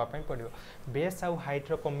थीटा नवा पई पड़ियो बेस आ हाइट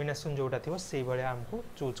रो कॉम्बिनेशन जोटा थिवो सेही बळे हमको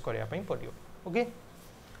चूज करिया पई पड़ियो ओके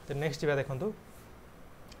तो नेक्स्ट बा देखंतु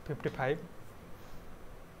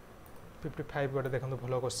 55 गोटे देखंतु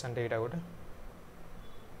भलो क्वेश्चन डेटा गोटे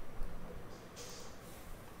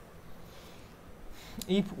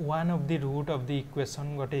if one of the root of the equation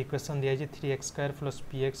गोटे इक्वेशन दिया जे 3x² +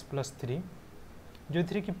 px + 3 जो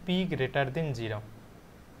थ्री कि p greater than 0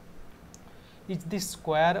 is the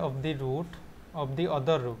square of the root of the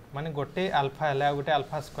other root माने गोटे अल्फा हला गोटे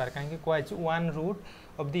अल्फा स्क्वायर काहे कोइ छै one root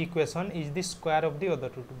of the equation is the square of the other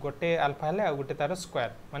root गोटे अल्फा हला गोटे तार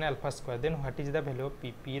स्क्वायर माने alpha square then what is the value of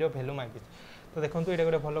p row value मागि तो देखंतु एटा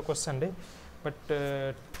गोटे भलो क्वेश्चन रे बट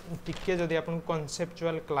टिके जदि आपन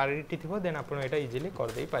कॉन्सेप्चुअल क्लैरिटी थिबो देन आपन एटा इजीली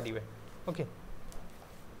कर दे पारिबे ओके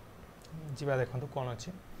जीवा देखंतु कोन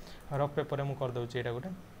अछि रफ पेपर में कर दउ छी एटा गोटे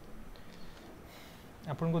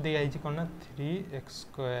आपन को दे आइ छी कोन ना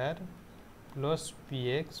 3x² +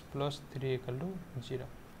 px + 3 = 0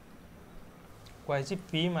 कोइ छी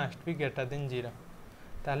p must be greater than 0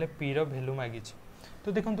 ताले p रो वैल्यू मागि छी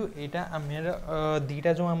तो देखंतु एटा हमर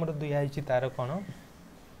दीटा जो हमर दिया आइ छी तार कोन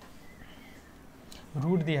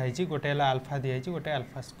रूट दिया है गोटे अल्फा दिया है गोटे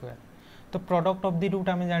अल्फा स्क्वायर तो प्रोडक्ट ऑफ द रूट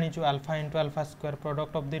आम जानी alpha into alpha square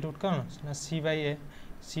product of the root कौन ना c बाय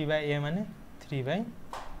a माने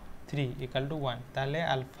 3/3 इक्वल टू 1 ताले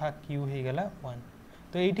अल्फा क्यू हो गला 1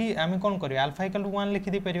 तो ये आम कौन कर alpha equal to 1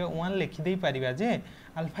 लिखिदे Paribas 1 लिखिदे Paribas J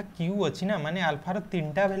alpha Q अच्छी ना माने अल्फा रो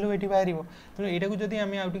तीनटा वैल्यू एठी बाहरिबो तो एटा को जदी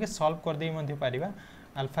आम आउटिके सॉल्व कर दे मध्ये Paribas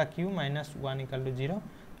alpha Q minus 1 equal to 0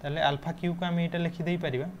 ताले अल्फा क्यू को आम एटा लिखिदे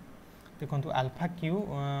पारिबा देखो अल्फा क्यू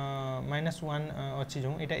 -1 अच्छी जो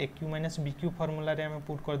यहाँ ए Q minus B Q formula रे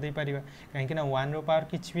पुट कर दे पारिबा कहीं ना 1 रो पावर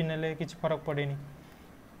किछि भी नेले किछि फरक पड़ेनी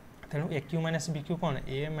तेणु ए क्यू माइनस बी क्यू कौन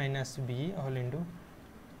a minus B whole into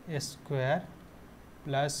A square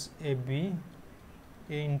plus A B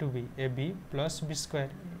A into B A B plus B square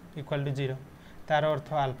equal to 0 तार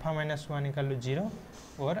अर्थ अल्फा माइनस 1 इक्वल टू 0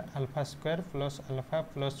 और alpha square plus alpha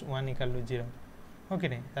plus 1 equal to 0 okay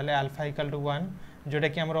नहीं ताले alpha equal to 1 जोटा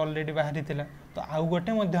कि हमर already बाहरी थिला तो आउ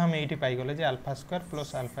गोटे मध्ये हम एठी पाई गेले जे alpha square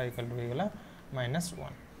plus alpha equal to हो गेला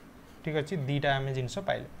 -1 ठीक अछि दीटा हम जिंस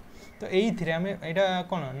पाइले तो एई थिरे हम एटा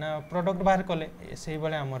कोन ना प्रोडक्ट बाहर कले सेही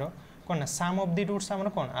बेले हमर कोन ना सम ऑफ द रूट्स हमर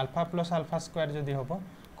कोन अल्फा प्लस अल्फा स्क्वायर जदी होबो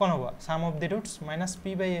कोन होबो सम of the roots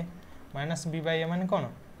 -p/a minus B bye ए माने कौन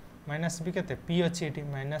माइनस बी केते पी अच्छी ये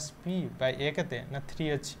माइनस पी बाय ए केते ना 3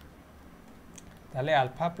 अच्छी ताले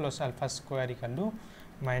alpha plus alpha square equal to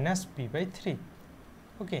minus P bye 3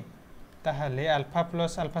 okay ताहले alpha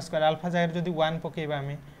plus alpha square alpha जगह जदि 1 पकेबा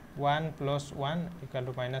आमे 1 plus 1 equal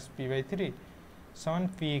to minus P bye 3 समान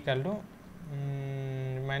P equal to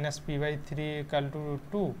minus P bye 3 equal to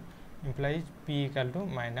 2 implies P equal to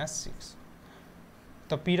minus 6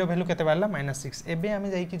 तो P रो value केते बाला minus 6 एबे आमे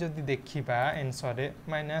जाई कि जदि देखिबा आंसर रे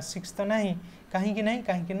माइनस 6 तो नहीं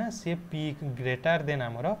कहीं कि ना से पी ग्रेटर देन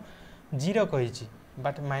हमरो 0 कहिछि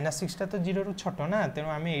बट माइनस 6 टा तो 0 रु छोटो ना तेनु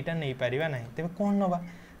आमे एटा नै परिबा नाही तेबे कोन नबा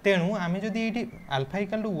तेणु आमे जदि ये अल्फा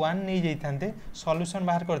इक्वल टू 1 नहीं जाइए सॉल्यूशन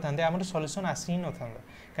बाहर करते आम सॉल्यूशन आसी ही न था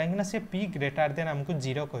कहीं से पी ग्रेटर देन आमको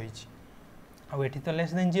 0 कही आठी तो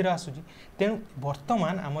लेस देन 0 आसूँ तेणु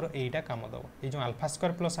बर्तमान आमर यहीटा कम दब ये जो alpha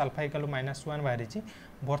square plus alpha equal to -1 बाहरी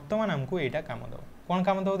बर्तमान आमको यहाँ कम दब कौन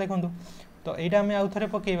कम दब देखो तो यहाँ आम आउ थे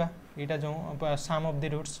पकेबा यहाँ जो सम ऑफ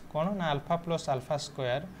द रूट्स कौन ना alpha plus alpha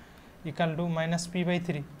square equal to minus P bye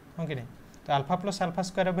 3 हाँ कि नहीं तो alpha plus alpha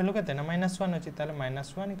square value केते ना -1 अच्छी ताले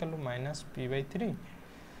 -1 equal to minus P bye 3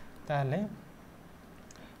 ताले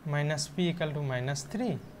माइनस पी इक्वल टू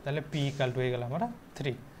 -3 ताले पी इक्वल टू हेगला हमरा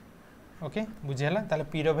 3 ओके बुझिहला ताले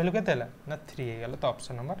पी रो वैल्यू केते हला ना 3 हेगला तो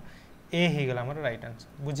ऑप्शन नंबर ए हेगला हमरा राइट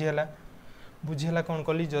आंसर बुझिहला कौन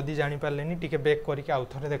कली जदि जानि पारलेनी टिके बैक करके आउ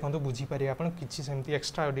थरे देखंतु बुझी पारे आपण किछि सेमती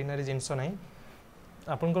एक्स्ट्रा ऑर्डिनरी जिंस नाही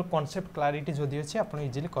आपण को कांसेप्ट क्लैरिटी जदि अछि आपण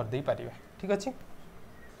इजीली कर देई पारिबे ठीक अछि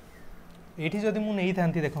ये जब मुझे था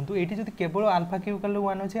देखो ये जब केवल अल्फा क्यू इक्वल टू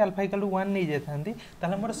 1 अच्छे अल्फा इक्वल टू 1 नहीं जाती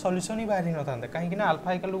ताले मोर सॉल्यूशन ही बाहरी न था कहीं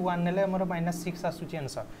अल्फा इक्वल टू 1 नेले मोर -6 आसूची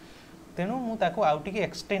आंसर तेणु मुझे आउ टे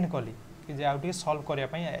एक्सटेंड कली कि आउ टे सॉल्व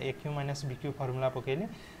करने ए Q minus B Q formula पकेली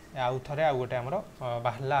आउ थे आउ गोटे आमर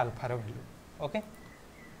बाहरला अल्फार वैल्यू ओके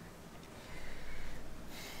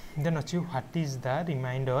देन अच्छी what is the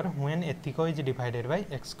remainder when एतिको is divided by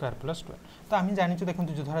x square plus 12 तो आम जानी देखो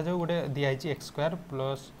जो धरा जाऊ गोटे दिखाई x square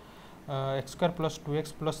plus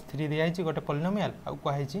 2x plus 3 दिखाई गोटे पॉलिनोमियल आउ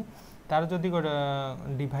कही तार जदि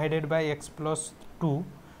गोटे डिवाइडेड बाय x प्लस 2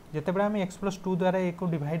 जिते बड़े आम x प्लस 2 द्वारा एक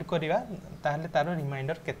डिवाइड करवा ताहले तार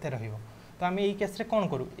रिमाइंडर केते रहिबो तो आम यही केस रे कौन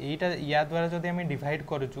करूँ यहीटा या द्वारा जदि आम डिवाइड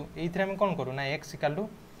करूँ ये आम कौन करूँ ना x इक्वल टू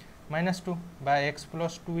 -2 बा x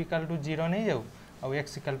प्लस 2 इक्वल टू 0 नहीं जाऊ आउ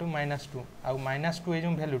x इक्वल टू -2 आउ -2 ये जो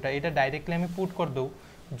वैल्यूटा यहाँ डायरेक्टली आम पुट कर दो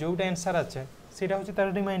जोटा आंसर अच्छे सीटा हूँ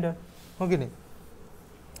तार रिमाइंडर हो कि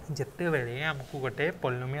नहीं जिते बेले आमको गोटे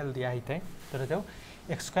पॉलिनोमियल दिया होता है धर जाओ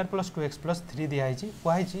x square plus 2x plus 3 दिखाई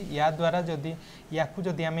कही या द्वारा जदि या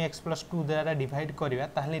जदि आम x प्लस 2 द्वारा डिवाइड करवा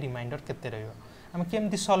ताहले रिमाइंडर केते रहिबो आम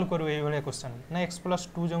केमती सॉल्व करू ये भाया क्वेश्चन ना x प्लस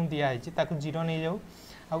 2 जो दिखाई ताकू 0 नहीं जाऊ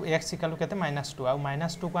आउ x इक्वल केते -2 आउ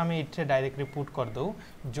 -2 को आम ये डायरेक्टली पुट कर दो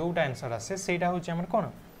जोटा आंसर आसे सेटा होची हमर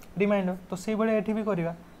कोन रिमाइंडर तो से बड़े एठी भी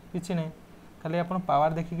करवा किछि नहीं खाली आपण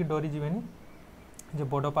पावर देखिकी डरी जीवेनी जो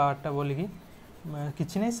बड़ पावरटा बोलिकी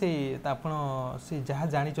किछि नहीं से आपण से जहाँ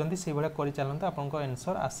जानी से भाया कर चलते आपको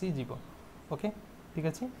आंसर आसी जीव ओके ठीक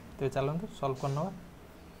अच्छे तो चलते सॉल्व करना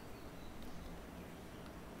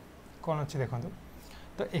कौन अच्छे देखो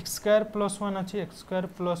तो x स्क्वायर प्लस 1 अच्छी x square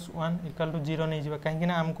plus 1 equal to 0 नहीं जावा कहीं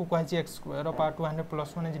आमको कही x square power 200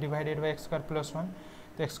 plus 1 is divided by x square plus 1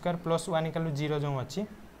 तो x square plus 1 equal to 0 जो अच्छी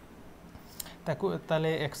ताकू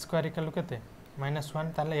ताले x स्क्वायर इक्वल टू केते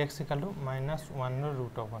 -1 ताले x equal to -1 row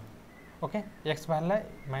root over okay x बाहर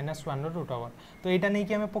 -1 रूट ओवर तो यहाँ नहीं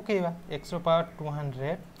कि आम पकेबा x पावर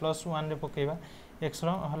 200 प्लस 1 रे पकेबा x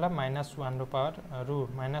है -1 power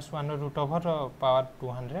 -1 root over power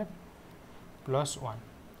 200 plus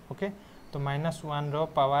 1 okay तो -1 रो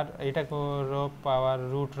पावर यहाँ रो पावर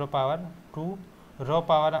रूट रो पावर 2 रो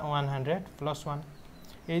पावर 100 प्लस 1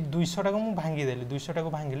 ये 200 टाक मुझे भांगीदेली 200 टाक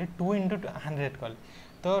भांगिली 2 इंटू 100 कली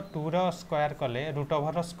तो 2 रो स्क्वायर कले रूट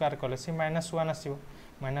ओवर रो स्क्वायर कले सी -1 आसो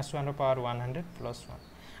 -1 रो पावर 100 प्लस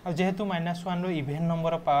 1 अब जेहेतु -1 रो इवेन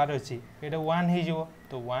नंबर पावर अच्छी ये 1 हो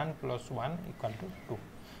तो 1 प्लस 1 इक्वल टू 2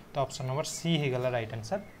 तो ऑप्शन नंबर सी हो गला राइट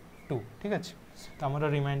आंसर 2 ठीक अच्छे तो आमर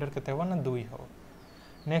रिमाइंडर केते हो ना 2 हो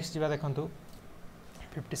नेक्स्ट जा देखो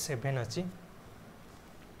 57 अच्छी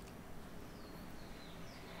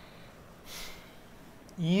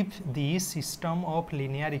if the system of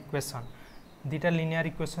linear equation दीटा linear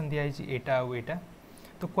equation दिखाई एटा आउ एटा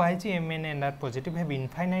तो कही M N and are positive have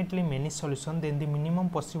infinitely many solution then the minimum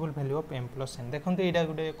possible value of m plus n देखो यहाँ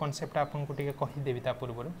गोटे कॉन्सेप्ट आपको टिके कहीदेवी ता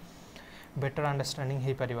पूर्व बेटर अंडरस्टैंडिंग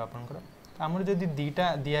हो पार आपंकर आमर जदि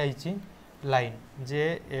दीटा दिखाई लाइन जे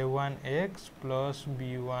a1x plus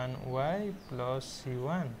b1y plus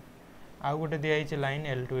c1 आउ गोटे दिखाई line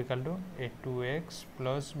l2 equal to a2x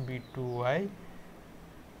plus b2y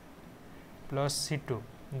plus c2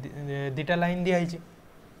 दीटा line दिखाई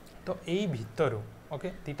तो यही भितर ओके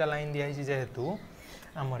दीटा लाइन दिखाई जेहेतु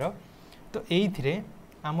आमर तो ये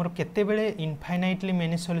आमर केते बेले इनफाइनाइटली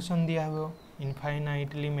मेनी सॉल्यूशन दिया हो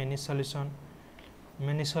इनफाइनाइटली मेनी सॉल्यूशन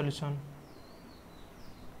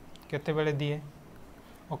केते बेले दिए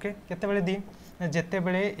ओके केते बेले दिए जेते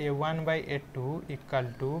बेले a1/a2 equal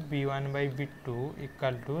to b1/b2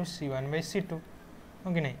 equal to c1/c2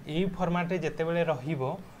 हो कि नहीं यही फॉर्मेट रे जेते बेले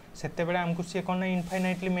रहिबो सेते बेले हमको सी कौन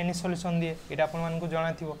इनफाइनाइटली मेनी सॉल्यूशन दिए ये आपण मानकु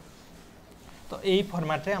जणा थिबो तो यही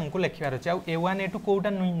फॉर्मेट रे हमको लिखबार अछि आ a1 a2 कोटा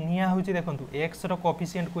निया होची देखंतु x रो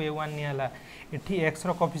कोएफिशिएंट को a1 नियाला एठी x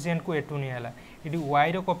रो कोएफिशिएंट को a2 नियाला एठी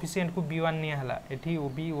y रो कोएफिशिएंट को b1 नियाला एठी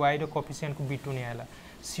y रो कोएफिशिएंट को b2 नियाला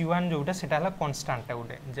c1 जोटा सेटा हला कांस्टेंट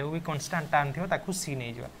गोटे जो भी कांस्टेंट आन थियो ताकू c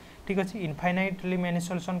नै जवा ठीक अछि इनफाइनाइटली मेनी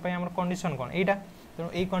सॉल्यूशन पय हमर कंडीशन कोन एटा तो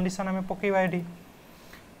ए कंडीशन हमें पकेबा एठी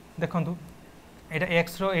देखंतु एटा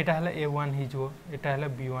x रो एटा हला a1 हि जो एटा हला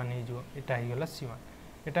b1 हि जो एटा हि गला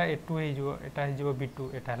c1 एटा a2 हि जो एटा हि जो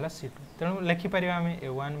b2 एटा हला c2 तेनु लिखि परिबा हमें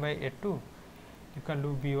a1/a2 equal to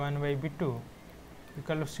b1/b2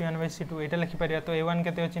 equal to c1/c2 एटा लिखि परिबा तो a1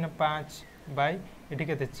 केते अछि ना 5 बाय एठी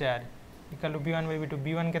केते 4 इक्वल टू b1/b2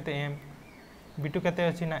 b1 केते m b2 केते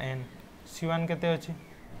अछि ना n c1 केते अछि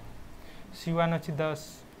c1 अछि 10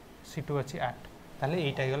 c2 अछि 8 ताले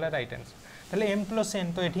एटा गला राइट आंसर ताले m +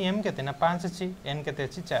 n तो एठी m केते ना 5 अछि n केते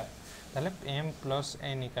अछि 4 ताले m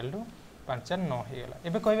 + n इक्वल टू 5 4 9 हे गला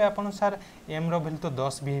एबे कहबे आपण सर m रो वैल्यू तो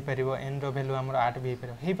 10 भी हे परिबो n रो वैल्यू हमर 8 भी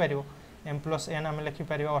हे परिबो m + n हम लिखि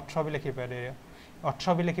परिबो 18 भी लिखि परिबो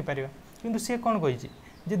 18 भी लिखि परिबो किंतु से कोन कहिछि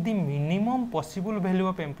जे दी minimum possible value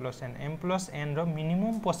of m + n row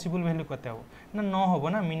minimum possible value कते हो ना 9 होबो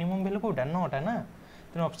ना मिनिमम वैल्यू कोटा 9 टा ना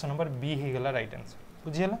तो ऑप्शन नंबर बी हे गला राइट आंसर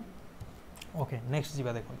बुझियला ओके नेक्स्ट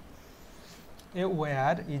जीवा देखो a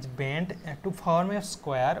wire is bent to form a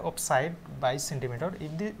square of side by centimeter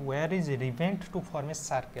if the wire is rebent to form a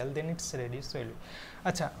circle then its radius value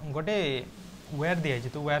अच्छा गोटे wire दिया है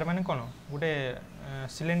तो wire माने कोन गोटे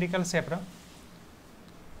cylindrical shape row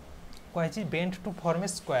कहछि bent to form A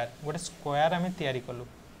square गोटे square आमे तयारी कलु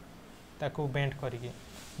ताको बेंट करिके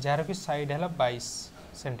जार कि साइड हला 22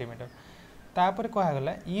 सेंटीमीटर तापर कहा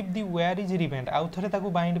गला इफ द वायर इज रिबेंट आउ थरे ताको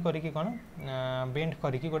बाइंड करिके कोन बेंट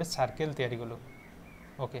करिके गोटे सर्कल तयारी कलु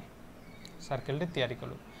ओके सर्कल रे तयारी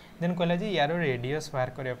कलु देन कहला जे यार रेडियस बाहर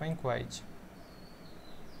करिया पई कहैछ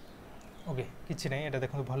ओके किछि नै एटा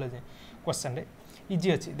देखो भलो जे क्वेश्चन रे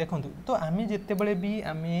इजी अछि देखंतु तो आमे जत्ते बेले भी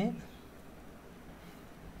आमे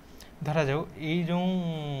धरा जाऊ ए जो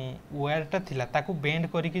वायरटा थिला ताको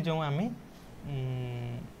बेंड करिके जो आमे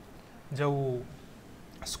जो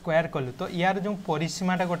स्क्वायर कलु तो यार जो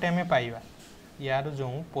परिसीमाटा गोटे आमे पाइबा यार जो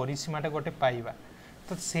परिसीमाटा गोटे पाइबा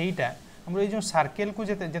तो सेईटा हमर ए जो सर्कल को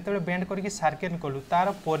जते बेले बेंड करिके सर्कल कलु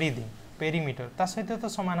तार परिधि पेरीमीटर ता सहित तो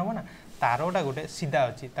समान हो ना तारोटा गोटे सीधा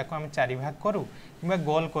अछि ताको हम चारि भाग करू किबा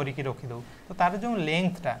गोल करिके रखि दउ तो तार जो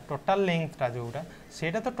लेंथटा टोटल लेंथटा जोटा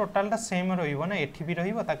सेटा तो टोटलटा सेम रहिबो ना एठी भी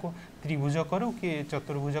रहिबो ताको त्रिभुज करू कि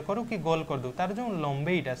चतुर्भुज करू कि गोल कर दउ तार जो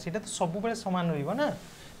लंबेईटा सेटा तो सब बेले समान रहिबो ना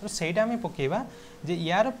तो सेटा हम पकेबा जे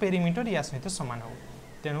यार पेरीमीटर या सहित समान हो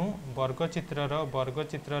तेनु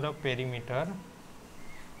वर्गचित्रर perimeter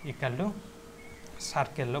equal to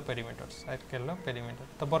circle perimeter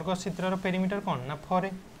तो वर्गचित्रर पेरीमीटर कोन ना 4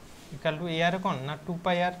 इक्वल टू एआर कोन ना 2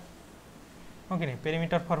 पाई आर ओके नहीं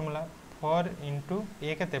पेरीमीटर फार्मूला 4 *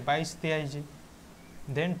 a केते 22 दिया हिजी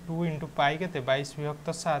देन 2 * पाई केते 22 विभक्त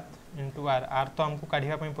 7 * r r तो हमको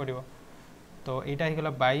काढिबा पई पड़िबो तो एटा ही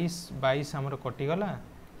गला 22 हमर कटि गला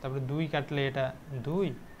तापर 2 काटले एटा 2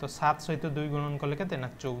 तो 7 सहित 2 गुणन करले केते ना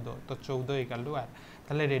 14 तो 14 इक्वल टू r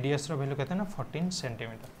ताले रेडियस रो वैल्यू केते ना 14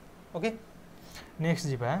 सेंटीमीटर ओके नेक्स्ट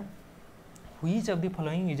जीवा which of the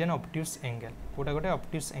following is an obtuse angle Kota गोटे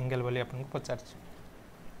ऑब्ट्यूज एंगल बोली आपन को पचार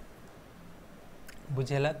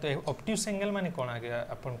बुझेला तो ऑब्ट्यूज एंगल माने कोन आगे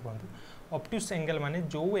आपन कहंतु ऑब्ट्यूज एंगल माने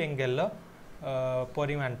जो एंगल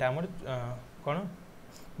परिमाणटा हमर कोन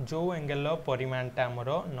जो एंगल परिमाणटा हमर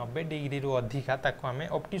 90 डिग्री रो अधिका ताको हमें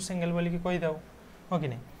ऑब्ट्यूज एंगल बोली के कहि दाउ हो कि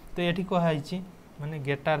नहीं तो एठी को हाइची माने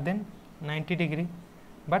greater than 90 degree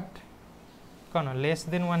but cone less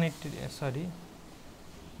than 180 sorry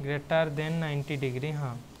greater than 90 degree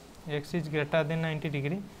हाँ x is greater than 90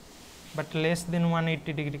 degree but less than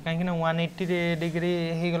 180 degree कहीं ना 180 डिग्री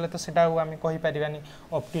हे गले तो सेटा आम कहि परिबानी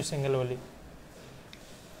ऑब्ट्यूज एंगल बोली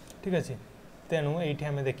ठीक अछि तेनु एठी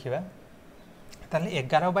हमें देखिबा ताले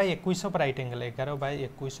 11/21 of right angle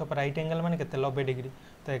 11/21 of right angle माने केते 90 डिग्री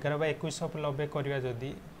तो 11/21 ऑफ 90 करिवा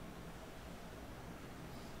जदी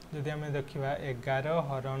हमें देखिबा 11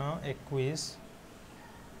 हरण 21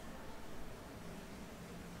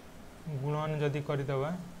 गुणन जदि कर दबा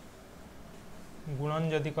गुणन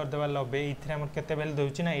जदि करदेवा 90 ये आम के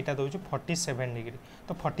दूसरी ना यहाँ दूसरी 47 डिग्री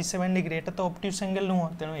तो 47 डिग्री यहाँ तो ऑब्ट्यूज एंगल नुह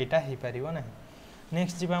तेणु यहाँ हो पार ना।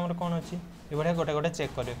 नेक्स्ट जी आम कौन अच्छी ये भाई गोटे गोटे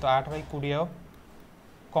चेक करें तो 8/20 ऑफ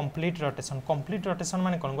कंप्लीट रोटेशन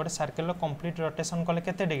माने कौन गोटे सर्कल कंप्लीट रोटेशन कले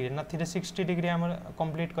केते डिग्री ना 360 डिग्री आम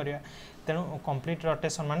कंप्लीट करिया तेणु कंप्लीट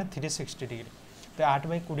रोटेशन माने 360 डिग्री तो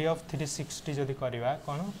 8/20 ऑफ 360 जदि करवा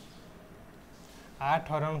कौन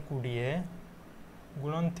 8/20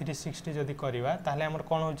 गुणन 360 जदि करवा ताहले हमर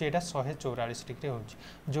कौन होची एटा 144 डिग्री होची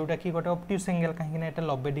जोटा कि गोटे ऑब्ट्यूज एंगल कहीं ना एटा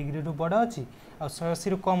 90 डिग्री रु बड़ अछि आ 180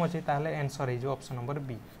 रु कम अछि ताहले आंसर हो ऑप्शन नंबर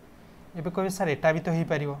बी। एबे कहे सर एटा भी तो हो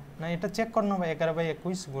पार ना ये चेक करना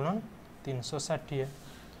 11/21 गुणन 360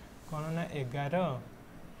 कौन ना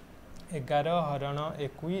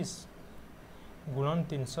 11/21 गुणन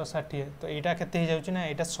 360 तो यहाँ के हो ना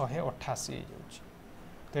यहाँ 188 हो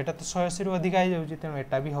तो यहाँ तो 180 रु अधिक हो तेणु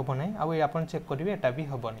यहाँ भी हम ना आउ आप चेक करेंगे यहाँ भी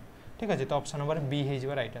हम नहीं ठीक अच्छे तो ऑप्शन नंबर बी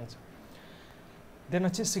हो राइट आंसर। देन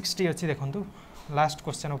अच्छे 60 अच्छी देखो last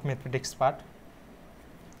question of mathematics part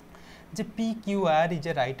J PQR is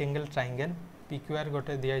a right angle triangle PQR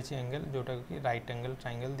गोटे दिखाई एंगल जोटा कि राइट एंगल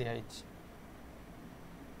ट्रायंगल दिखाई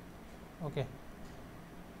okay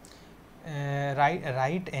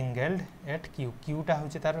right angle eight Q Qटा हूँ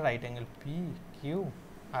तार राइट एंगल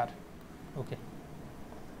PQR ओके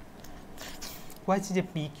कहे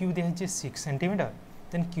PQ दिखाई 6 सेंटीमीटर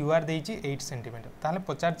देन QR देती 8 सेंटीमीटर ताहले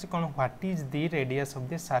पचार कौन what is the radius of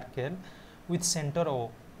the circle with centre O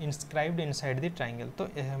inscribed inside the triangle तो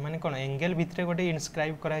माने कौन एंगल भितर गोटे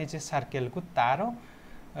इनस्क्राइब कराई सर्कल को तार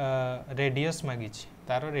रेडियस मागी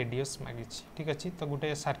ठीक अच्छे तो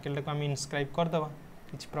गोटे सर्कल को आम इनस्क्राइब करदे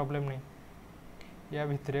किसी प्रॉब्लम नहीं या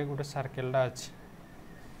भितर गोटे सर्कलटा अच्छे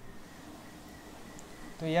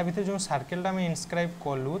तो या भितर जो सर्कलटा आम इनस्क्राइब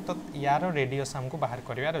कलु तो यार रेडियस आमको बाहर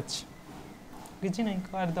करार अच्छे किसी नहीं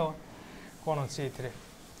करदे कौन अच्छे ये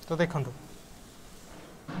तो देखो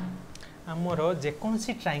आमर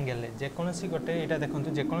जेकोसी ट्रायंगल जेकोसी गोटे यहाँ देखो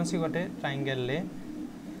जेकोसी गोटे ट्रायंगल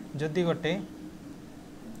जदि गोटे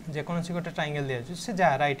जेकोसी गोटे ट्रायंगल दिया से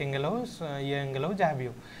जहाँ राइट एंगल हो ये एंगल हो जहाँ भी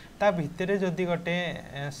हो ता भितर जदि गोटे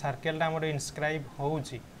सर्कलटा आमर इनस्क्राइब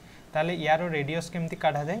होउची ताले यार रेडियस केमती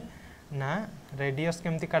काढ़ा जाए ना रेडियस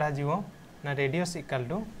केमती काढ़ा जीवो ना radius equal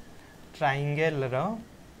to triangle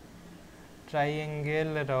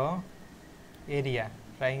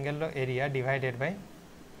area divided by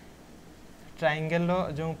triangle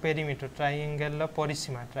जो पेरीमीटर ट्रायंगल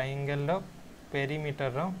परिसीमा ट्रायंगल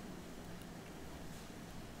पेरीमीटर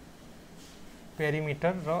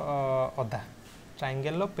अधा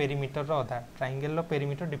ट्रायंगल पेरीमीटर अधा triangle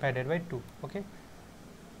perimeter divided by 2 okay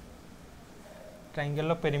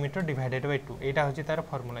triangle perimeter divided by 2 यहाँ हूँ तार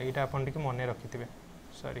फर्मूला यहाँ आप मन रखिथे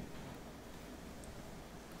sorry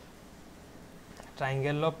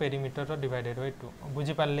triangle perimeter divided by 2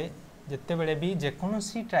 बुझीपारे जिते बड़े भी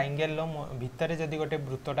जेकोसी ट्रायंगल भितर जदि गोटे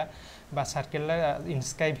वृत्तटा बा सर्कल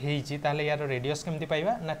इनस्क्राइब होता यार रेडियस केमती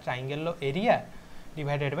पाइबा ना triangle area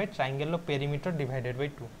divided by triangle perimeter divided by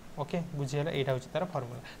 2 okay बुझीगला यहाँ हूँ तार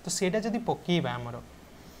फर्मूला तो सेटा जदि पकेबा आमर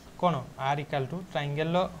कौन आर इक्वल टू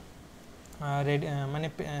ट्रायंगल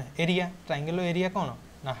माने एरिया ट्रायंगल एरिया कौन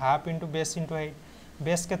ना half into base into height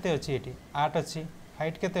base केते अच्छी ये 8 अच्छी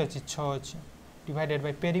हाइट केते अच्छी 6 अच्छी डिवाइडेड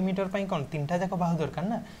बाय पेरीमीटर पाई कौन तीनटा जाक बाहु दरकार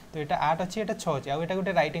ना तो यहाँ 8 अच्छी यहाँ 6 अच्छी आउ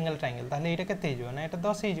गोटे राइट एंगल ट्रायंगल ताहले यहाँ केते हो ना यहाँ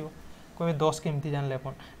 10 हो कहे 10 केमती जानले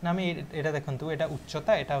अपन ना आम यहाँ देखु यहाँ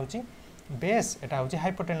उच्चता यहाँ हूँ बेस यहाँ हूँ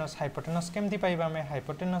हाइपोटेनस केमती पाइबा आम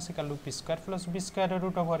hypotenuse equal to p square plus b square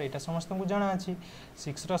root over यहाँ समस्त को जना अच्छी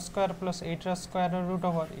 6 रो square plus 8 row square root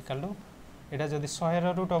over equal to यहाँ जब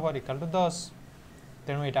 100 रूट ओवर इक्वल टू 10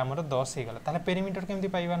 तेणु यहाँ आमर 10 हो गला ताहले पेरीमीटर केमती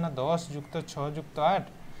पाइबा ना 10 युक्त 6 युक्त 8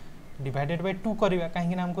 डिवाइडेड बाय 2 करवा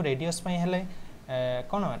कहीं आमको रेडियस हेले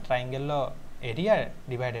कौन triangle area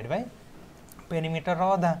divided by perimeter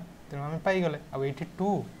अधा तेणु आम पाईगले आउ ये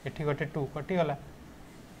 2 ये गोटे 2 कटिगला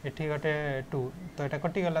ये गोटे 2 तो यहाँ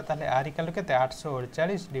कटिगला ताहले आर इक्वल केते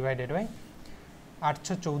 848 डिवाइडेड बाय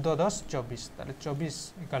 814 10 24 ताहले 24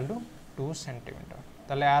 इक्वल टू 2 सेंटीमीटर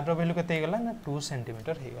ताहले आर रो वैल्यू केते गला ना 2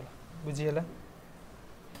 सेंटीमीटर हो गला बुझीगला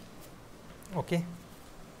ओके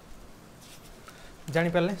जानी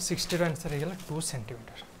पारे 60 रो आंसर हो गला 2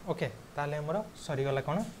 सेंटीमीटर ओके ताहले हमर सरीगला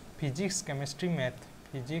कौन physics chemistry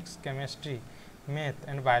math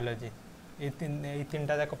and biology ये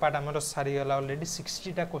तीनटा जाक पार्ट आमर सारीगला ऑलरेडी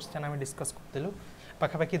 60टा क्वेश्चन आम डिस्कस करूँ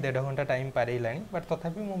पाखापाखि 1.5 घंटा टाइम पारे बट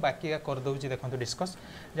तथापि मुझे बाकी करदे देखो डिस्कस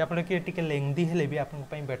जहाँफल कि टी लेंदी हेले भी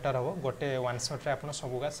आपंपाई बेटर हम गोटे वन शॉट्रे आप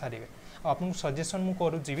सबका सारे आपको सजेसन मुझे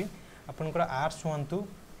करुँगी आपंकर आर्ट्स हूँ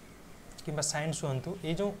कि साइंस हूँ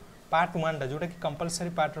ये जो पार्ट 1 जोटा कि कंपलसरी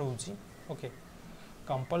पार्ट रोचे ओके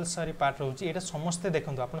कंपलसरी पार्ट रोचे ये समस्ते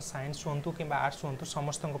देखो आप साइंस हूँ कि आर्ट्स हूँ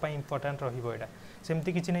समस्त इंपोर्टाट रहा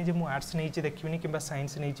सेमती किसी नहीं मुझे आर्ट्स नहीं देखी कि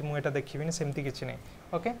साइंस नहीं मुझे देखी सेमती किसी नहीं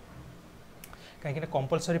ओके कहीं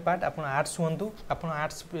कंपलसरी पार्ट आप आर्ट्स हूँ आप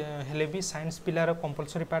आर्ट्स हेले भी साइंस पिलार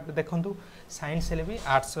कंपलसरी पार्ट देखूँ साइंस हेले भी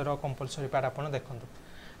आर्ट्स कंपलसरी पार्ट आप देखूँ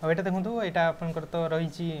आईटा देखूँ यहाँ आपंकर तो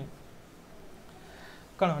रही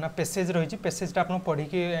कौन ना पेसेज रही पेसेजटा आप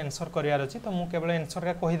पढ़ी आंसर करार अच्छी तो मुझे केवल आंसर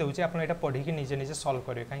का कहीदे आप पढ़ी निजे निजे सल्व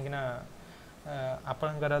करेंगे कहीं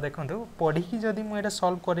आपणकर देखो पढ़ी जदि मुझे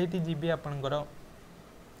सल्व करती जी आपणकर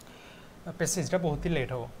पेसेजटा बहुत ही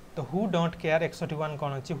लेट हो तो हु डोंट केयर 61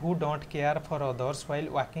 कौन अच्छी who don't care for others while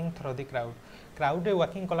walking through the crowd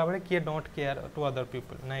walking कला बेले किए don't care to other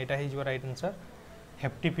people ना यहाँ हो right answer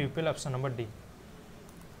hefty people option number D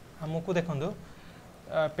आमको देखो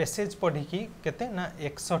पेसेज पढ़ी केते ना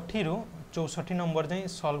 61 रु 64 नंबर जाए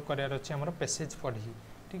सल्व करार अच्छे आम पेसेज पढ़ी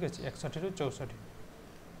ठीक अच्छे 61 रु 64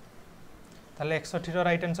 ताले 61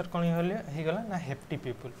 राइट आंसर कौन होगला ना हेफ्टी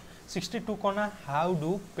पीपल 62 कौन ना how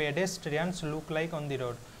do pedestrians look like on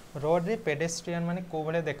the road रे पेडेस्ट्रियन माने को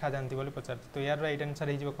भाई देखा जाती बोली पचार तो यार राइट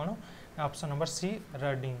आंसर हो कौन option number C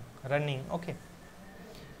running okay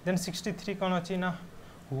then 63 कौन अच्छी ना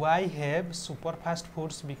why have superfast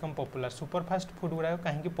foods become popular superfast food गुड़ा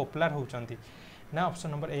कहीं पॉपुलर होती ना ऑप्शन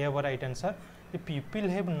नंबर ए हम right answer people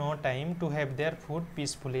have no time to have their food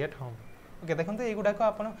peacefully at home okay देखो तो युवाक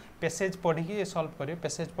आप पेसेज पढ़ी सल्व करेंगे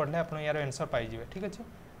पेसेज पढ़ले आप यार आंसर पाइबे ठीक अच्छे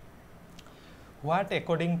what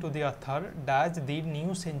according to the author does the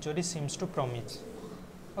new century seems to promise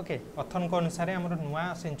okay author को अनुसार आम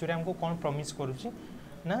नुआ सेंचुरी आमको कौन प्रॉमिस करुच्ची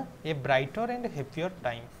ना ए brighter and happier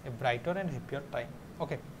time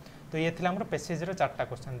okay तो ये थी आम पेसेज चार्टा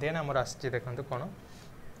क्वेश्चन देन आमर आसी देखो कौन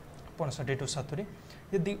 65 टू 70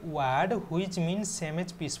 यदि word which mean same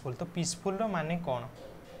as peaceful तो पीसफुल माने कौन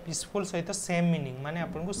पीसफुल सहित सेम मीनिंग माने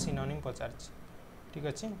आपको सिनोनिम पचार ठीक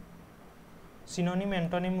अच्छे सिनोनिम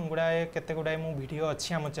एंटोनिम गुड़ाए केते गुड़ाए मो वीडियो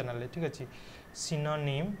अच्छी आम चैनल ठीक अच्छे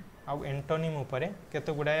सिनोनिम आउ एंटोनिम उपरे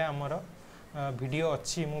केते गुड़ाए आमर वीडियो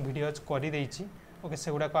अच्छी मो वीडियो कर देइछि ओके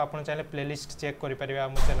से गुड़ाक आप चाहिए प्लेलिस्ट चेक करेंगे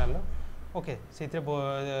आम चैनल ओके से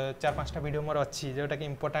 4-5टा वीडियो मोर अच्छी जोटा कि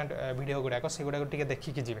इंपोर्टाट वीडियो गुड़ाक से गुड़ाक टी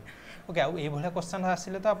देखिकी जी ओके आउ ये क्वेश्चन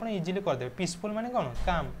आसिले तो आप इजिली करदे पीसफुल माने कौन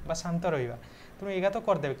काम बा शांत रहा तेणु यहाँ तो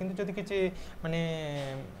करदे कि जब किसी माने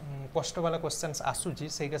कष्ट वाला क्वेश्चन आसूची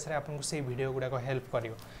से केस आपको से वीडियो गुड़ाक हेल्प कर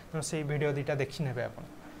तेणु से वीडियो दुईटा देखी ने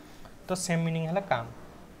तो सेम मीनिंग है काम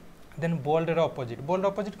देन बोल्ड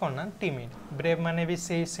अपोजिट कौन ना टिमिड ब्रेव माने भी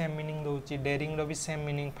से सेम मीनिंग दूसरी डेरिंग भी सेम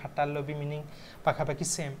मीनिंग फाटाल भी मीनिंग पाखापाखि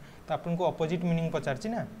सेम तो आपको अपोजिट मीनिंग पचारची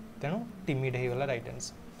ना तेणु timid होगला right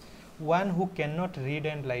answer one who can not read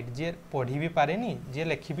and right जी पढ़ी भी पारे जी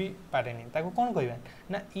लिखी भी पारे ताको कौन कहबा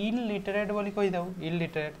ना इलिटरेट बोली कही दऊ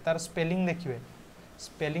इलिटरेट तार स्पेलिंग देखिए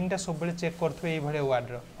स्पेलिंगटा सब चेक करेंगे ये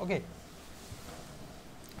वर्ड ओके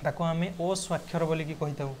ताको आम ओ स्वाक्षर बोली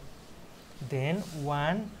कही दऊ then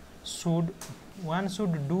one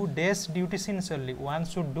should do dash duty sincerely one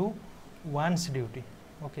should do one's duty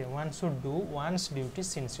okay one should do one's duty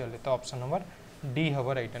sincerely तो ऑप्शन नंबर डी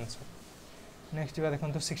हम राइट आंसर नेक्स्ट जा देखो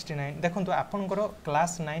 69 देखो आपनकर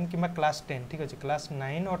क्लास 9 कि क्लास 10 ठीक अच्छे क्लास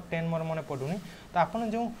 9 और 10 मोर मन पड़ूनी तो आप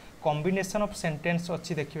जो कॉम्बिनेशन ऑफ सेंटेंस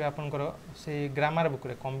अच्छी देखिए आपनकर से ग्रामर बुक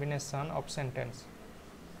रे कॉम्बिनेशन ऑफ सेंटेंस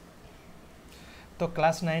तो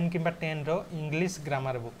क्लास 9 कि 10 रो इंग्लिश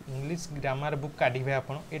ग्रामर बुक काढ़े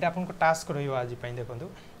आप टास्क रही आज देखो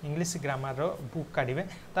इंग्लिश ग्रामर रो बुक काढ़े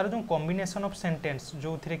तार जो कॉम्बिनेशन ऑफ सेंटेंस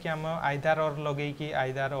जो थे कि आम आइदर और लगे कि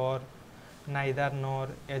आइदर और neither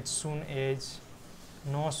nor as soon as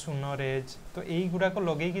no sooner as तो यही गुड़ाक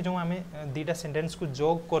लगे जो आम दुईटा सेंटेंस को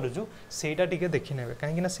जोग करूँ सेटा टी देखी ने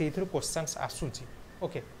कहीं से क्वेश्चन आसूची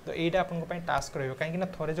ओके तो यहाँ आपंप टास्क रही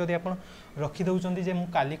थोड़े जदि आप रखीदे जे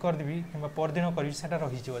मुझे काली करदेवी कि परदिन करी से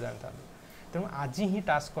रही जानता तेणु आज ही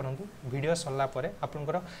टास्क करूँ वीडियो सरला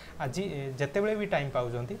आपंकर आज जिते भी टाइम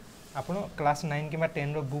पाँच आप क्लास 9 कि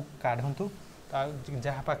 10 रो बुक काढ़ु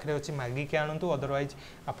जहाँ पाखे अच्छी मागिक आणु अदरवाइज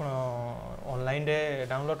आप ऑनलाइन रे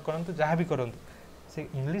डाउनलोड करूँ जहाँ भी करूँ से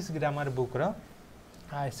इंग्लिश ग्रामर बुक्र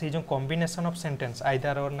से जो कॉम्बिनेशन ऑफ सेंटेंस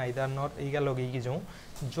आइदर और नाइदर नॉट यही लगे जो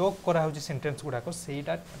जोग कराऊँ सेंटेंस गुड़ाक से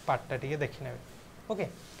पार्टा टी देखी ने ओके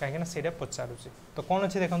कहीं से पचारूँ तो कौन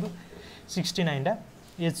अच्छे देखो 69टा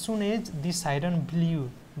as soon as the siren blue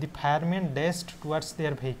the fireman dashed towards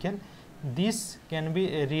their vehicle this can be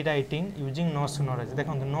rewriting using no sooner as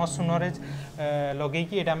देखो नो सुनर एज लगे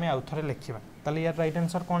कि आम आउ थे लिखा ताले यार राइट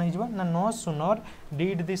आंसर कौन हो ना no sooner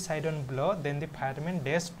did the siren blow then the fireman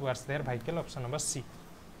dashed towards their vehicle option number C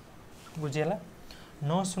बुझीगला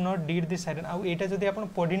no sooner did the siren आउ एटा जदि आपण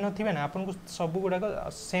पढ़ी नथिबे ना आपन को सब गुडा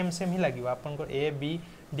सेम सेम ही लागिवो आपन को ए बी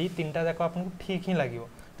डी तीनटा जाक आपन को ठीक ही लागिवो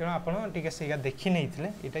तेणु आपन टिके सेगा देखि नैथिले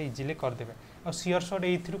एटा इजीली कर देबे आ sure shot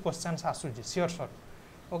एथ्रु questions आसुजी sure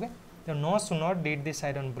shot okay तो no sooner did the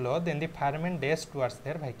siren blow then the fireman dash towards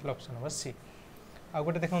their vehicle option number C आ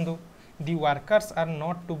गोटे देखंतु the workers are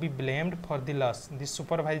not to be blamed for the loss the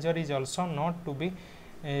supervisor is also not to be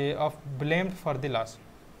of blamed for the loss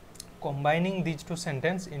combining these two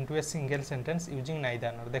sentence into a single sentence using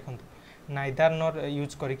neither nor देखंतु neither nor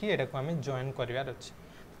use करके एटा को हमें join करिवार अछि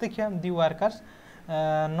देखिया the workers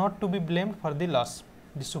not to be blamed for the loss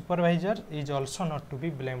the supervisor is also not to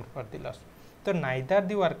be blamed for the loss तो neither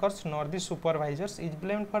the workers nor the supervisors is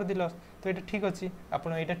blamed for the loss तो एटा ठीक अछि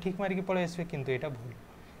आपण एटा ठीक मारि के पळे आसबे किंतु एटा भूल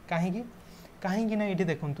कहीं ना ये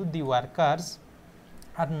देखो दि workers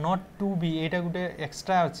are not to be एटा गोटे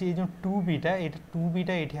एक्स्ट्रा अच्छी जो टू बीटा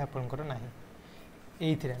ये आपंकर ना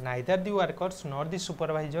ये neither the workers not the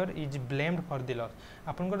supervisor is blamed for the loss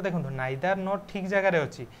आपंकर देखो नाइदर नॉट ठीक जगार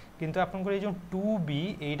अच्छी किंतु आपंकर जो टू बी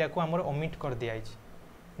एटा को आमर ओमिट कर दिया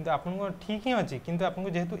किंतु आपंकर ठीक ही अच्छी किंतु आपको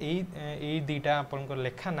जेहेतु यही दुईटा आपंकर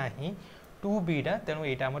लेखा ना टू बीटा तेणु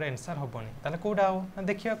यहाँ आमर आंसर हेनी ताले कौटा हम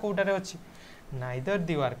देखिए कौटार अच्छी neither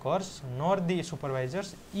the workers nor the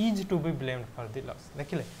supervisors is to be blamed for the loss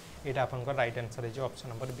देखिले एटा आपन को राइट आंसर है जो ऑप्शन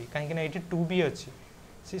नंबर बी काहे कि ना एटी 2b अछि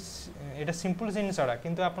एटा सिंपल जिनसडा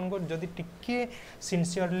किंतु आपन को जदी टिके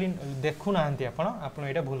सिंसियरली देखु नाहंती आपन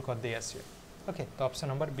एटा भूल कर दे आसी ओके तो ऑप्शन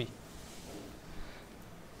नंबर बी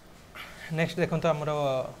नेक्स्ट देखंतो हमरो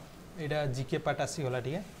एटा जीके पार्ट आसी होला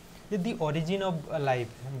ठीक the origin of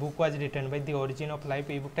life book was written by the origin of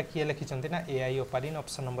life a बुकटा किए लिखिचंती ना AI ओपारिन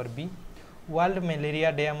option number B world malaria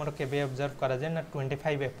day आमर केबे ऑब्जर्व करा जाय ना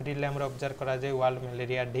 25 एप्रिल आमर ऑब्जर्व करा जाय वर्ल्ड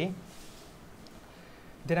मलेरिया डे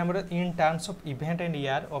देन आमर in terms of event and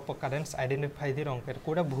year of occurrence identify the wrong pair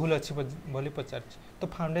कोडा भूल अछि बोली पचार तो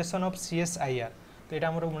फाउंडेशन ऑफ सीएसआईआर तो एटा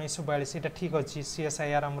आमर 1942 एटा ठीक अछि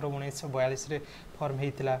सीएसआईआर आमर 1942 रे फॉर्म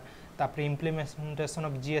हेतिला तापर इम्प्लीमेंटेशन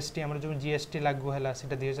ऑफ जीएसटी आमर जो जीएसटी लागू हला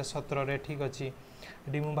सेटा 2017 रे ठीक अछि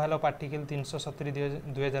रिमूवल ऑफ आर्टिकल 370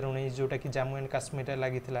 2019 जोटा कि जम्मू एंड कश्मीर रे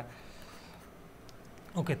लागिथिला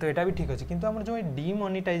ओके तो यहाँ भी ठीक अच्छे किंतु आमर जो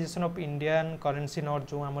demonetisation of Indian currency note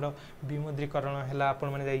जो आमर विमुद्रीकरण है आपण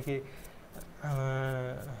मैंने जाइए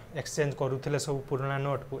एक्सचेंज करूले सब पुराना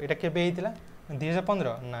नोट को यहाँ केबे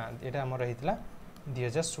 2015 ना यहाँ आमर होता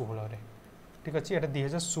 2016 ठीक अच्छे यहाँ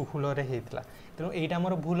 2016 होता तेणु यहाँ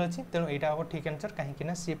आमर भूल अच्छी तेणु यहाँ हम ठीक आंसर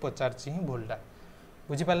कहीं सी पचार ही भूलटा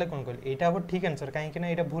बुझीपारे कौन कहली यहाँ हम ठीक आंसर कहीं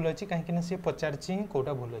यहाँ भूल अच्छी कहीं सी पचार ही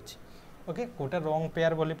कौटा भूल अच्छी ओके कौटा रॉन्ग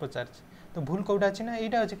पेयर बोली पचार तो भूल कौटा अच्छी ना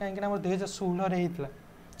यहाँ अच्छे कहीं 2016 होता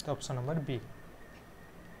तो ऑप्शन नंबर बी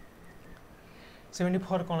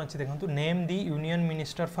 74 कौन अच्छी देखो name the union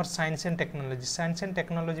minister for science and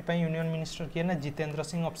technology पे यूनियन मिनिस्टर किए ना Jitendra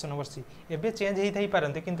Singh option number C एबे चेंज होई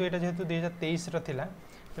पारंते किंतु एटा जेहेतु 2023 रो थिला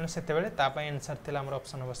तेणु सेते बेले ता पय आंसर थिला हमर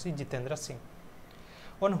option number C Jitendra Singh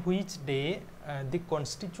on which day the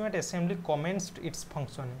constituent assembly commenced its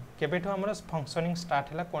functioning केबेठो हमर फंक्शनिंग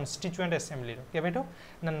स्टार्ट हला constituent assembly रो केबेठो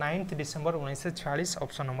ना 9th December 1946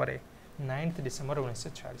 option number A 9th December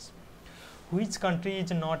 1946 which country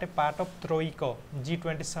is not a part of troika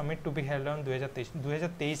G20 summit to be held on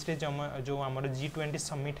 2023 रे जो हमर G20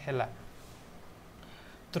 summit हला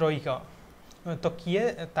troika तो किए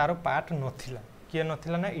तारो part नथिला किए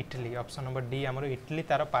नथिला ना इटली ऑप्शन नंबर डी हमर इटली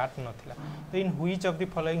तार पार्ट नथिला तो in which of the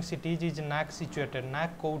following cities is नाक सिचुएटेड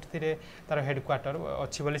नाक कोठी रे तार हेडक्वार्टर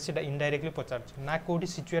अछि बोले सेटा इनडायरेक्टली पचार नाक कोठी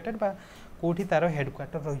सिचुएटेड बा कोठी तार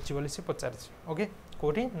हेडक्वार्टर रहिछि बोले से पचार ओके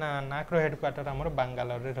कोठी ना नाक रो हेडक्वार्टर हमर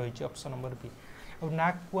बेंगलोर रे रहिछि ऑप्शन नंबर बी और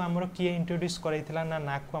नाक को हमर किए इंट्रोड्यूस करैथिला ना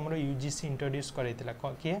नाक को हमर यूजीसी इंट्रोड्यूस करैथिला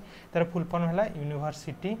किए तार फुल फॉर्म हला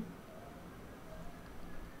यूनिवर्सिटी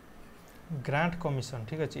ग्रांट कमिशन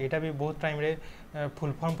ठीक अच्छे यहाँ भी बहुत टाइम रे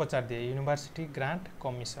फुल फॉर्म पचार दिए यूनिवर्सिटी ग्रांट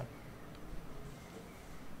कमिशन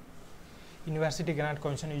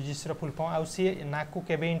यूजीसी रो फुल फॉर्म आउ सी नाक को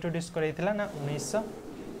केबे इंट्रोड्यूस करैथिला ना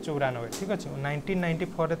 1994 ठीक अच्छे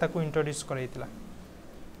 1994 रे ताको introduce करैथिला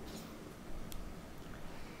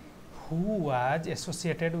who was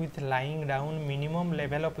associated with laying down minimum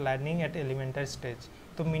level of learning at elementary stage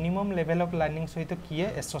तो मिनिमम लेवल ऑफ लर्निंग सहित किए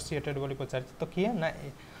एसोसिएटेड बोली पचार तो किए ना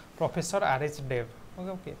professor RH. Dave okay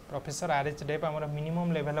okay professor RH. Dave आमर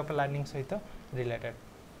मिनिमम लेवल ऑफ लर्निंग सहित related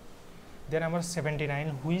then आमर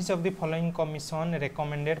 79 which of the following commission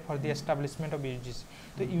recommended for the establishment of UGC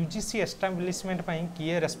तो यूजीसी एस्टैब्लिशमेंट पई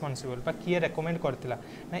किए रेस्पोंसिबल बा किए रेकमेंड करथिला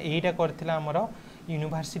ना एटा करथिला आमर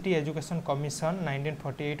यूनिवर्सिटी एजुकेशन कमिशन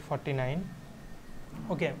 1948-49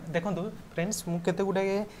 ओके देखो फ्रेंड्स मु केते गुडा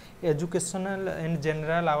एजुकेशनल एंड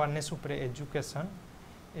जनरल अवेयरनेस ऊपर education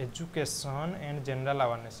education and general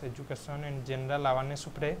awareness education and general awareness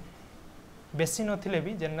उपरे बेसी नथिले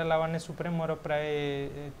भी जनरल अवेयरनेस उपरे मोर प्राय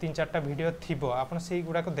 3-4टा वीडियो थिबो आपण सेही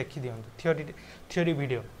गुडा को देखि दियंतु थ्योरी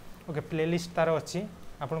वीडियो ओके प्लेलिस्ट तार अछि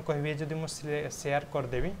आपण कहबे जदि मो शेयर कर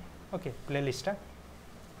देबी ओके प्लेलिस्टटा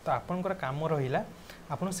तो आपनकर काम रहिला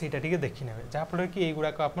आपण सेटा टिके देखि नेबे जा फल कि एई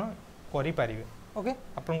गुडा को आपण करि पारिबे ओके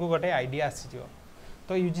आपन को गोटे आईडिया आसी जिवो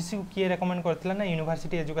तो यूजीसी को किए रेकमेंड करथिला ना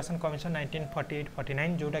यूनिवर्सिटी एजुकेशन कमिशन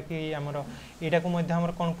 1948-49 जोटा कि हमर एटा को मध्य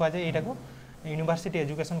हमर कोन कुआ जाय एटा को यूनिवर्सिटी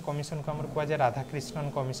एजुकेशन कमिशन को हमर कुआ जाय राधाकृष्णन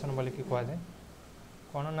कमिशन बोली कि कुआ जाय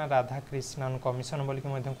कोन ना राधाकृष्णन कमिशन बोली कि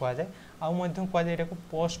मध्य कुआ जाय आ मध्य कुआ जाय एटा को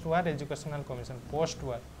पोस्ट वार एजुकेशनल कमिशन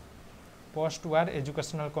पोस्ट वार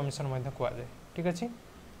एजुकेशनल कमिशन मध्य कुआ जाय ठीक अछि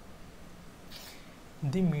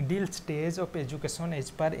The middle stage of education as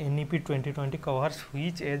per NEP 2020 covers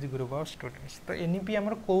which age group of students तो NEP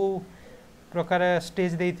हमर को प्रकार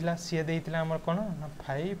स्टेज देइतिला सी देइतिला हमर कोन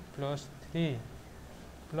 5 + 3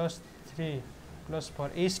 + 4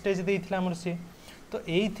 ए स्टेज देइतिला हमर सी तो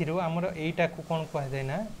एई थिरो हमर एटा को कोन कहै जाय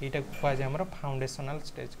ना एटा को कहै जाय हमर फाउंडेशनल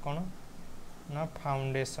स्टेज कोन ना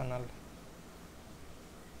फाउंडेशनल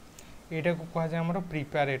एटा को कहै जाय हमर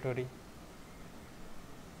प्रिपरेटरी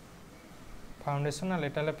फाउंडेशनल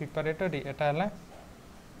एटा ला प्रिपरेटरी एटा ला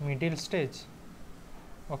मिडिल स्टेज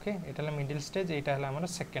ओके एटा ला मिडिल स्टेज एटा ला हमर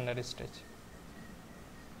सेकेंडरी स्टेज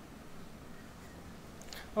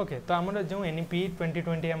ओके तो हमर जो एनईपी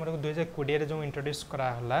 2020 हमर 2020 रे जो इंट्रोड्यूस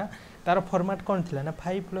करा हला तार फॉर्मेट कोन थिला ना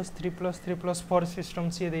 5 + 3 + 3 + 4 सिस्टम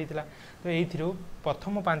से देइतिला तो एई थिरो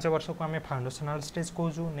प्रथम 5 वर्ष को हमें फाउंडेशनल स्टेज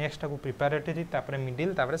कहू नेक्स्ट को प्रिपरेटरी तापर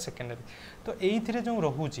मिडिल तापर सेकेंडरी तो एई थिरे जो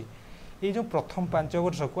रहूची ये जो प्रथम 5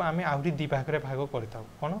 वर्ष को आम आहरी 2 भाग में भाग करता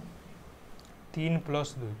कौन 3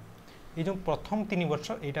 + 2 ये जो प्रथम 3 वर्ष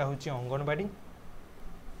यहाँ हूँ अंगनवाड़ी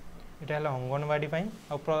यहाँ है अंगनवाड़ी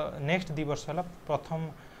नेक्स्ट 2 वर्ष है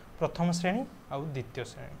प्रथम श्रेणी आउ द्वितीय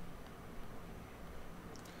श्रेणी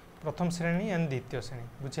प्रथम श्रेणी एंड द्वितीय श्रेणी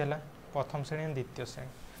बुझेगा प्रथम श्रेणी एंड द्वितीय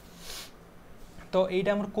श्रेणी तो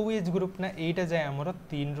यहाँ आम कौ एज ग्रुप ना यहाँ जाए आमर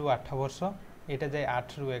 3 ରୁ 8 वर्ष यहाँ जाए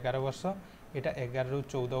 8 ରୁ 11 वर्ष यहाँ 11 ରୁ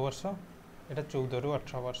 14 वर्ष यहाँ 14 ରୁ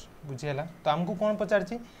 18 वर्ष बुझीगला तो आमको कौन पचार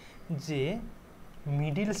जे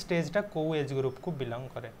मिडिल स्टेजटा कौ एज ग्रुप को बिलोंग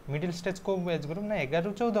करे मिडिल स्टेज कौ एज ग्रुप ना 11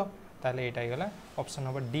 ରୁ 14 ताले एटा गला ऑप्शन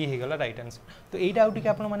नंबर डी हे गला राइट आंसर तो एटा आउट के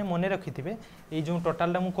आपण माने मने रखिथिबे ए जो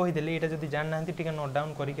टोटलटा मु कहि देले एटा जदी जान नांती टिके नोट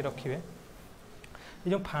डाउन करि के रखिबे ए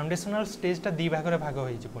जो फाउंडेशनल स्टेजटा 2 भाग रे भाग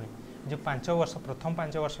होई छि पुनी जो 5 वर्ष प्रथम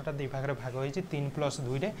 5 वर्षटा 2 भाग रे भाग होई छि 3 +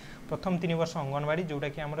 2 रे प्रथम 3 वर्ष अंगनवाड़ी जोटा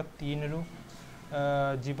कि हमर 3 ରୁ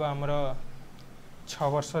जीव हमर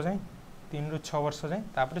 6 वर्ष जाए 3 ରୁ 6 वर्ष जाए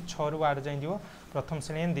तापर 6 ରୁ 8 जाए जीव प्रथम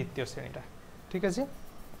श्रेणी द्वितीय श्रेणीटा ठीक अच्छे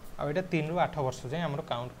आ एटा 3 ରୁ 8 वर्ष जाए हमर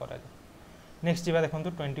काउंट करा जाए नेक्स्ट जीवा देखंतु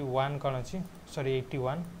 21 कोन अछि सॉरी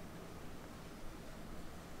 81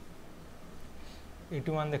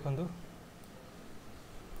 देखंतु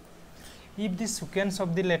if the sequence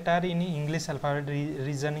of the letter in English alphabet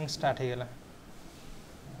reasoning start हे गेला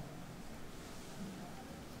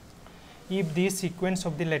if the sequence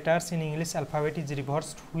of the letters in English alphabet is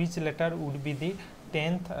reversed which letter would be the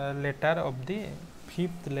 10th letter of the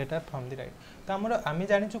 5th letter from the right तो हमर आमी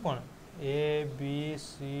जानि छु कोन A B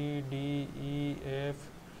C D E F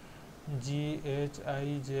G H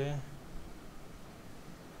I J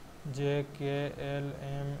J K L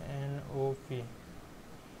M N O P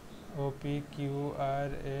O P Q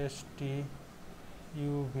R S T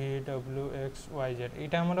U V W X Y Z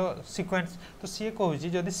एटा हमर sequence तो सी कहूँ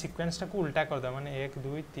जदि सीक्वेंसटा को उल्टा कर दे माने 1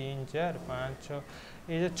 2 3 4 5 6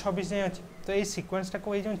 ये 26 अच्छे तो ये सीक्वेंसटा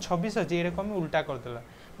को ये जो 26 अच्छे ये आम उल्टा करदेला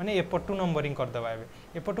माने एपटू नंबरिंग करदे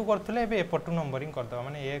एपटू करते एपटू नंबरिंग करदे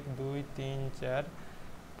माने 1 2 3 4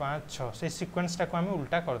 5 6 से सीक्वेंसटा को आम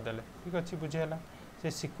उल्टा करदेले ठीक अच्छे बुझीगला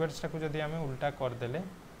से सीक्वेंसटा को जदि आम उल्टा करदेले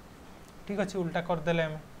ठीक अच्छे उल्टा करदेले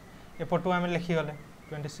आम एपटू आम लिखिगले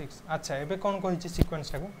 26 अच्छा एबे कौन कहि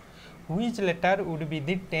सीक्वेंसटा को which letter would be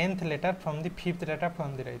the 10th letter from the 5th letter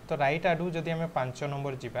from the right तो राइट आडू जदि आम 5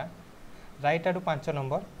 नंबर जीवा राइट आडू 5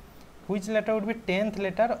 number which letter would be 10th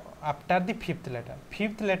letter after the 5th letter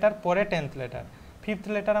 5th letter परे 10th लेटर 5th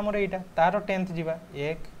लेटर हमर एटा तारो 10th जीवा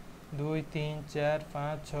 1 2 3 4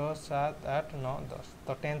 5 6 7 8 9 10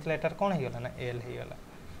 तो 10th लेटर कौन हे गला ना एल हे गला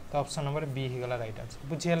तो ऑप्शन नंबर बी हे गला राइट आंसर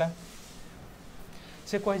बुझियला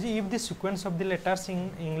से कहि if the sequence of the letters in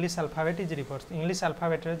English alphabet is reverse English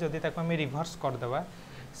alphabet रे जदि ताको हम रिवर्स कर देबा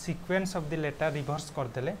sequence of the letter reverse कर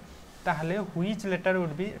देले ताहले which letter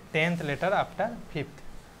would be 10th letter after 5th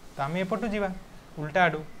तो आम एपटू जीवा उल्टा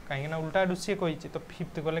आडू कहीं ना उल्टा आडू सी कही तो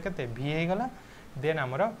 5th गले केते भी हे गला देन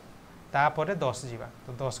हमर तापर 10 जीवा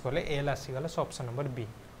तो 10 गले L आसीगला option number B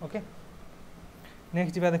okay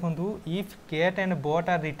next जी देखो if cat and bought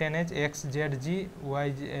are written as x Z ji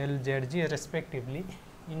Y L Z ji respectively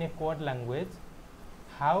in A code language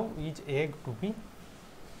how is egg to be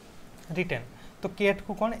written. तो cat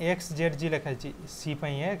को कौन x Z जी लिखाई सी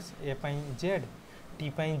पाई x ए पाई Z T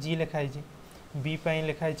pi जी लिखाई B पाई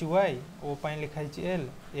लिखाई Y O पाई लिखाई L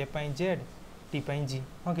A pi Z T pi जी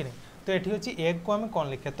हाँ कि नहीं। तो ये अच्छी एग को आम कौन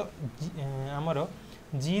लिखा तो आमर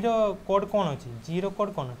जी रोड कौन अच्छी जी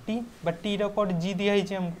रोड कौन टी बा टी रोड जी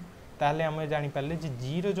दिखाई आमको ताहले आम जापारे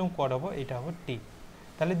जी रो कोड हम यहाँ हम टी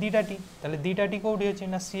ताहले दीटा टी ताहले दीटा टी कौटी अच्छे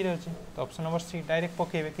ना सी रे अच्छे तो ऑप्शन नंबर सी डायरेक्ट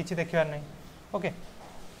पकेबे किसी देखिबार नहीं। Okay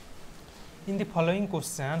in the following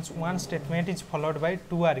questions one statement is followed by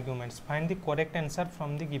two arguments find the correct answer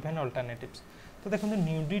from the given alternatives। तो देखो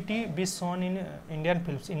nudity be shown in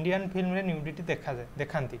Indian film रे न्यूडिटी देखा जाए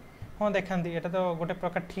देखाती हाँ देखाती यहाँ तो गोटे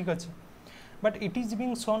प्रकार ठीक अच्छे but it is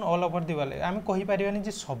being shown all over the world आम कहींपारानी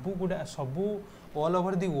जे सबू गुड़ा सबू ऑल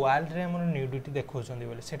ओवर दी वर्ल्ड रे हमर न्यूडिटी देखौछन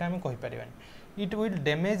बोले सेटा आम कहींपारानी it will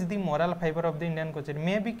damage the moral fibre of the Indian culture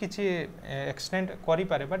मे भी किसी एक्सटेंड करें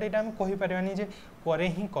बट यहाँ आम कहींपारानी जे करे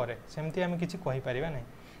ही करे सेमती आम किसी कहींपारा ना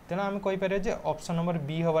तेणु आम कहींपारे जे ऑप्शन नंबर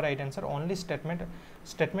बी हम राइट आंसर ओनली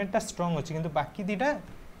स्टेटमेंटा स्ट्रंग अच्छी किंतु बाकी दीटा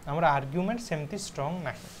आमर आर्ग्युमेंट सेमती स्ट्रंग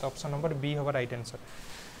ना तो ऑप्शन नंबर बी हम राइट आंसर।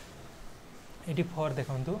 ये फोर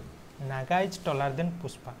देखु नागा इज टलार देन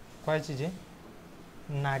पुष्पा कही जे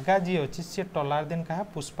नागा जी अच्छी सी टलार देन क्या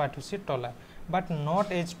पुष्पा ठू सी टलार बट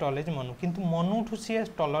नॉट एज टल एज मनु किंतु मनु ठू सी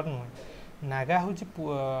टलर नुहे नागा हूँ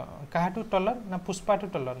क्या टलर ना पुष्पा ठू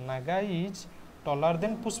taller Naga is taller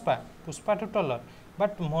then Pushpa Pushpa ठू टलर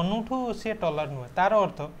बट मनु ठू सी टलर नुहे तार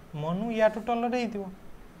अर्थ मनु या ठू टलर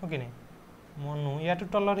हो कि नहीं मनु या ठू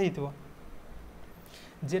टलर हो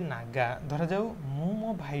जे नागा धरा जाऊ मु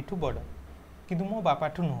मो भाई ठू बड़ किंतु मो बापा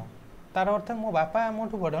ठू नुह तार अर्थ मो बापा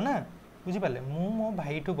मोठू बड़ ना बुझिपारे मु मो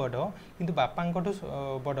भाई ठू बड़ किंतु बापा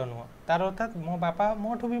बड़ नुह तार अर्थात मो बापा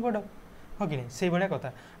मोठू भी बड़ हाँ कि नहीं से भाया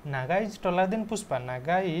कथा Naga is टलार then Pushpa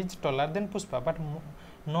Naga is टलार then Pushpa but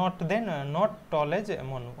not टल एज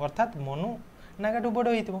मनु अर्थात मनु नागा ठू बड़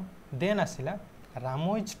हो देन आसला राम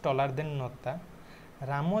इज टलार देन नता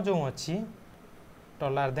राम जो अच्छी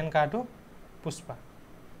टलार देन क्या पुष्पा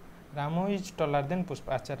राम इज टलार देन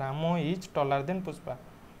पुष्पा अच्छा राम इज टलार देन पुष्पा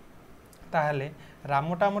ताहले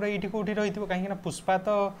रामटा आमर ये कौटी रही कहीं पुष्पा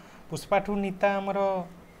तो पुष्पा ठू नीता आमर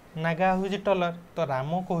नागा हूँ टलर तो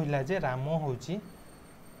राम कहला जे राम हूँ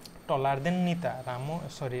टलार then Nita Ram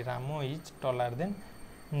sorry Ram is टलार then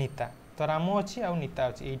Nita तो राम अच्छी आउ नीता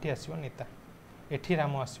अच्छी ये आसो नीता एठी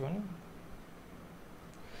राम आसोनी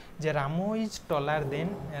जे Ram is टलार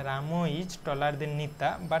then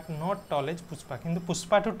Nita but not टल एज पुष्पा किंतु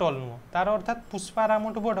पुष्पा ठू टल नुह तार अर्थात पुष्पा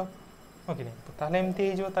राम ठू बड़ ओके नहीं ताहले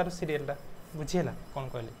एमती हो तार सीरियलटा बुझीला कौन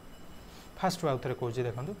कहले फास्ट आउ थे कौन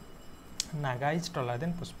देखो नागा इज टलार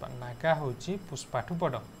देन पुष्पा नागा हूँ पुष्पा ठू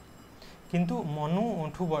बड़ किंतु मनु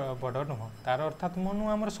ठू बड़ नुह तार अर्थात मनु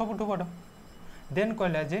आमर सबुठू बड़ देन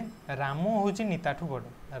कहला जे राम हूँ नीता ठू बड़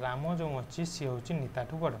राम जो अच्छी सी हूँ नीता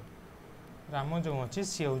ठू बड़ राम जो अच्छी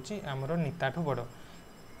सी हूँ आमर नीता ठू बड़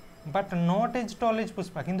बट नॉट एज टल एज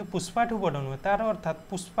पुष्पा किंतु पुष्पा ठू बड़ नुहे तार अर्थात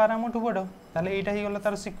पुष्पा राम ठू बड़ ताहले एटा ही गला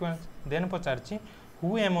तार sequence then पचारछि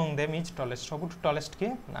who among them is tallest सबुठ tallest के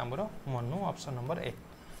आमर Manu option number A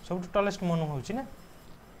सबुठ tallest Manu होछि ना।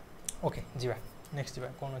 ओके जीवा नेक्स्ट जीवा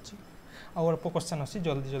कौन अच्छी आउ अल्प क्वेश्चन अच्छी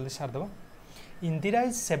जल्दी जल्दी सारदेव Indira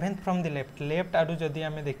is seventh from the left आडू जदि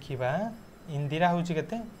आम देखा इंदिरा हूँ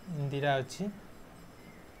केते इंदिरा अच्छी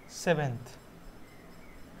सेवेन्थ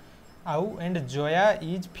आउ and Jaya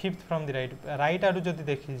is fifth from the right आडू जदि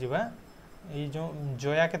देखी जावा ये जो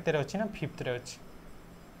जया केते अच्छी ना फिफ्थ रे अच्छी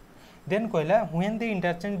देन कहला when they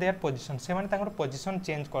interchange their position से माने तांकर पोजीशन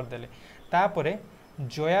चेंज करदेले तापरे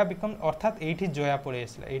जया बिकम अर्थात एठी जया पड़े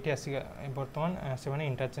आसला एठी आसी वर्तमान से माने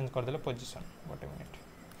इंटरचेंज करदेले पोजीशन गोटे मिनिट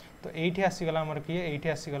तो एठी आसीगला हमर किए एठी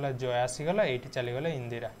आसीगला जया आसीगला एठी चलीगला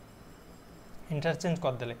Indira interchange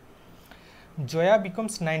करदेले Jaya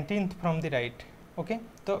becomes 19th from the right okay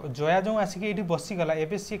तो जया जो आसिक ये बसीगला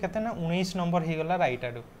एवं सी कहते ना 19 नंबर होगला राइट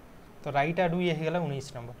आडू तो राइट आडू ये होगला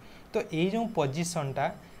 19 नंबर तो ये जो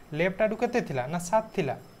पोजीशनटा लेफ्ट आडू केते थिला ना 7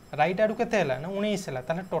 थिला राइट आडू केते हला ना 19 हला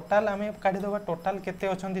ताले टोटल आमे काढी देबा टोटल केते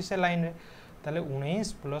अछंती से लाइन रे ताले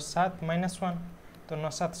 19 + 7 - 1 तो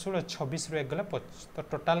 9 7 16 26 रु गला 25 तो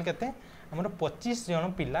टोटल केते हमर 25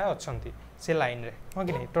 जन पिला अछंती से लाइन रे हो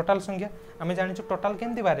कि नहीं टोटल संख्या आमे जानि छु टोटल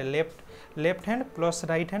केमती बारे left hand plus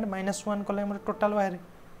right hand -1 कले हमर टोटल बारे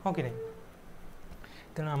हो कि नहीं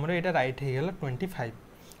तेणु हमर एटा राइट हे गला 25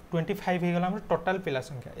 हो गला हमर टोटल पिला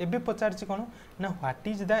संख्या एबे पचार छि कोन ना व्हाट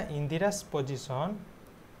इज द इंदिरास पोजीशन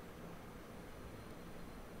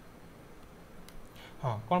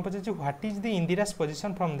हाँ कौन पचार what is the इंदिरास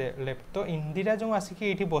position from the left तो इंदिरा जो आसिक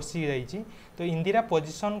ये बसी जाइए तो इंदिरा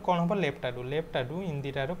पोजिशन कौन हम लेफ्ट आडू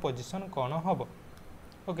इंदिरार पोजिशन कौन हम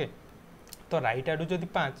ओके तो राइट आडू जदि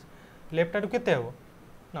 5 लेफ्ट आडू केते हम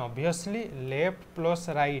ना ऑब्वियसली लेफ्ट प्लस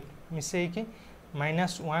राइट मिसेकी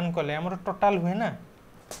 -1 कले आमर टोटाल हुए ना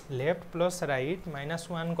लेफ्ट प्लस राइट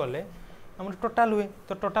 -1 कले आमर टोटाल हुए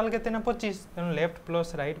तो टोटाल केते ना 25 तेणु left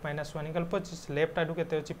plus right -1 equal 25 left आडू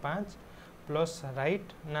केते अछि 5 प्लस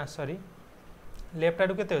राइट ना सॉरी लेफ्ट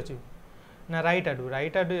आडू केते अछि ना राइट आडू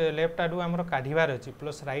लेफ्ट आडू आमर काढिबार अछि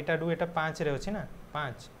प्लस राइट आडू एटा 5 रे अछि ना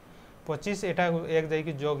 5 25 एटा एक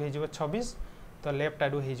जाई जोग हे जिवो 26 तो लेफ्ट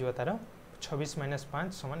आडू हे जिवो तार 26 -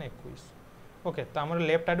 5 = 21 ओके तो आमर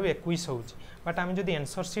लेफ्ट आडू 21 होउछि बट आम जदि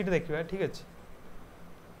आंसर शीट देखिबा ठीक अछि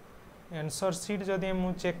आंसर शीट जदि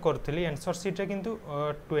मु चेक करथली आंसर शीट रे किंतु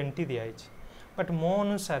 20 दिया अछि बट मो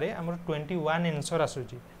अनुसार आमर 21 आंसर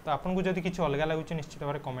आसुछि तो आपन को जदि किछ अलगा लागुछि निश्चित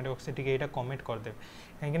भाबरे कमेंट बॉक्स से टिके एटा कमेंट कर देबे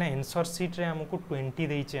काहे कि ना आंसर शीट रे हमकु 20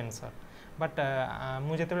 देइछि आंसर बट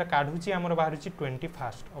मु जते बेला काढुछि आमर बाहरुछि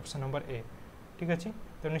 21 ऑप्शन नंबर ए ठीक अछि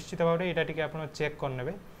तो निश्चित भाबरे एटा टिके आपन चेक कर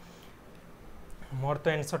नेबे मोर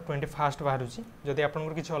तो आंसर 21 बाहरुछि जदि आपन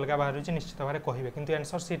को किछ अलगा बाहरुछि निश्चित भाबरे कहिबे किंतु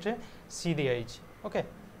आंसर शीट रे सी दिया आइछि ओके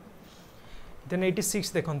देन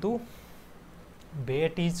 86 देखंतु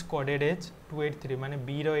बेट इज कोडेड एज 283 माने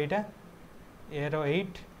बी रो एटा ए रो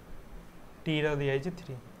 8 टी रो दिया आइछि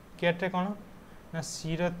 3 केट रे कोन ना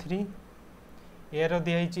सी रो 3 ए रो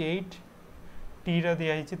दिया आइछि 8 टी रो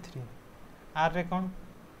दिया आइछि 3 आर रे कोन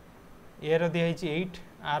ए रो दिया आइछि 8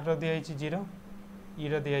 आर रो दिया आइछि 0 ई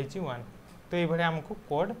रो दिया आइछि 1 तो ये भले हमको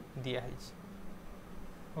कोड दिया आइछि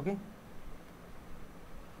ओके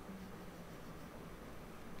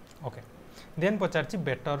ओके देन पचारछि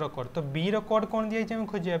बेटर रो कोड तो बी रो कोड कोन दिया आइछि हम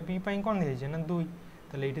खोजिया बी पई कोन दिया आइछि ना 2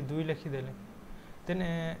 तले एठी 2 लिखि देले देन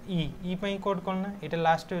ई पई कोड कोन ना एटा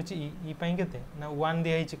लास्ट अछि ई पई केते ना 1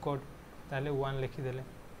 दिया आइछि कोड ताले 1 लिखि देले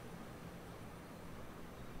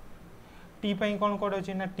टी पई कोन कोड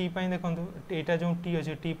अछि ना टी पई देखंतु एटा जो टी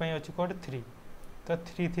अछि टी पई अछि कोड 3 तो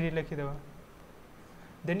 3 लिखि देबा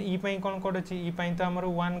देन ई पई कोन कोड अछि ई पई तो हमर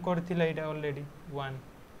 1 कोड थिला एटा ऑलरेडी 1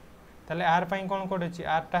 ताले आर पई कोन कोड अछि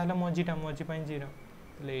आर ता हला मोजी पई 0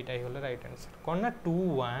 ताले एटा ही होला राइट आंसर कोन ना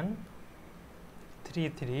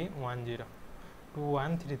 213310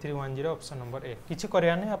 213310 ऑप्शन नंबर ए किछि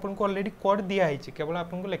करया नै आपन को ऑलरेडी कोड दिया आइछि केवल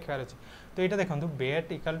आपन को लिखबार अछि तो एटा देखंतु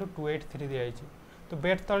बेट इक्वल टू 283 दिया आइछि तो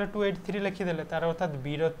बेट तले 283 लिखि देले तार अर्थात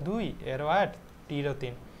बी रो 2 ए रो 8 टी रो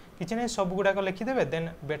 3 किछि नै सब गुडा को लिखि देबे देन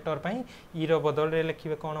बेटर पई ई रो बदल रे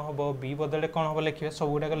लिखिबे कोन होबो बी बदल रे कोन होबो लिखिबे सब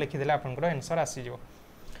गुडा को लिखि देले आपन को आंसर आसी जिवो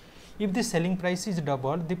if the selling price is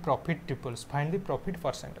double the profit triples find the profit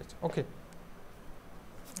percentage okay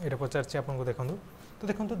एटा पचारछि आपन को देखंतु तो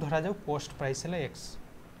देखंतु धरा जाऊ पोस्ट प्राइस हला x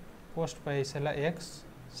पोस्ट प्राइस हला x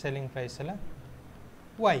सेलिंग प्राइस हला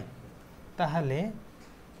y ताहले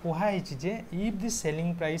कोहा हिची जे if the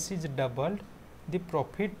selling price is doubled the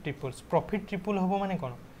profit triple होबो माने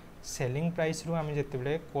कोन सेलिंग प्राइस रु हम जते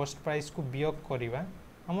बेले कॉस्ट प्राइस को बियोग करिवा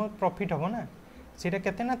हम प्रॉफिट होबो ना सेटा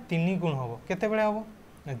केते ना 3 गुण होबो केते बेले होबो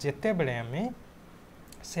ना जते बेले हमें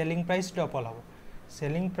सेलिंग प्राइस डबल होबो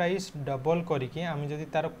सेलिंग प्राइस डबल करिके हम जदि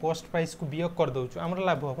तार कॉस्ट प्राइस को बियोग कर दउछु हमर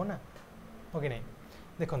लाभ होबो ना ओके नै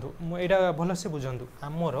देखंतु एटा भलो से बुझंतु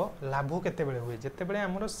हमर लाभ केते बेले होय जते बेले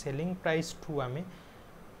हमर सेलिंग प्राइस ठू हमें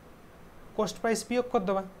कॉस्ट प्राइस बियोग कर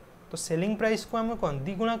दबा तो सेलिंग प्राइस को हम कोन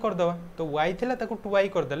द्विगुणा कर दबा तो y थिला ताको 2y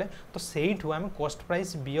कर देले तो सेही ठू हम कॉस्ट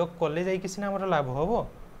प्राइस बियोग करले जाई किसिना हमर लाभ होबो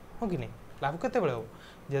हो कि नै लाभ केते बेले हो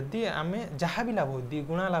जदि हमें जहाँ भी लाभ हो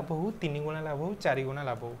द्विगुणा लाभ हो 3 गुणा लाभ हो 4 गुणा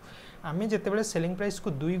लाभ हो आमे जते बेले सेलिंग प्राइस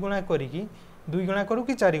को 2 गुणा करिकी 2 गुणा करू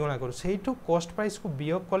कि 4 गुणा करू सेही ठू कॉस्ट प्राइस को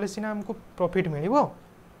बियोग करले सिना हमको प्रॉफिट मिलिबो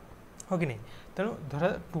हो कि नै तनो धरा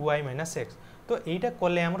 2y - x तो एटा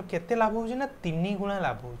कले हमर केते लाभ हो ना 3 गुणा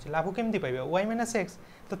लाभ हो लाभ केमती पाइबा y - x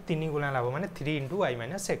तो 3 गुणा लाभ माने 3 * y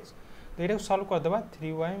 - x तो एटा सॉल्व कर देबा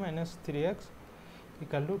 3y - 3x =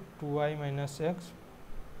 2y - x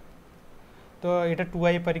तो एटा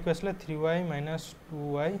 2y पर को असले 3y -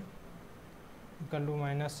 2y =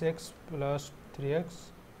 -x + 3x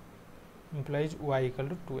implies y =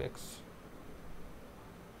 2x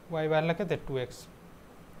y Barla केते 2x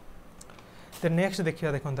तो नेक्स्ट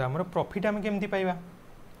देखिया देखंत हमर प्रॉफिट हम केमती पाइबा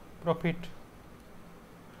प्रॉफिट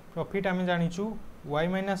हम जानिचु y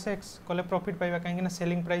 - x कले प्रॉफिट पाइबा काहे ना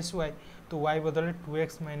सेलिंग प्राइस y तो y बदले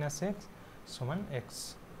 2x - x = x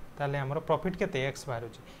ताले हमर प्रॉफिट केते x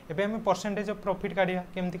बाहरुची एबे हम परसेंटेज ऑफ प्रॉफिट काढिया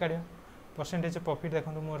केमती काढिया परसेंटेज ऑफ प्रॉफिट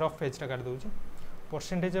देखंतु मो रफ पेज रा काढ दउची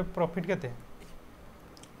परसेंटेज ऑफ प्रॉफिट केते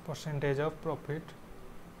परसेंटेज ऑफ प्रॉफिट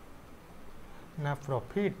ना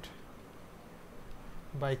profit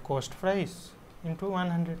by cost price into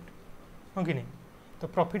 100 हाँ कि नहीं तो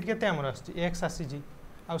प्रॉफिट केते आमर आसी एक्स आसी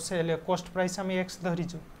आउ से कॉस्ट प्राइस आम एक्स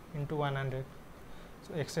धरीचु इंटू 100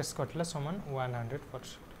 सो एक्स कटला समान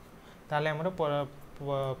 100% ताले आमर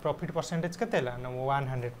प्रॉफिट परसेंटेज केते ना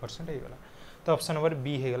 100% होगला तो option number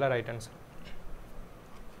B होगला right answer.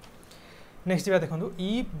 Next जा देखो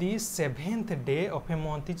if the 7th day of a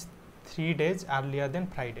month is 3 days earlier then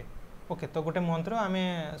Friday okay तो गोटे मंथर आम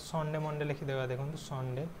संडे मंडे लिखिदेवा देखो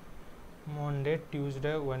Sunday Monday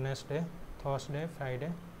Tuesday Wednesday Thursday Friday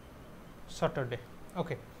Saturday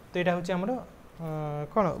okay तो यहाँ हूँ आमर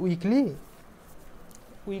कौन वीकली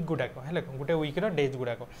वीक गुड़ाक है गोटे वीक्र डेज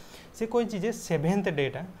गुड़ाक सी कही 7th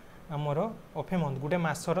डेटा आमर ऑफ ए मंथ गोटे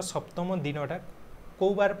मासर सप्तम दिनटा कौ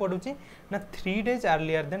बार पड़ू ना 3 days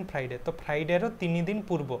अर्लियर देन फ्राइडे तो फ्राइडे 3 दिन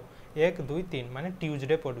पूर्व 1 2 3 माने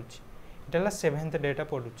ट्यूसडे पड़ू इटा 7th डेटा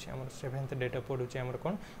पड़ू 7th डेटा पड़ू आमर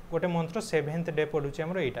कौन गोटे मंथर 7th डे पड़ू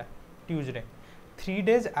आमर यहाँ Tuesday 3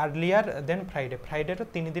 days earlier then Friday Friday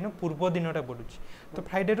 3 दिन पूर्व दिनटा पड़ू तो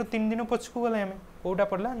फ्राइडे 3 दिन पछकू गले आम कौटा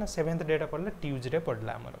पड़ला ना 7th डेटा पड़ला ट्यूसडे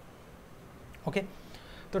पड़ला आमर ओके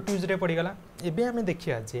तो ट्यूसडे पड़गला एबे आम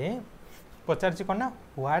देखिया जे पचार कौन ना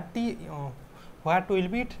what will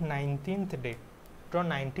be 19th day तो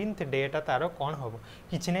 19th डेटा तार कौन हम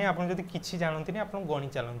कि ना आप किसी जानते आप गणी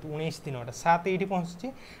चलते 19 दिन 7 ये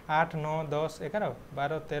पहुँची 8 9 10 11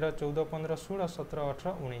 12 13 14 15 16 17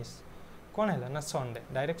 18 19 कौन है ना संडे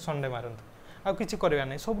डायरेक्ट संडे मारतु आउ कि करवा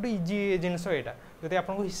ना सब इजी जिनस यहाँ जब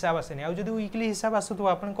आपको हिसाब आसेनि आउ जब वीकली हिसाब आसुव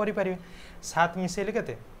आप करेंगे 7 मिसेले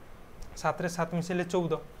के 7 रे 7 मिसेले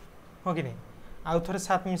 14 हाँ कि नहीं आउ थे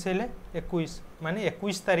 7 मिसेले 21 माने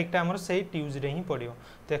 21 तारीखटा आमर से ट्यूसडे ही पड़ो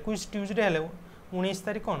तो 21 ट्यूसडे हेले 19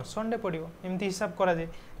 तारीख कौन संडे पड़ो एमती हिसाब करा जाए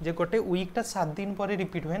जे गोटे वीकटा 7 दिन पर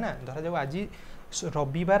रिपीट हुए ना धरा जाऊ आज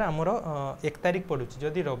रविवार आमर 1 तारीख पड़ू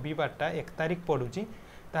जदि रविवारटा 1 तारीख पड़ू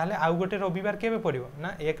ताहले आउ गोटे रविवार केबे पड़ो ना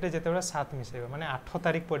 1 रे जेतेबेला 7 मिसेबा माने 8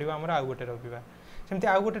 तारीख पड़ो आमर आउ गोटे रविवार सेमती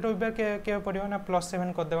आउ गोटे रविवार केबे पड़ो ना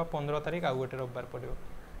 +7 करदेबा 15 तारीख आउ गोटे रविवार पड़ो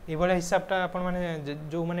ये हिसाबटा आपण मैंने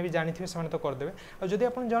जो मैंने भी जानी थे से तो करदे और जदि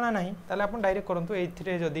आप जना ना ताले आप डायरेक्ट करूँ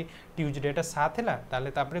ये जदि ट्यूसडेटा 7 है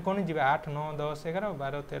ताले कौन जी 8 9 10 11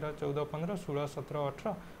 12 13 14 15 16 17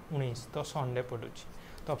 18 19 तो संडे पड़ू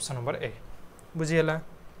तो ऑप्शन नंबर ए बुझीगला।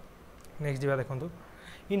 नेक्स्ट जा देखो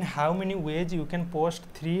in how many ways you can post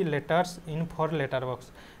 3 letters in 4 letter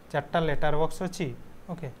box 4टा letter box अच्छी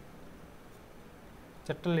ओके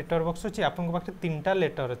 4टा लेटर बॉक्स अच्छी आपन पाखे 3टा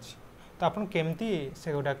लेटर अच्छी तो आपन केमती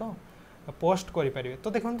से गुड़ाक पोस्ट करें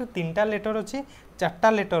तो देखो 3टा लेटर अच्छी 4टा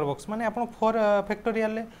लेटर बॉक्स माने आप 4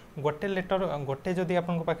 फैक्टोरियल गोटे लेटर गोटे जदि आप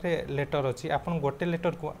पाखे लेटर अच्छी आप गोटे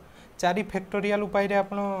लेटर को 4 फैक्टोरियल उपाय आप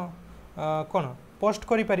कौन पोस्ट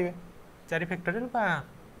करें 4 फैक्टोरियल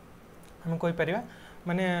आम कहीपर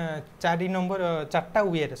माने 4 नंबर 4टा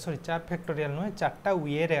वे सॉरी 4 फैक्टोरियल नुहे 4टा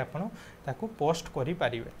वे आपको पोस्ट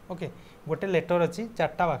करें ओके गोटे लेटर अच्छी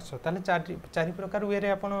 4टा बाक्स ताले 4 प्रकार वे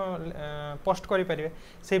आप पोस्ट करें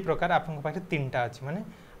से प्रकार आप पाखे 3टा अच्छी माने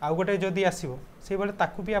आउ गोटे जदि आसो से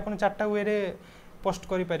ताकू भी आप 4टा वे पोस्ट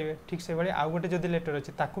करें ठीक से आउ गोटे जदि लेटर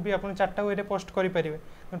अच्छी ताकू भी आप 4टा वे पोस्ट करें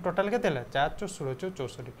टोटाल के 4 4 16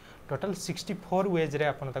 64 टोटाल 64 वेज रे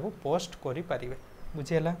आप पोस्ट करें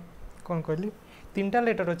बुझीगला कौन कहली 3टा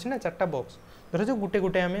लेटर अच्छी ना 4टा बॉक्स धर जो गुटे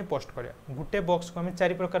गुटे आम पोस्ट करा गुटे बॉक्स को आम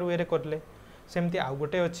 4 प्रकार वे करें सेमती आउ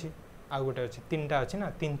गोटे अच्छी 3टा अच्छी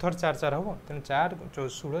ना 3 थर 4 4 हम तेना 4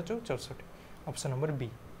 16 64 ऑप्शन नंबर बी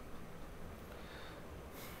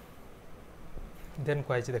देन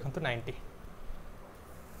कही देखो 90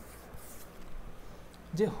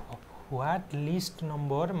 जे what least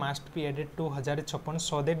number must be added to 1056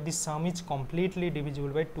 so that this some is completely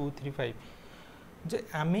divisible by 235 जे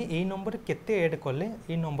आम ये नंबर केते ऐड कले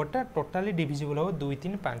ये नंबरटा टोटाली डिविजिबल हो 2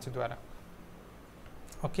 3 5 द्वारा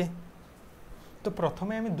ओके तो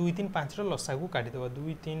प्रथम आम 2 3 5 लसागु काटिदेव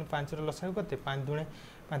 2 3 5 लसागु कते 5 दुणे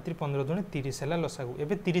 5 3 15 दुणे 30 है लसागु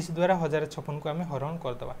एबे 30 द्वारा 1056 को आम हरण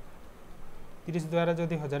करदे 30 द्वारा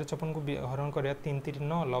जदि 1056 को हरण करिया 3 3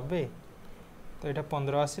 9 90 तो यहाँ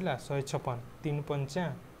 15 आसला 156 3 5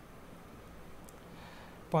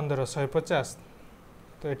 15 150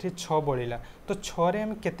 तो ये 6 बढ़ला तो 6 रे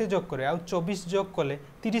आम केते जोग करे आ 24 जोग कले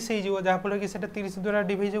 30 हो जहाँफल कि 30 द्वारा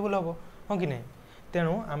डिविजिबल हम हाँ कि नहीं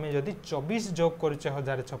तेणु आम जदि 24 जोग करुचे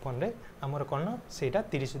 1056 आमर कौन से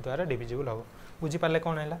 30 द्वारा डिविजिबल हम बुझीपारे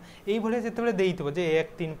कौन है ये जिते देते जे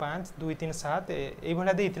 1 3 5 2 3 7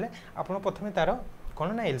 ये देते आप प्रथम तार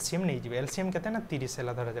कौन ना एलसीएम नहीं जी एलसीएम के ना 30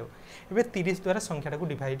 है धरा जाऊ ए 30 द्वारा संख्याटा को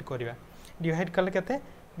डिवाइड करवा डिवाइड कले के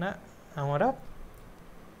ना आमर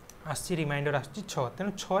आसी रिमाइंडर आसुची 6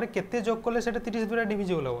 तेणु 6 रे केते जोग कले सेटा 30 द्वारा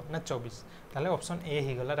डिविजिबल हो ना 24 ताले ऑप्शन ए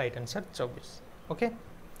ही गला राइट आंसर 24 ओके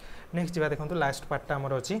नेक्स्ट जी देखो लास्ट पार्टा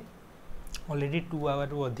आमर अच्छी ऑलरेडी 2 आवर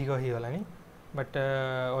रु अधिक हो गलानी बट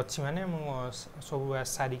अच्छी माने सब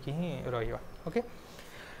सारिकी ही रहा ओके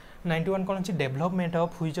 91 कौन अच्छी development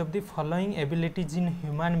of which of the following abilities in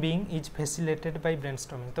human being is facilitated bye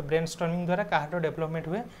brainstorming तो ब्रेनस्टॉर्मिंग द्वारा कहार डेवलपमेंट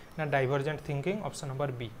हुए ना divergent thinking option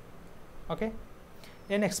number B okay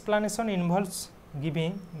N explanation involves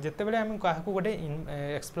giving जिते बड़े आम क्या गोटे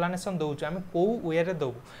एक्सप्लानेशन दौचु आम कौ वे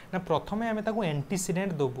दबू ना प्रथम आम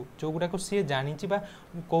एंटीसीडेंट दबू जो गुड़ाक सी जानी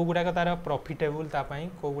कौ गुड़ाक तार प्रॉफिटेबल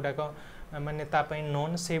कौ गुड़ाक माने तापाई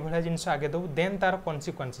नोन से भाया जिनस आगे दबू देन तार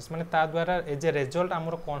कन्सिक्वेन्सेस माने ता द्वारा एज ए रिजल्ट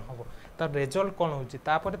आमर कौन हम तार रिजल्ट कौन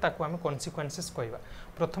होपर आम कन्सिक्वेन्सेस कहवा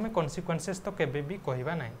प्रथम कन्सिक्वेन्सेस तो केबे भी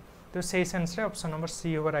कहवा ना तो से सेन्स ऑप्शन नंबर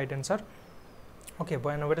सी होगा right answer okay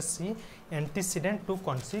boy number C antecedent to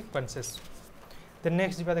consequences then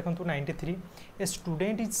next जीवा देखो 93 a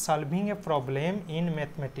student is solving a problem in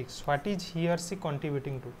mathematics what is he or she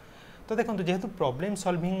contributing to तो देखो जेहेतु प्रॉब्लम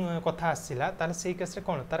सॉल्विंग कथा आसला तार से केस रे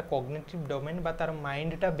कोन तार कॉग्निटिव डोमेन बा तार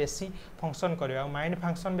माइंड टा बेसी फंक्शन करियो माइंड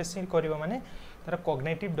फंक्शन बेसी करियो माने तार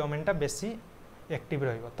कॉग्निटिव डोमेन टा बेसी एक्टिव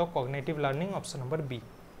रहइबो तो cognitive learning option number B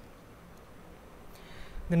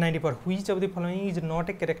The 94 which of the following is not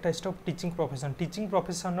a characteristic of teaching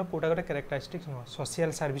profession रो कोटा गोटे characteristics नो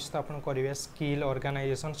सोशल सर्विस तो आपण करिवे स्किल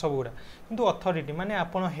ऑर्गेनाइजेशन सब गुडा किंतु अथॉरिटी माने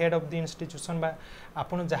आपण हेड ऑफ द इंस्टीट्यूशन बा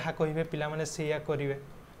आपण जहा कहिवे पिला माने सेया करिवे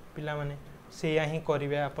पिला माने सेया ही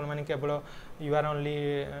करिवे आपण माने केवल you are only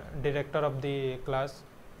director of the class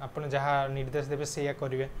आपण जहा निर्देश देबे सेया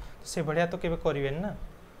करिवे तो से बढ़िया तो केबे करिवे ना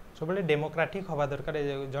सब बले डेमोक्रेटिक होबा दरकार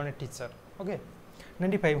जने teacher okay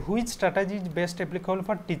 95 which strategy is best applicable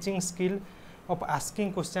for teaching skill of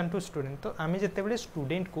asking question to student तो आम जिते बड़े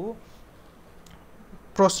स्टूडेंट को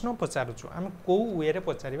प्रश्न पचारुचु आम कौ वे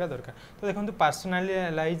पचारिबा दरकार तो देखो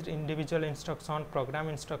personalised individual instruction programme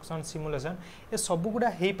instruction simulation ये सब गुड़ा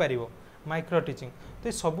हो पार माइक्रो टीचिंग तो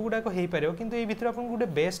ये सब गुड़ाक हो पार किंतु ये भितर आपन गोटे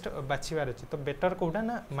बेस्ट बाछिबार अच्छी तो बेटर कोटा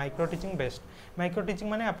ना micro teaching best micro teaching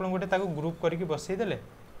माने आपन गोटे ताको ग्रुप करके बसई देले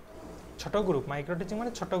छोट ग्रुप माइक्रो टीचिंग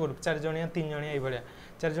माने छोट ग्रुप 4 जणिया 3 जणिया ये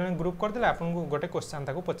 4 जण ग्रुप करदे आपन को गोटे क्वेश्चन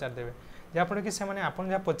ताको पचार देबे जहाँफल कि से माने आपन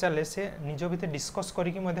जहाँ पचारे से निज भितर डिस्कस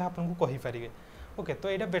करके मध्य आपन को कहि पारिबे ओके तो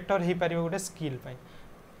यहाँ बेटर हो पार गोटे skill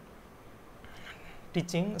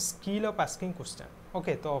teaching skill of asking question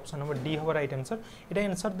okay तो ऑप्शन नंबर डी होगा राइट आंसर ये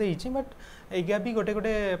आंसर देइछि बट एगा भी गोटे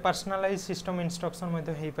गोटे पर्सनालाइज सिस्टम इंस्ट्रक्शन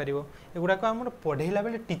मध्य हो पार एगुड़ाक आम पढ़ेला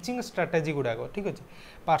बेले टीचिंग स्ट्राटेजी गुड़ाक ठीक अच्छे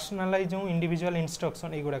पर्सनालाइज जो इंडिविजुअल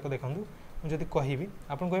इंस्ट्रक्शन युड़ाक देखूँ मुझे कहबी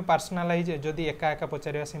आपन कहे पर्सनालाइज जदि एका एका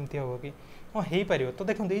पचार सेमती हम कि हाँ हो पार तो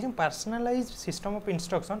देखो ये पर्सनालाइज सिस्टम ऑफ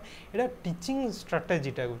इंस्ट्रक्शन यहाँ टीचिंग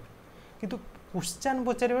स्ट्राटेजीटा किंतु क्वेश्चन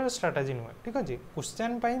पचार स्ट्राटेजी नुहे ठीक अच्छे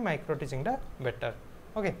question micro टीचिंगटा better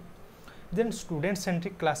okay then student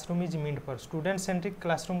centric classroom is meant for student centric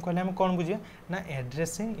classroom कहले हम कौन बुझे ना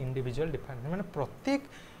एड्रेसिंग इंडिविजुअल डिफरेंस माने प्रत्येक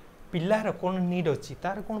पिलार कौन नीड अच्छी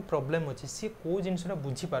तार कौन प्रॉब्लम अच्छी सी को जिनसा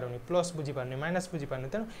बुझी पारनी प्लस बुझी पारनी माइनस बुझी पारनी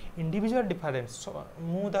तेणु इंडिविजुअल डिफरेंस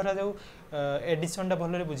मु धरा जाऊ एडिशनटा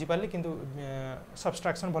भलरे बुझी पारली किंतु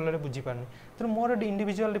सब्सट्राक्शन भलरे बुझी पारनी तेणु मोर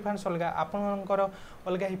इंडिविजुअल डिफरेंस अलग आपणकर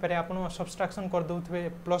अलग हो पारे आप सब्सट्राक्शन कर दउथबे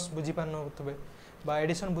प्लस बुझी पार नउथबे बा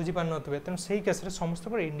एडिशन बुझी पार नउथबे तेणु सेही केस रे समस्त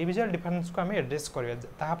इंडिविजुअल डिफरेंस को आम एड्रेस करबा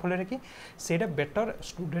ता फल कि सेटा बेटर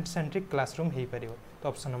स्टूडेंट सेंट्रिक क्लासरूम हो पार तो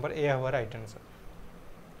ऑप्शन नंबर ए होगा राइट आंसर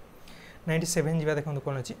 97 जीवा देखो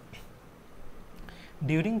कौन अच्छी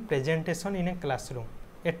during presentation in a classroom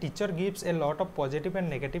a teacher gives a lot of positive and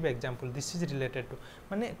negative example this is related to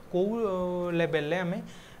माने को लेवल आम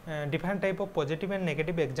different type of positive and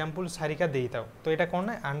negative example Sarika दे था तो यहाँ कौन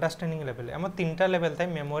ना अंडरस्टैंडिंग लेवल आम 3टा लेवल था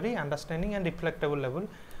memory understanding and रिफ्लेक्टेबल level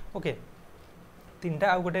okay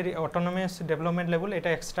 3टा आउ गोटे ऑटोनोमस डेवलपमेंट लेवल एटा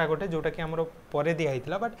एक्स्ट्रा गोटे जोटा कि आमर पर दिखाई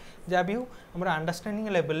बट जहाँ भी हो आम अंडरस्टैंडिंग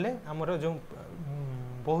लेवल आमर जो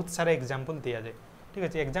बहुत सारा एग्जांपल दि जाए ठीक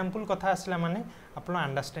अच्छे एग्जांपल कथा आसला माने आप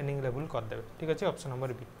अंडरस्टैंडिंग लेवल करदे ठीक अच्छे ऑप्शन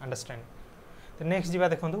नंबर बी अंडरस्टैंडिंग तो नेक्स्ट जीवा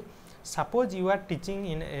देखो suppose you are teaching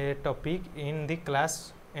in A topic in the class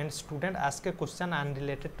and student ask A question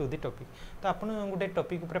unrelated to the topic तो आप गोटे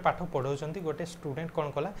टॉपिक उपर पाठ पढ़ाऊँ गोटे स्टूडेंट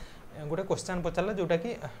कौन कला गोटे क्वेश्चन पचारा जोटा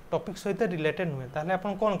कि टॉपिक सहित रिलेटेड नुहे ताहले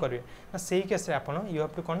आपन कौन करेंगे ना से केस आपन यू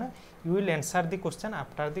हैव टू कौन you will answer the question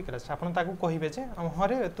after the class आपन ताकू कहिबे जे हाँ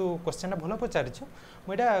रे तू क्वेश्चन भल पचारिछु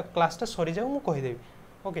मुझा क्लासटा सरी जाऊ मुझे कहीदेवी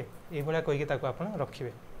ओके ये भाया कहीकि ताकू आपन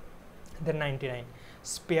रखिबे then 99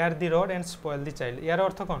 spare the rod and spoil the child यार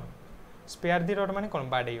अर्थ कौन स्पेयर दी रड माने कौन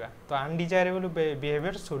बाड़ेवा तो undesirable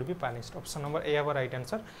behaviour should be punished option number A होगा right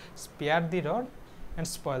answer spare the rod and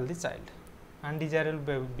spoil the child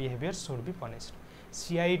undesirable behaviour should be punished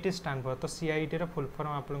CIET stand for तो CIET रो full form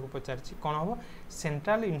आपन को पचारछि कोन हो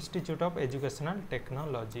central institute of educational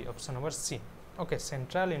technology option number C okay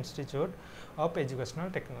central institute of educational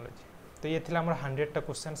technology तो ये थिला हमर 100 टा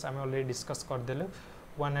questions हम ऑलरेडी डिस्कस कर देलु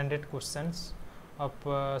 100 क्वेश्चंस ऑफ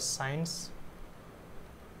साइंस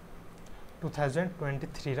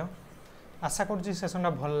 2023 रो आशा कर सेसन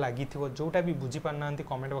भल लगी जोटा भी बुझी पारना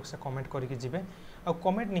कमेंट बॉक्स कमेंट करके जिबे आ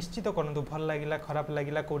कमेंट निश्चित करूँ भल लगिला खराब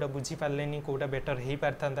लगिला कोटा बुझी पारलेनी कोटा बेटर हो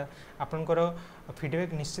पारता आपनकर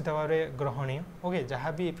फीडबैक निश्चित भाव में ग्रहणीय ओके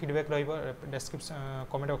जहाँ भी feedback description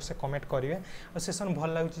comment box comment करेंगे और सेसन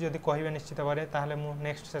भल लगुच जब कहे निश्चित भाव में ताहले मु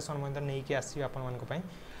नेक्स्ट सेसन नहीं आसबि आपण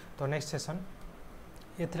तो नेक्स्ट सेसन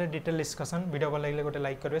ये डिटेल डिस्कसन वीडियो भल लगे गोटे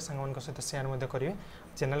लाइक करेंगे सांग सहित शेयर करेंगे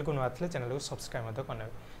चैनल को नुआ चैनल को सब्सक्राइब करने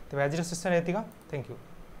तो आज सेसन ये थैंक यू।